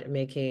not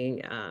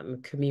making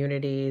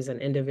communities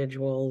and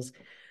individuals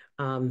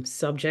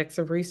subjects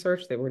of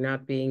research, that we're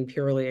not being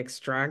purely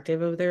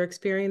extractive of their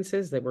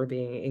experiences, that we're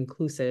being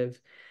inclusive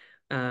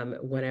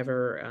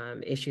whenever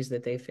issues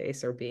that they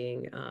face are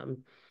being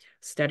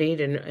studied.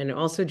 And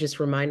also just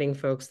reminding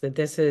folks that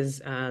this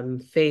is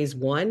phase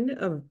 1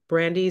 of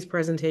Brandy's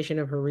presentation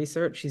of her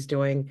research. She's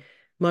doing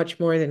much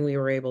more than we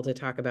were able to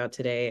talk about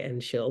today,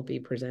 and she'll be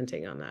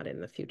presenting on that in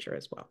the future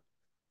as well.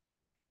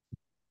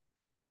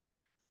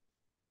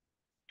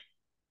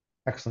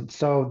 Excellent.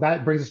 So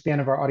that brings us to the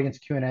end of our audience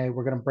Q&A.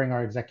 We're going to bring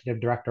our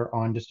executive director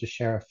on just to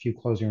share a few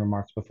closing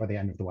remarks before the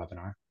end of the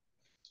webinar.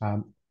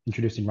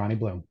 Introducing Ronnie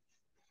Bloom.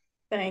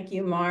 Thank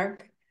you,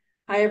 Mark.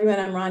 Hi, everyone.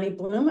 I'm Ronnie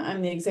Bloom.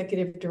 I'm the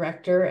executive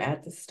director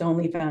at the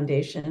Stoneleigh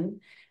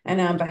Foundation. And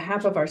on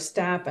behalf of our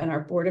staff and our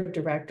board of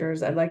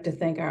directors, I'd like to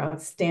thank our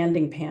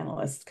outstanding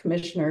panelists,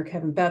 Commissioner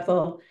Kevin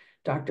Bethel,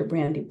 Dr.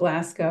 Brandy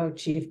Blasko,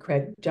 Chief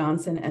Craig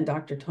Johnson, and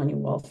Dr. Tonya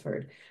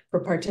Wolford for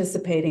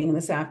participating in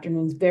this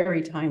afternoon's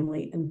very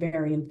timely and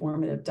very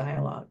informative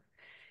dialogue.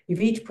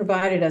 You've each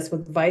provided us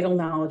with vital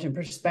knowledge and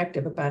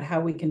perspective about how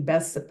we can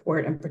best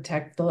support and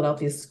protect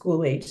Philadelphia's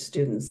school-age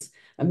students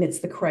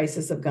amidst the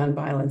crisis of gun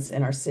violence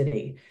in our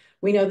city.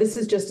 We know this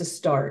is just a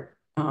start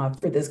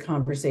for this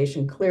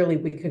conversation. Clearly,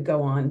 we could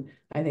go on,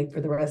 I think,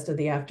 for the rest of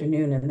the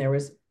afternoon, and there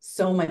was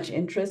so much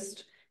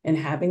interest in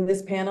having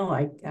this panel.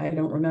 I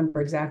don't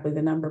remember exactly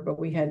the number, but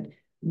we had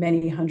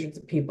many hundreds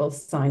of people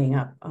signing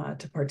up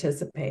to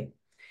participate.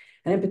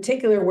 And in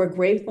particular, we're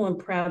grateful and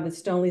proud that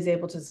Stoneleigh is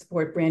able to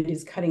support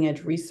Brandy's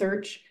cutting-edge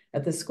research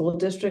at the school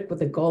district with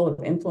the goal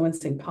of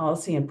influencing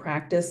policy and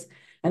practice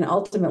and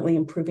ultimately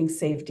improving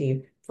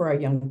safety for our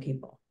young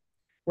people.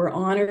 We're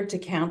honored to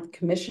count the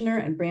Commissioner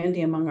and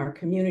Brandy among our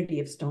community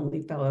of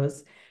Stoneleigh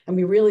Fellows, and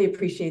we really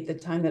appreciate the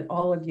time that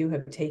all of you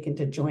have taken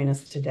to join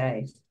us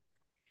today.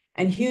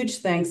 And huge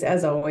thanks,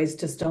 as always,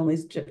 to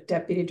Stoneleigh's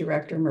Deputy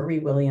Director, Marie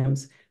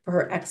Williams, for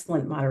her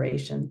excellent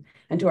moderation,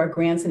 and to our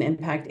Grants and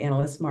Impact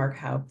Analyst, Mark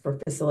Haupt, for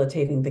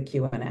facilitating the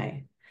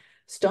Q&A.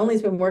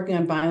 Stoneleigh's been working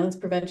on violence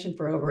prevention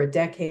for over a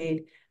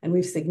decade, and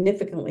we've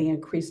significantly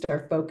increased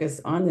our focus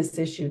on this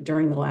issue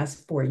during the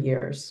last 4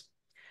 years.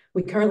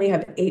 We currently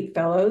have 8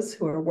 fellows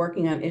who are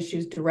working on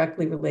issues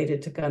directly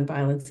related to gun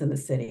violence in the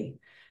city.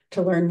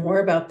 To learn more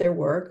about their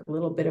work, a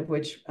little bit of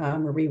which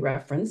Marie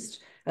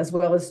referenced, as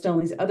well as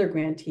Stoneleigh's other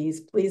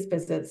grantees, please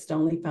visit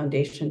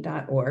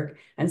stoneleigh.foundation.org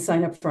and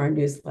sign up for our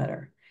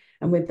newsletter.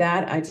 And with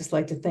that, I'd just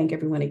like to thank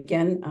everyone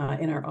again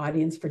in our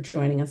audience for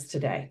joining us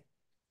today.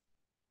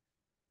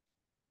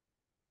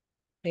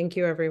 Thank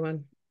you,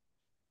 everyone.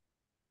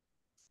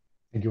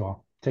 Thank you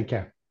all. Take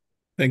care.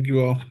 Thank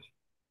you all.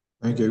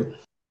 Thank you.